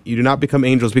 absolutely not. You do not become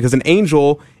angels because an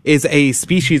angel is a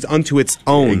species unto its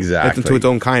own. Exactly. Unto its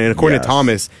own kind. And according Yes. to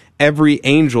Thomas, every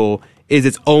angel is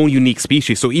its own unique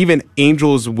species. So even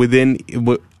angels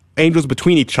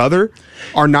between each other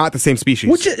are not the same species.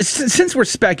 Which is, since we're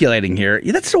speculating here,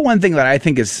 that's the one thing that I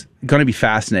think is going to be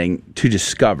fascinating to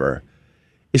discover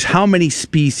is how many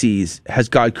species has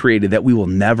God created that we will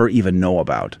never even know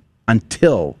about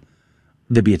until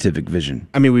the beatific vision.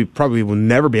 I mean, we probably will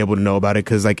never be able to know about it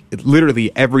because, like, literally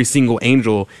every single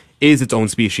angel is its own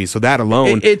species. So that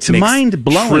alone, it's makes mind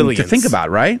blowing to trillions. think about,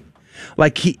 right?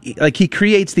 Like he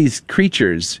creates these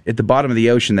creatures at the bottom of the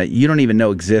ocean that you don't even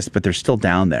know exist, but they're still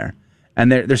down there, and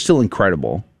they're still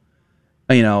incredible.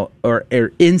 You know, or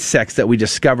insects that we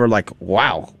discover, like,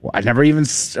 wow, I never even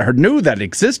knew that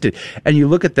existed. And you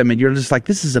look at them and you're just like,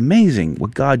 this is amazing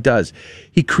what God does.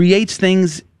 He creates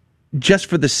things just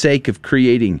for the sake of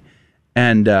creating,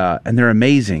 and they're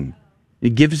amazing.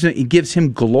 It gives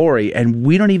him glory, and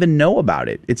we don't even know about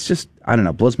it. It's just, I don't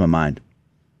know, blows my mind.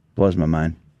 Blows my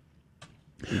mind.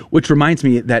 Which reminds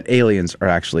me that aliens are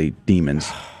actually demons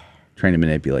trying to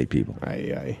manipulate people.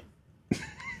 Aye.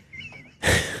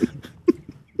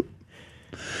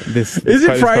 Is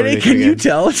it Friday? Can you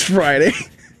tell it's Friday?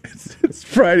 It's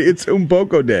Friday. It's Un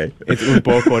Poco Day. It's Un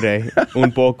Poco Day.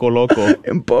 Un Poco Loco.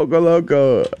 Un Poco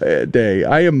Loco Day.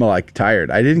 I am like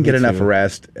tired. I didn't get enough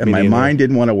rest, and my mind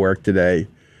didn't want to work today.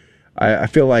 I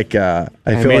feel like I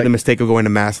made the mistake of going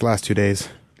to mass the last 2 days.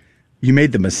 You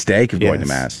made the mistake of going to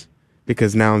mass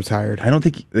because now I'm tired. I don't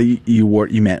think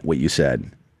you meant what you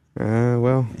said.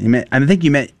 Well, I think you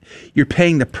meant you're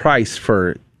paying the price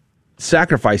for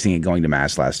sacrificing and going to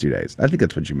mass last 2 days. I think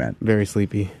that's what you meant. Very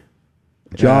sleepy.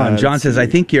 John says, I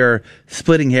think you're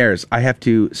splitting hairs. I have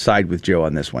to side with Joe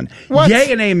on this one. What?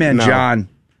 Yay and amen, No. John.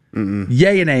 Mm-mm.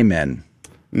 Yay and amen.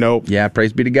 Nope. Yeah,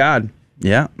 praise be to God.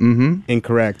 Yeah. Mm-hmm.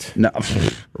 Incorrect. No.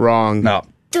 Wrong. No.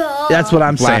 That's what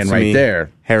I'm saying Blasphemy. right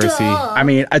there. Heresy. I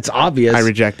mean, it's obvious. I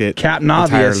reject it. Captain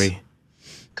Obvious. Entirely.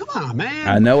 Come on, man.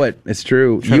 I know it. It's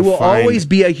true. Trying You to will find- always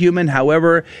be a human.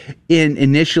 However,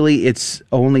 initially, it's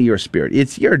only your spirit.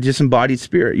 You're a disembodied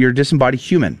spirit. You're a disembodied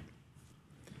human.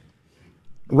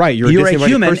 Right. You're a disembodied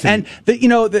human. person. And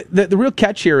the real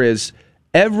catch here is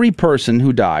every person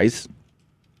who dies,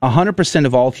 100%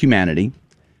 of all humanity,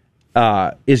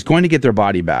 is going to get their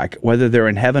body back, whether they're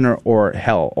in heaven or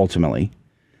hell, ultimately.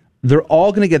 They're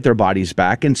all going to get their bodies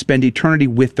back and spend eternity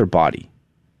with their body.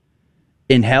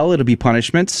 In hell, it'll be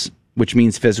punishments, which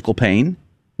means physical pain,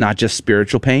 not just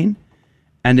spiritual pain.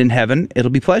 And in heaven, it'll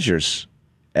be pleasures,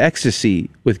 ecstasy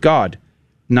with God,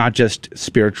 not just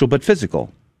spiritual, but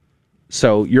physical.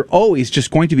 So you're always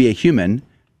just going to be a human.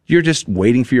 You're just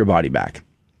waiting for your body back.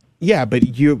 Yeah, but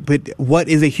what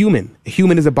is a human? A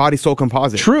human is a body soul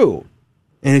composite. True.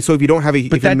 And so if you don't have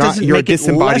but that doesn't you're make a it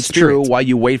disembodied less spirit. true while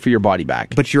you wait for your body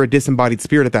back. But you're a disembodied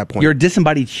spirit at that point. You're a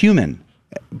disembodied human.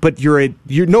 But you're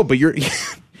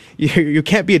you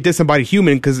can't be a disembodied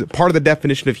human because part of the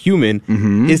definition of human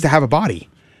is to have a body.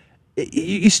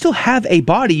 You still have a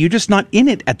body. You're just not in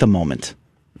it at the moment.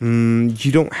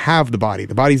 You don't have the body.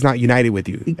 The body's not united with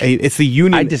you. It's the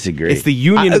union. I disagree. It's the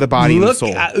union of the body and the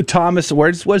soul. Thomas,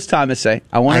 what does Thomas say?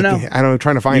 I want to know. I don't know. I'm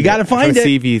trying to find it. You got to find it.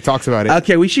 See if he talks about it.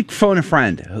 Okay, we should phone a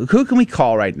friend. Who can we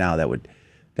call right now that would...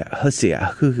 let's see.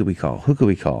 Who could we call?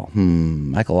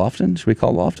 Michael Lofton? Should we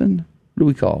call Lofton?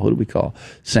 Who do we call?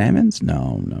 Salmons?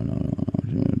 No.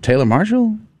 Taylor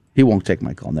Marshall? He won't take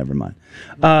my call. Never mind.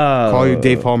 Call you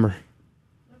Dave Palmer.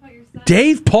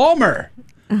 Dave Palmer!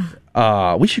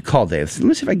 We should call Dave. Let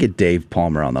me see if I get Dave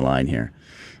Palmer on the line here.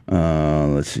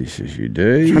 Let's see.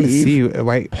 Dave I'm trying to see.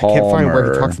 I can't find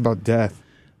where he talks about death.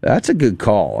 That's a good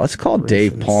call. Let's call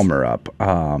Dave Palmer up.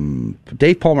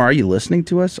 Dave Palmer, are you listening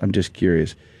to us? I'm just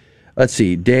curious. Let's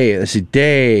see.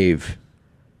 Dave,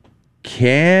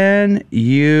 can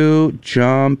you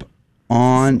jump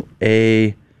on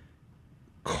a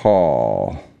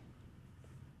call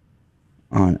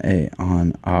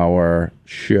on our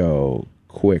show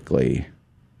quickly?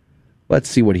 Let's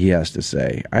see what he has to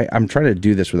say. I'm trying to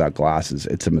do this without glasses.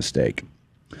 It's a mistake.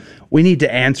 We need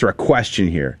to answer a question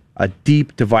here, a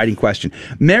deep, dividing question.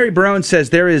 Mary Barone says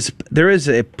there is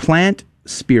a plant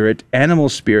spirit, animal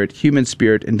spirit, human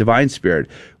spirit, and divine spirit.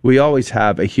 We always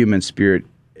have a human spirit.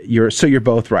 You're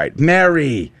both right.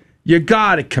 Mary, you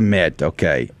got to commit,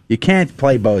 okay? You can't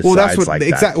play both sides like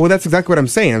that. Well, that's exactly what I'm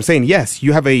saying. I'm saying, yes,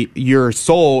 you have your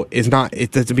soul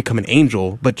it doesn't become an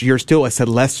angel, but you're still a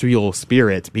celestial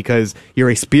spirit because you're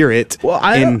a spirit in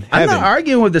heaven. I'm not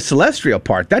arguing with the celestial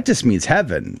part. That just means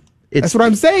heaven. That's what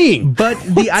I'm saying. But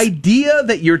the idea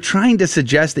that you're trying to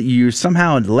suggest that you're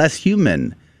somehow less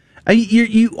human,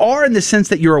 you are in the sense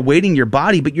that you're awaiting your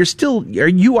body, but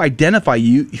you identify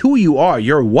who you are.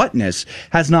 Your whatness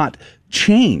has not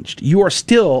changed. You are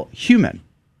still human.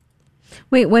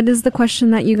 Wait, what is the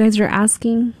question that you guys are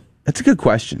asking? That's a good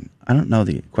question. I don't know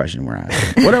the question we're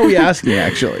asking. What are we asking,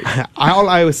 actually? All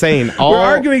I was saying... we're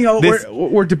arguing,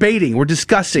 we're debating, we're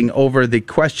discussing over the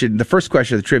question. The first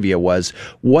question of the trivia was,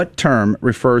 what term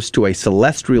refers to a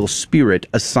celestial spirit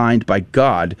assigned by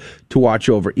God to watch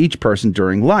over each person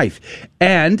during life?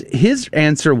 And his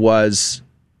answer was,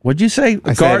 what'd you say?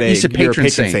 You said patron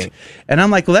saint. And I'm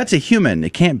like, well, that's a human.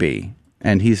 It can't be.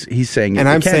 And he's saying... And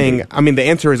I'm saying, I mean, the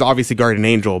answer is obviously guardian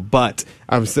angel, but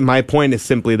my point is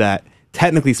simply that,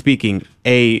 technically speaking,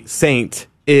 a saint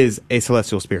is a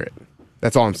celestial spirit.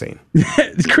 That's all I'm saying.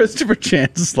 Christopher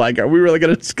Chance is like, are we really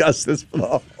going to discuss this for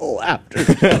the whole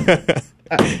afternoon?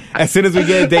 As soon as we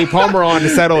get Dave Palmer on to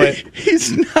settle it.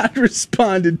 He's not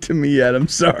responded to me yet. I'm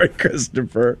sorry,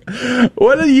 Christopher.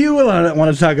 What do you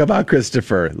want to talk about,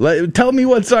 Christopher? Tell me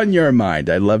what's on your mind.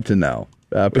 I'd love to know.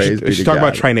 We should talk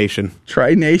about Trination.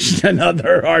 Trination,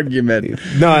 another argument.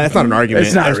 No, that's not an argument.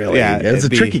 It's not really. Yeah, it's a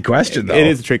tricky question, though. It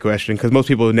is a tricky question because most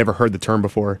people have never heard the term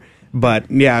before.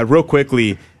 But yeah, real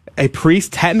quickly, a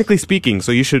priest, technically speaking,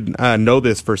 so you should know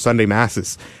this for Sunday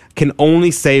masses, can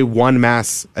only say one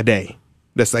mass a day.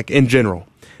 That's like in general.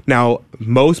 Now,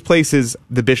 most places,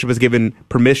 the bishop has given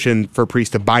permission for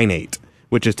priests to binate,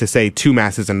 which is to say two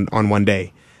masses on one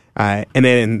day. And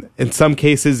then in some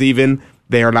cases, even...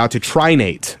 they are allowed to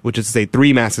trinate, which is to say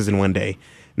 3 masses in one day.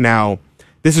 Now,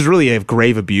 this is really a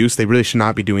grave abuse. They really should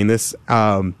not be doing this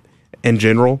in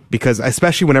general, because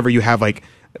especially whenever you have like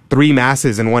 3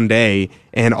 masses in one day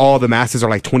and all the masses are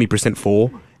like 20%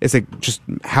 full, it's like just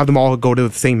have them all go to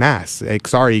the same mass. Like,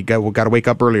 sorry, got to wake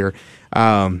up earlier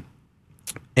and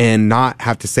not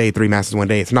have to say 3 masses in one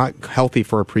day. It's not healthy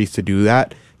for a priest to do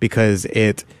that because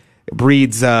it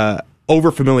breeds... over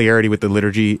familiarity with the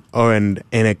liturgy, and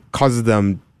it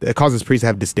causes priests to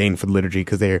have disdain for the liturgy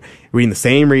because they're reading the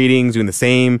same readings, doing the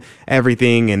same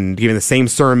everything, and giving the same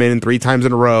sermon 3 times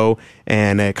in a row,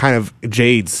 and it kind of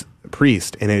jades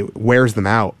priest and it wears them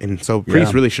out. And so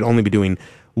priests really should only be doing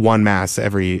one mass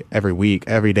every week,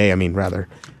 every day. I mean, rather.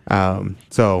 And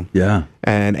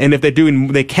if they're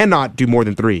doing, they cannot do more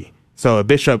than 3. So a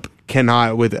bishop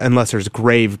cannot, unless there's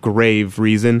grave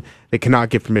reason, they cannot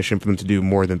give permission for them to do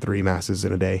more than 3 masses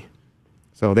in a day.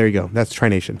 So there you go. That's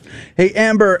Trination. Hey,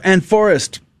 Amber and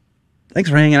Forrest, thanks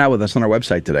for hanging out with us on our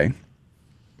website today.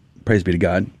 Praise be to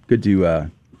God. Good to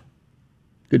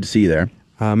see you there.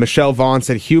 Michelle Vaughn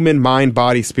said, human, mind,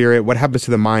 body, spirit. What happens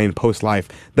to the mind post-life?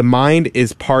 The mind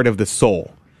is part of the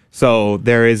soul. So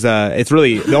there is it's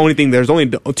really the only thing. There's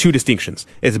only two distinctions.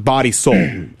 It's body,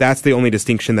 soul. That's the only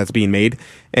distinction that's being made,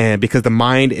 and because the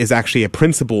mind is actually a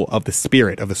principle of the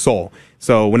spirit of the soul.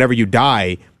 So whenever you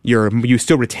die, you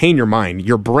still retain your mind.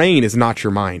 Your brain is not your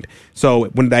mind. So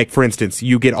when, like, for instance,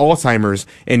 you get Alzheimer's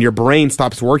and your brain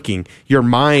stops working, your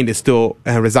mind is still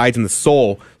resides in the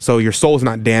soul. So your soul is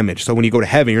not damaged. So when you go to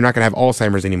heaven, you're not going to have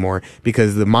Alzheimer's anymore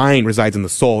because the mind resides in the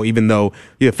soul, even though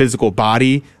the physical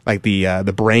body, like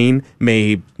the brain,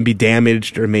 may be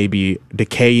damaged or may be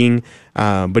decaying,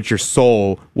 but your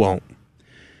soul won't.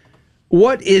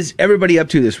 What is everybody up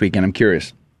to this weekend? I'm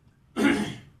curious.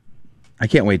 I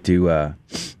can't wait to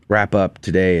wrap up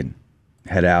today and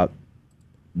head out,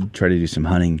 try to do some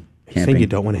hunting, camping. You think you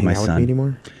don't want to hang with out my with me son.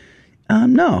 anymore?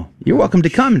 No. You're welcome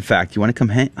to come, in fact. You want to come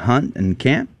hunt and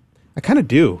camp? I kind of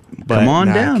do. But come on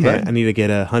nah, down, I bud. need to get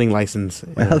a hunting license.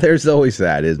 Well, there's always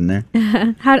that, isn't there?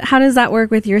 How does that work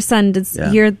with your son?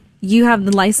 You have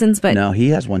the license, but No, he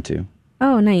has one too.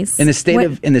 Oh, nice. In the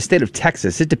state of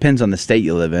Texas, it depends on the state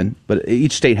you live in, but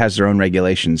each state has their own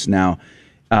regulations. Now,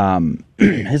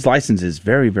 his license is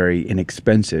very, very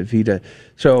inexpensive.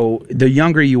 So the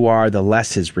younger you are, the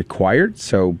less is required.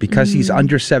 So because he's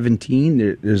under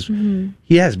 17,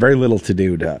 he has very little to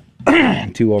do to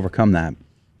to overcome that.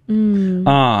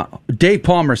 Dave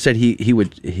Palmer said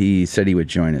he said he would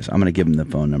join us. I'm going to give him the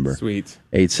phone number. Sweet.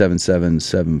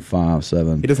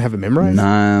 877-757. He doesn't have it memorized?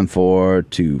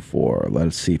 9424.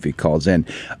 Let's see if he calls in.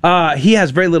 He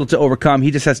has very little to overcome.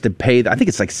 He just has to pay, I think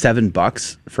it's like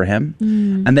 $7 for him.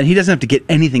 And then he doesn't have to get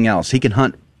anything else. He can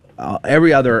hunt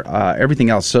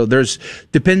everything else. So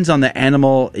depends on the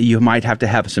animal. You might have to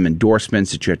have some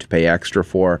endorsements that you have to pay extra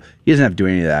for. He doesn't have to do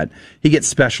any of that. He gets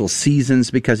special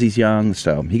seasons because he's young,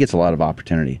 so he gets a lot of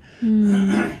opportunity.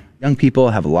 Young people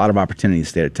have a lot of opportunity in the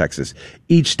state of Texas.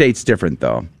 Each state's different,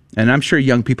 though. And I'm sure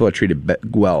young people are treated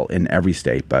well in every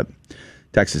state, but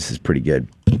Texas is pretty good.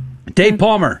 Dave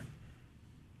Palmer.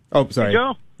 Oh, sorry. Hey,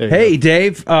 Joe. Hey,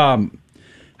 Dave. How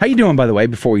you doing, by the way,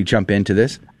 before we jump into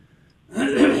this?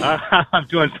 I'm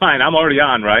doing fine. I'm already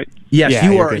on, right? Yes,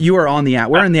 Yeah, you are. You are on the app.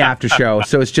 We're in the after show,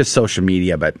 so it's just social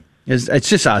media, but it's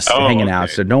just us hanging out.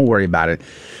 So don't worry about it.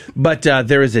 But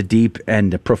there is a deep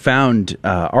and profound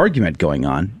argument going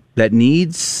on that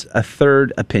needs a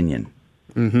third opinion.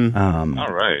 All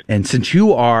right. And since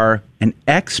you are an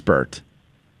expert,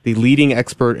 the leading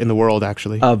expert in the world,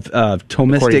 actually, of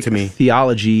Thomistic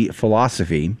theology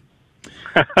philosophy,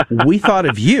 we thought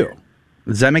of you.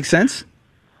 Does that make sense?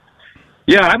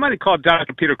 Yeah, I might have called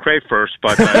Dr. Peter Cray first,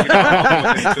 but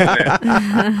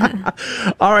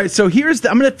All right, so I'm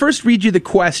going to first read you the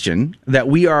question that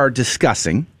we are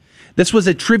discussing. This was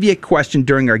a trivia question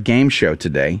during our game show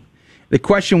today. The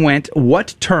question went,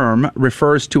 what term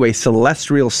refers to a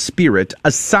celestial spirit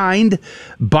assigned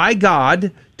by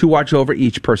God to watch over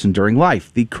each person during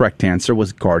life? The correct answer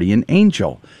was guardian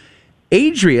angel.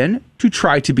 Adrian, to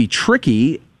try to be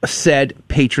tricky, said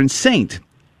patron saint.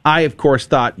 I, of course,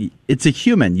 thought it's a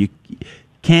human. You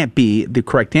can't be the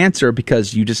correct answer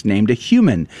because you just named a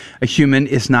human. A human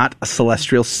is not a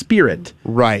celestial spirit.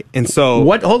 Right. And so...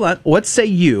 Hold on. What say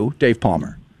you, Dave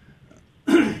Palmer?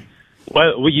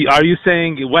 Well, are you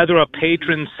saying whether a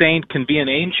patron saint can be an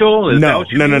angel? No.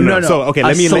 So, okay,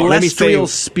 let me say... celestial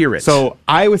spirit. So,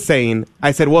 I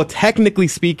said, well, technically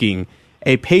speaking,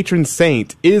 a patron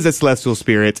saint is a celestial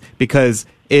spirit because...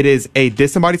 it is a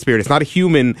disembodied spirit. It's not a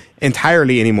human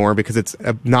entirely anymore because it's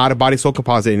not a body-soul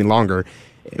composite any longer.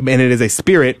 And it is a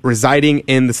spirit residing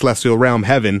in the celestial realm,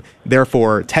 heaven.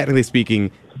 Therefore, technically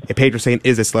speaking, a patron saint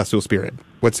is a celestial spirit.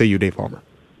 What say you, Dave Palmer?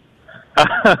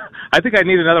 I think I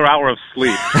need another hour of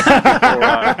sleep.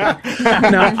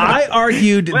 Now, I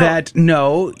argued that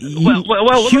no,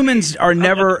 humans are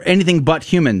never anything but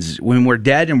humans. When we're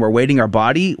dead and we're awaiting our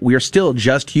body, we are still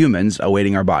just humans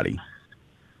awaiting our body.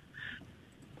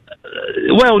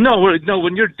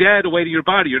 When you're dead awaiting your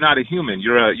body, you're not a human.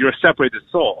 You're a separated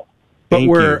soul. But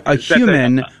we're a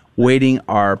human waiting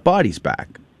our bodies back.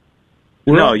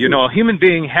 A human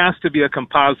being has to be a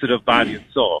composite of body and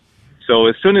soul. So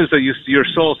as soon as your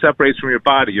soul separates from your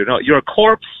body, you're a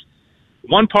corpse.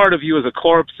 One part of you is a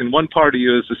corpse, and one part of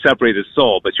you is a separated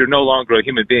soul. But you're no longer a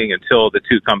human being until the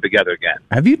two come together again.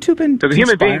 Have you two been? Because a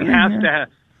human being has to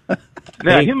have.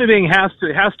 A human being has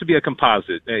to be a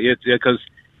composite. Because.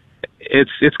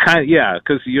 It's kind of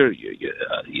because it's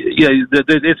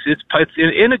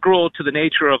integral to the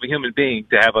nature of a human being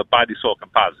to have a body soul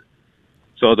composite.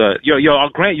 So I'll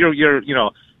grant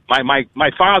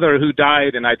my father who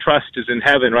died and I trust is in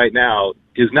heaven right now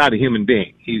is not a human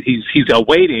being. He's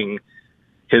awaiting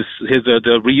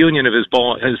the reunion of his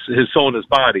soul and his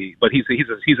body, but he's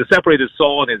a separated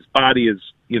soul, and his body is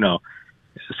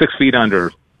 6 feet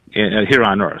under here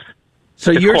on Earth.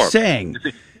 So His you're corpse. saying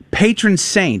patron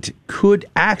saint could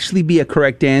actually be a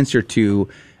correct answer to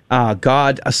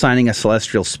God assigning a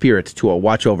celestial spirit to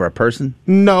watch over a person?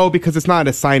 No, because it's not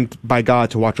assigned by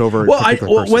God to watch over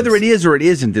particular persons. Whether it is or it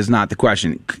isn't is not the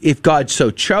question. If God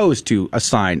so chose to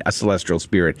assign a celestial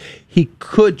spirit, he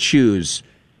could choose.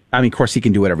 I mean, of course, he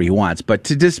can do whatever he wants, but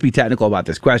to just be technical about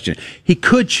this question, he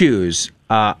could choose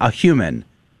a human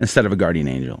instead of a guardian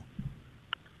angel.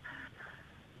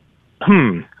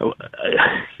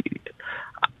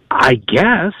 I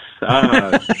guess.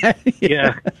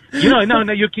 Yeah.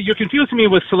 No. You're confusing me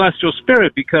with celestial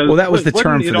spirit because. Well, that was the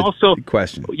term for the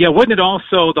question. Yeah, wouldn't it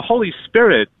also the Holy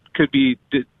Spirit could be,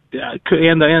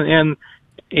 and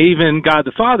even God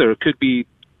the Father could be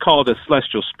called a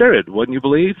celestial spirit? Wouldn't you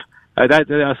believe? I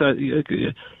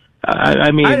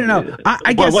mean, I don't know.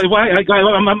 I guess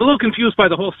I'm a little confused by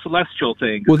the whole celestial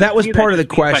thing. Well, that was part of the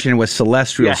question, was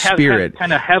celestial spirit.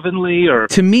 Kind of heavenly, or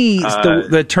to me,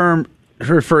 the term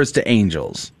refers to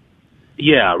angels.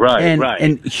 Yeah, right, right.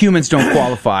 And humans don't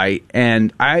qualify.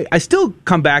 And I still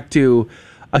come back to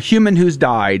a human who's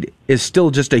died is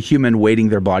still just a human waiting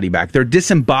their body back. They're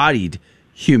disembodied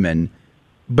human,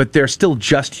 but they're still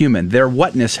just human. Their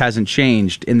whatness hasn't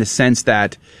changed in the sense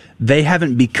that they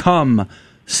haven't become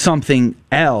something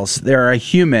else. They're a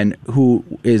human who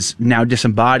is now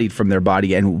disembodied from their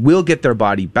body and will get their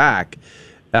body back,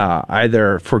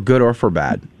 either for good or for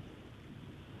bad.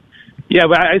 Yeah,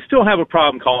 but I still have a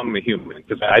problem calling them a human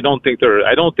because I don't think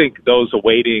those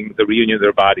awaiting the reunion of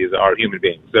their bodies are human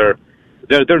beings. Their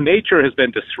nature has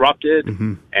been disrupted,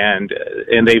 and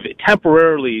they've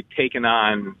temporarily taken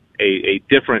on a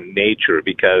different nature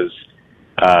because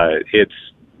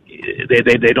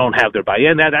they don't have their body,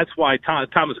 and that's why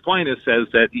Thomas Aquinas says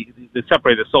that the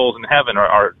separated souls in heaven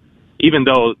are even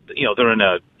though they're in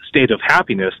a state of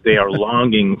happiness, they are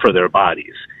longing for their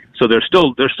bodies. So there's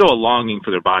still a longing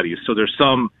for their bodies. So there's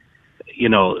some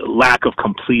lack of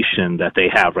completion that they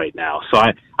have right now. So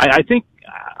I think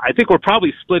we're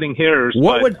probably splitting hairs.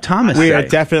 What would Thomas say? We are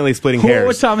definitely splitting hairs. What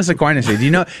would Thomas Aquinas say? Do you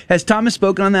know? Has Thomas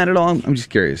spoken on that at all? I'm just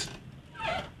curious.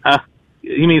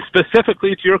 You mean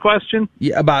specifically to your question?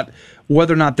 Yeah, about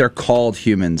whether or not they're called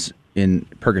humans in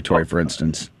purgatory, for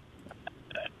instance,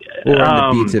 or in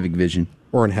the beatific vision,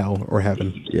 or in hell, or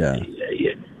heaven. Yeah.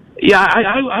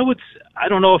 I would. I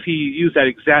don't know if he used that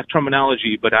exact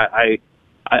terminology, but I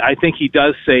think he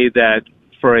does say that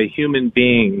for a human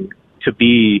being to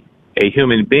be a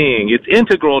human being, it's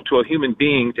integral to a human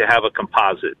being to have a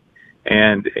composite,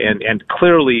 and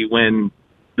clearly when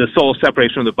the soul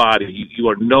separates from the body, you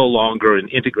are no longer an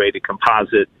integrated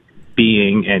composite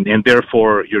being, and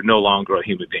therefore you're no longer a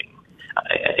human being.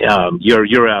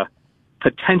 You're a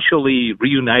potentially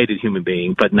reunited human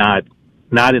being, but not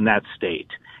in that state.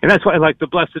 And that's why, like, the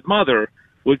Blessed Mother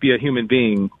would be a human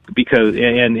being because,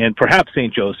 and perhaps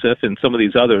Saint Joseph and some of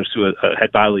these others who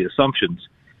had bodily assumptions,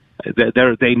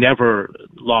 they never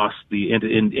lost the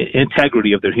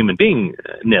integrity of their human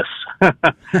beingness,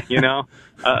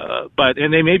 But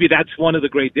maybe that's one of the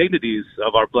great dignities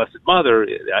of our Blessed Mother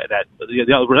that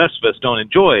the rest of us don't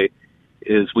enjoy,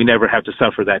 is we never have to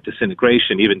suffer that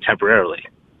disintegration, even temporarily.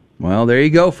 Well, there you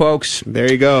go, folks.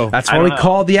 There you go. That's what we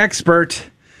call the expert.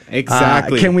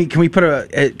 Exactly. Can we put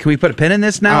a pin in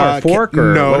this now, or a fork,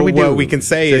 or no? what do we do? What we can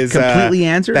say is completely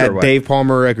answered that or what? Dave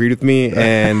Palmer agreed with me,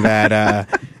 and that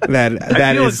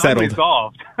is settled.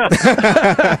 Solved. Hey,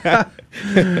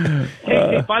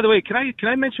 by the way, can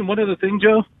I mention one other thing,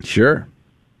 Joe? Sure.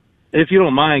 If you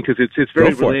don't mind, because it's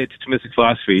very related to Thomistic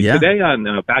philosophy. Yeah. Today on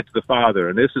Back to the Father,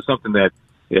 and this is something that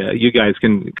you guys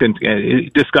can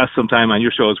discuss sometime on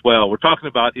your show as well. We're talking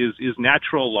about is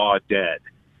natural law dead?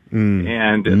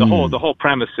 And the whole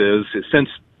premise is since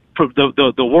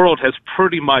the world has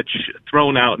pretty much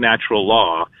thrown out natural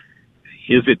law,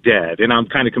 is it dead? And I'm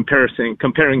kind of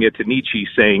comparing it to Nietzsche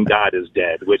saying God is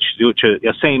dead, which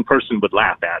a sane person would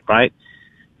laugh at, right?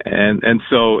 And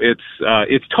so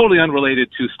it's totally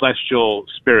unrelated to celestial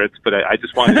spirits, but I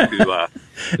just wanted to.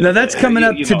 Now that's coming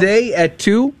up today at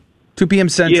 2 p.m.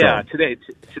 Central. Yeah, today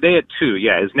at 2.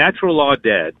 Yeah, is natural law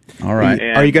dead? All right.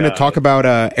 And, are you going to talk about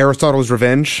Aristotle's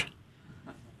Revenge?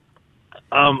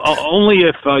 Only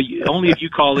if you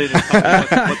call in and tell me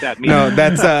what that means. No,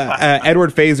 that's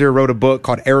Edward Fazer wrote a book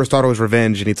called Aristotle's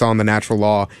Revenge, and it's on the natural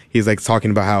law. He's like talking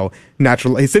about how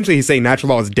essentially he's saying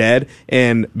natural law is dead,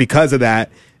 and because of that,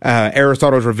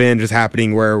 Aristotle's Revenge is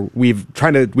happening, where we've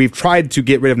tried to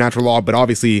get rid of natural law, but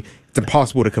obviously it's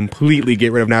impossible to completely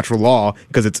get rid of natural law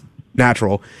because it's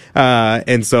natural.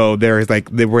 And so there's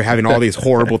we're having all these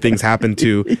horrible things happen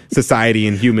to society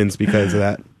and humans because of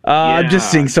that. I'm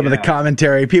just seeing some of the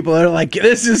commentary. People are like,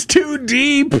 this is too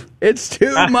deep. It's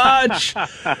too much.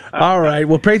 All right.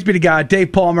 Well, praise be to God.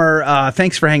 Dave Palmer,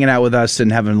 thanks for hanging out with us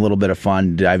and having a little bit of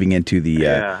fun diving into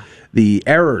the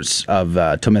errors of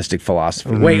Thomistic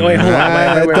philosophy. Wait, hold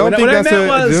on. Wait.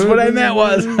 What I meant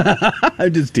was,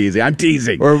 I'm just teasing. I'm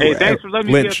teasing. Hey, thanks for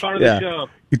letting me be a part of the show.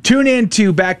 You tune in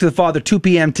to Back to the Father, 2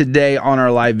 p.m. today on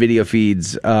our live video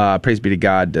feeds. Praise be to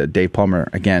God. Dave Palmer,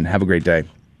 again, have a great day.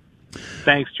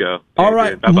 Thanks, Joe. All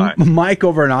right. Bye-bye. Mike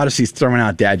over in Odyssey's throwing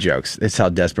out dad jokes. That's how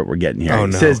desperate we're getting here. Oh,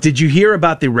 He no. says, did you hear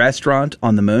about the restaurant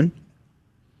on the moon?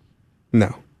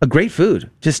 No. A great food,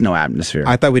 just no atmosphere.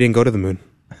 I thought we didn't go to the moon.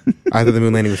 I thought the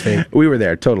moon landing was fake. We were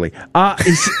there, totally.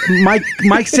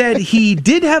 Mike said he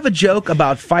did have a joke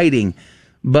about fighting,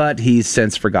 but he's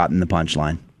since forgotten the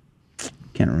punchline.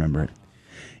 Can't remember it.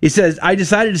 He says, I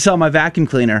decided to sell my vacuum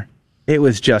cleaner. It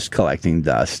was just collecting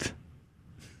dust.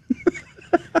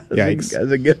 Yikes.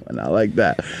 That's a good one. I like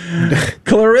that.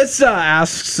 Clarissa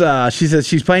asks, she says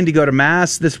she's planning to go to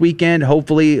Mass this weekend.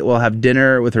 Hopefully we'll have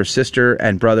dinner with her sister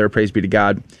and brother. Praise be to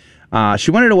God.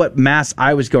 She wanted to know what Mass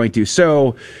I was going to.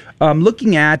 So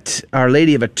looking at Our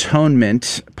Lady of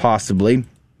Atonement, possibly,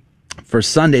 for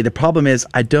Sunday. The problem is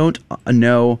I don't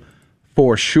know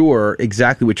for sure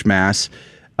exactly which Mass.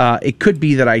 It could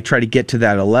be that I try to get to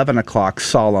that 11 o'clock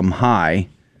solemn high.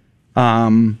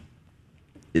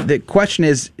 The question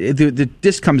is,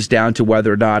 this comes down to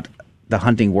whether or not the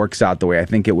hunting works out the way I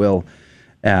think it will,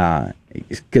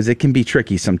 because it can be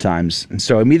tricky sometimes. And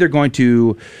so I'm either going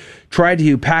to try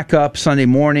to pack up Sunday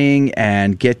morning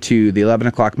and get to the 11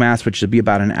 o'clock Mass, which will be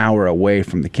about an hour away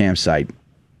from the campsite.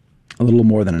 A little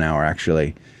more than an hour,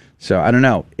 actually. So I don't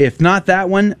know. If not that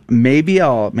one, maybe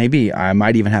I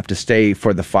might even have to stay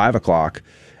for the 5 o'clock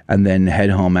and then head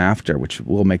home after, which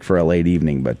will make for a late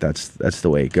evening, but that's the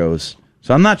way it goes.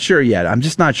 So I'm not sure yet. I'm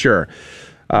just not sure.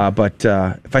 But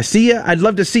if I see you, I'd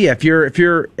love to see you. If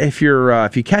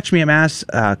you catch me at Mass,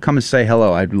 come and say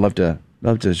hello. I'd love to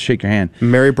shake your hand.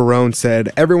 Mary Barone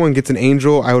said, everyone gets an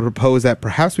angel. I would propose that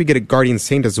perhaps we get a guardian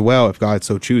saint as well, if God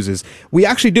so chooses. We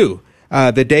actually do.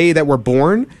 The day that we're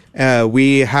born,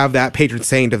 we have that patron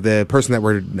saint of the person that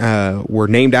we're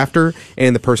named after,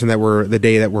 and the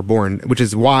day that we're born, which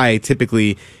is why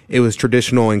typically it was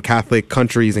traditional in Catholic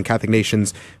countries and Catholic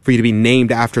nations for you to be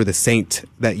named after the saint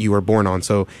that you were born on.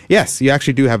 So yes, you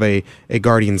actually do have a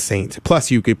guardian saint. Plus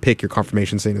you could pick your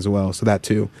confirmation saint as well. So that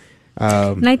too.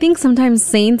 And I think sometimes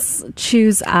saints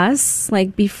choose us,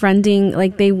 like befriending,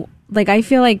 like I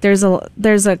feel like there's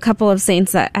a couple of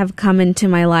saints that have come into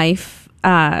my life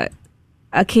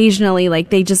occasionally, like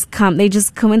they just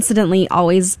coincidentally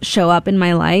always show up in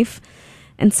my life.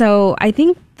 And so I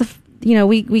think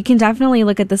we can definitely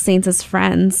look at the saints as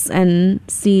friends and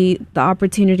see the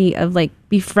opportunity of like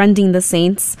befriending the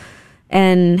saints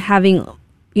and having,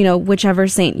 whichever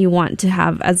saint you want to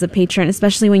have as a patron,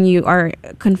 especially when you are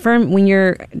when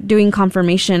you're doing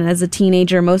confirmation as a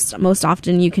teenager, most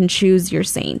often you can choose your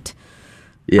saint.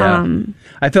 Yeah.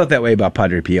 I felt that way about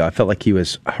Padre Pio. I felt like he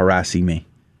was harassing me.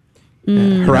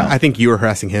 I think you were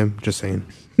harassing him, just saying.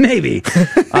 Maybe.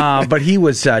 But he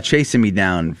was chasing me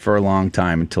down for a long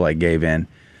time until I gave in.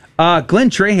 Glenn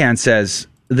Trahan says,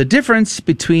 the difference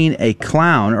between a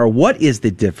clown, or what is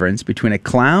the difference between a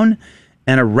clown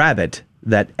and a rabbit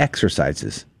that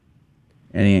exercises?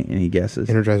 Any guesses?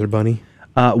 Energizer Bunny.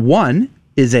 One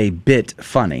is a bit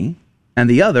funny, and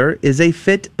the other is a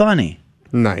fit bunny.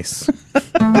 Nice.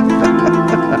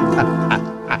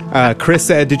 Chris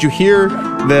said, did you hear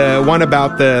the one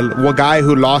about the guy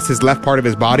who lost his left part of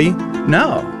his body?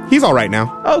 No. He's all right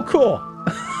now. Oh, cool.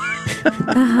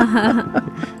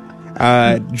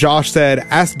 Josh said,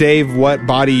 ask Dave what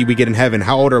body we get in heaven.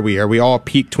 How old are we? Are we all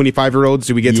peak 25-year-olds?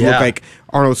 Do we get to look like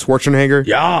Arnold Schwarzenegger?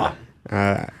 Yeah.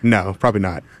 No, probably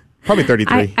not. Probably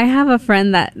 33. I have a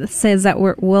friend that says that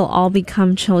we'll all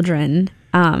become children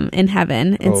in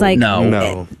heaven. It's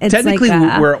no. It's technically,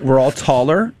 like we're all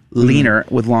taller, leaner,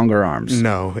 with longer arms.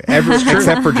 No,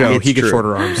 except for Joe, he gets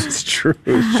shorter arms. It's true,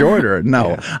 shorter. No,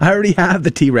 yeah. I already have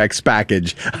the T-Rex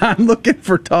package. I'm looking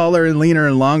for taller and leaner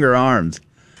and longer arms.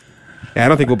 Yeah, I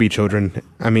don't think we'll be children.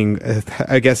 I mean,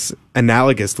 I guess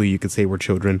analogously, you could say we're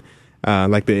children.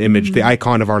 Like the image, the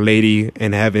icon of Our Lady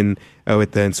in heaven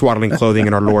with the swaddling clothing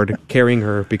and our Lord carrying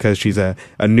her because she's a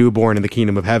newborn in the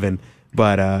kingdom of heaven.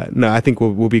 But no, I think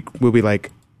we'll be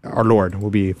like our Lord.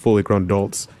 We'll be fully grown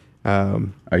adults. Are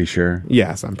you sure?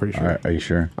 Yes, I'm pretty sure. Are you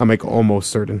sure? I'm like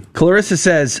almost certain. Clarissa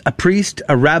says, a priest,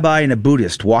 a rabbi, and a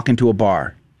Buddhist walk into a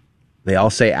bar. They all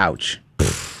say, ouch.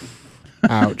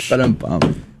 Ouch. But I'm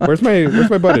bummed. Where's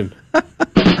my button?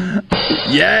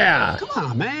 Yeah.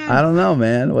 Come on, man. I don't know,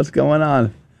 man. What's going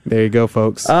on? There you go,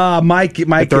 folks. Mike.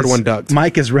 The third one ducked.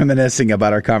 Mike is reminiscing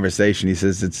about our conversation. He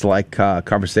says it's like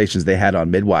conversations they had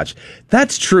on Midwatch.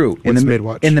 That's true. What's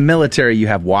Midwatch? In the military, you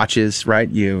have watches, right?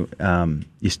 You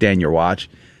stand your watch,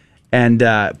 and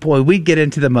boy, we get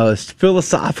into the most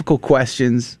philosophical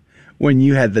questions when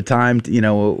you had the time.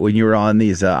 When you were on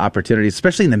these opportunities,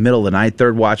 especially in the middle of the night,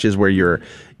 third watches where you're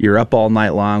up all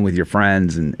night long with your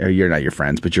friends, or you're not your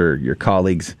friends, but your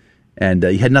colleagues. And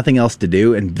you had nothing else to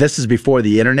do. And this is before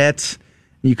the internet.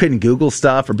 You couldn't Google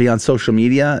stuff or be on social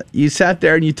media. You sat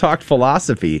there and you talked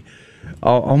philosophy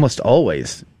almost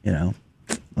always,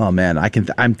 Oh, man,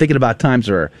 I'm thinking about times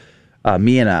where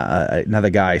me and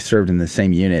another guy served in the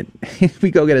same unit.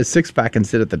 We go get a six-pack and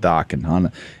sit at the dock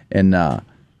on the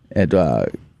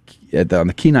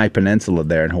Kenai Peninsula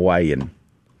there in Hawaii. And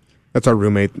that's our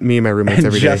roommate. Me and my roommates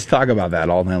every day. Just talk about that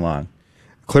all night long.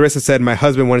 Clarissa said, my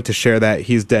husband wanted to share that.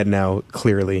 He's dead now,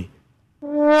 clearly.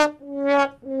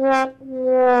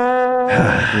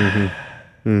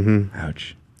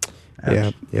 Ouch.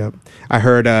 Yeah. I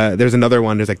heard there's another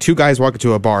one. There's like two guys walking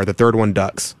to a bar. The third one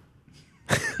ducks.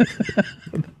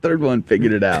 The third one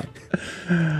figured it out.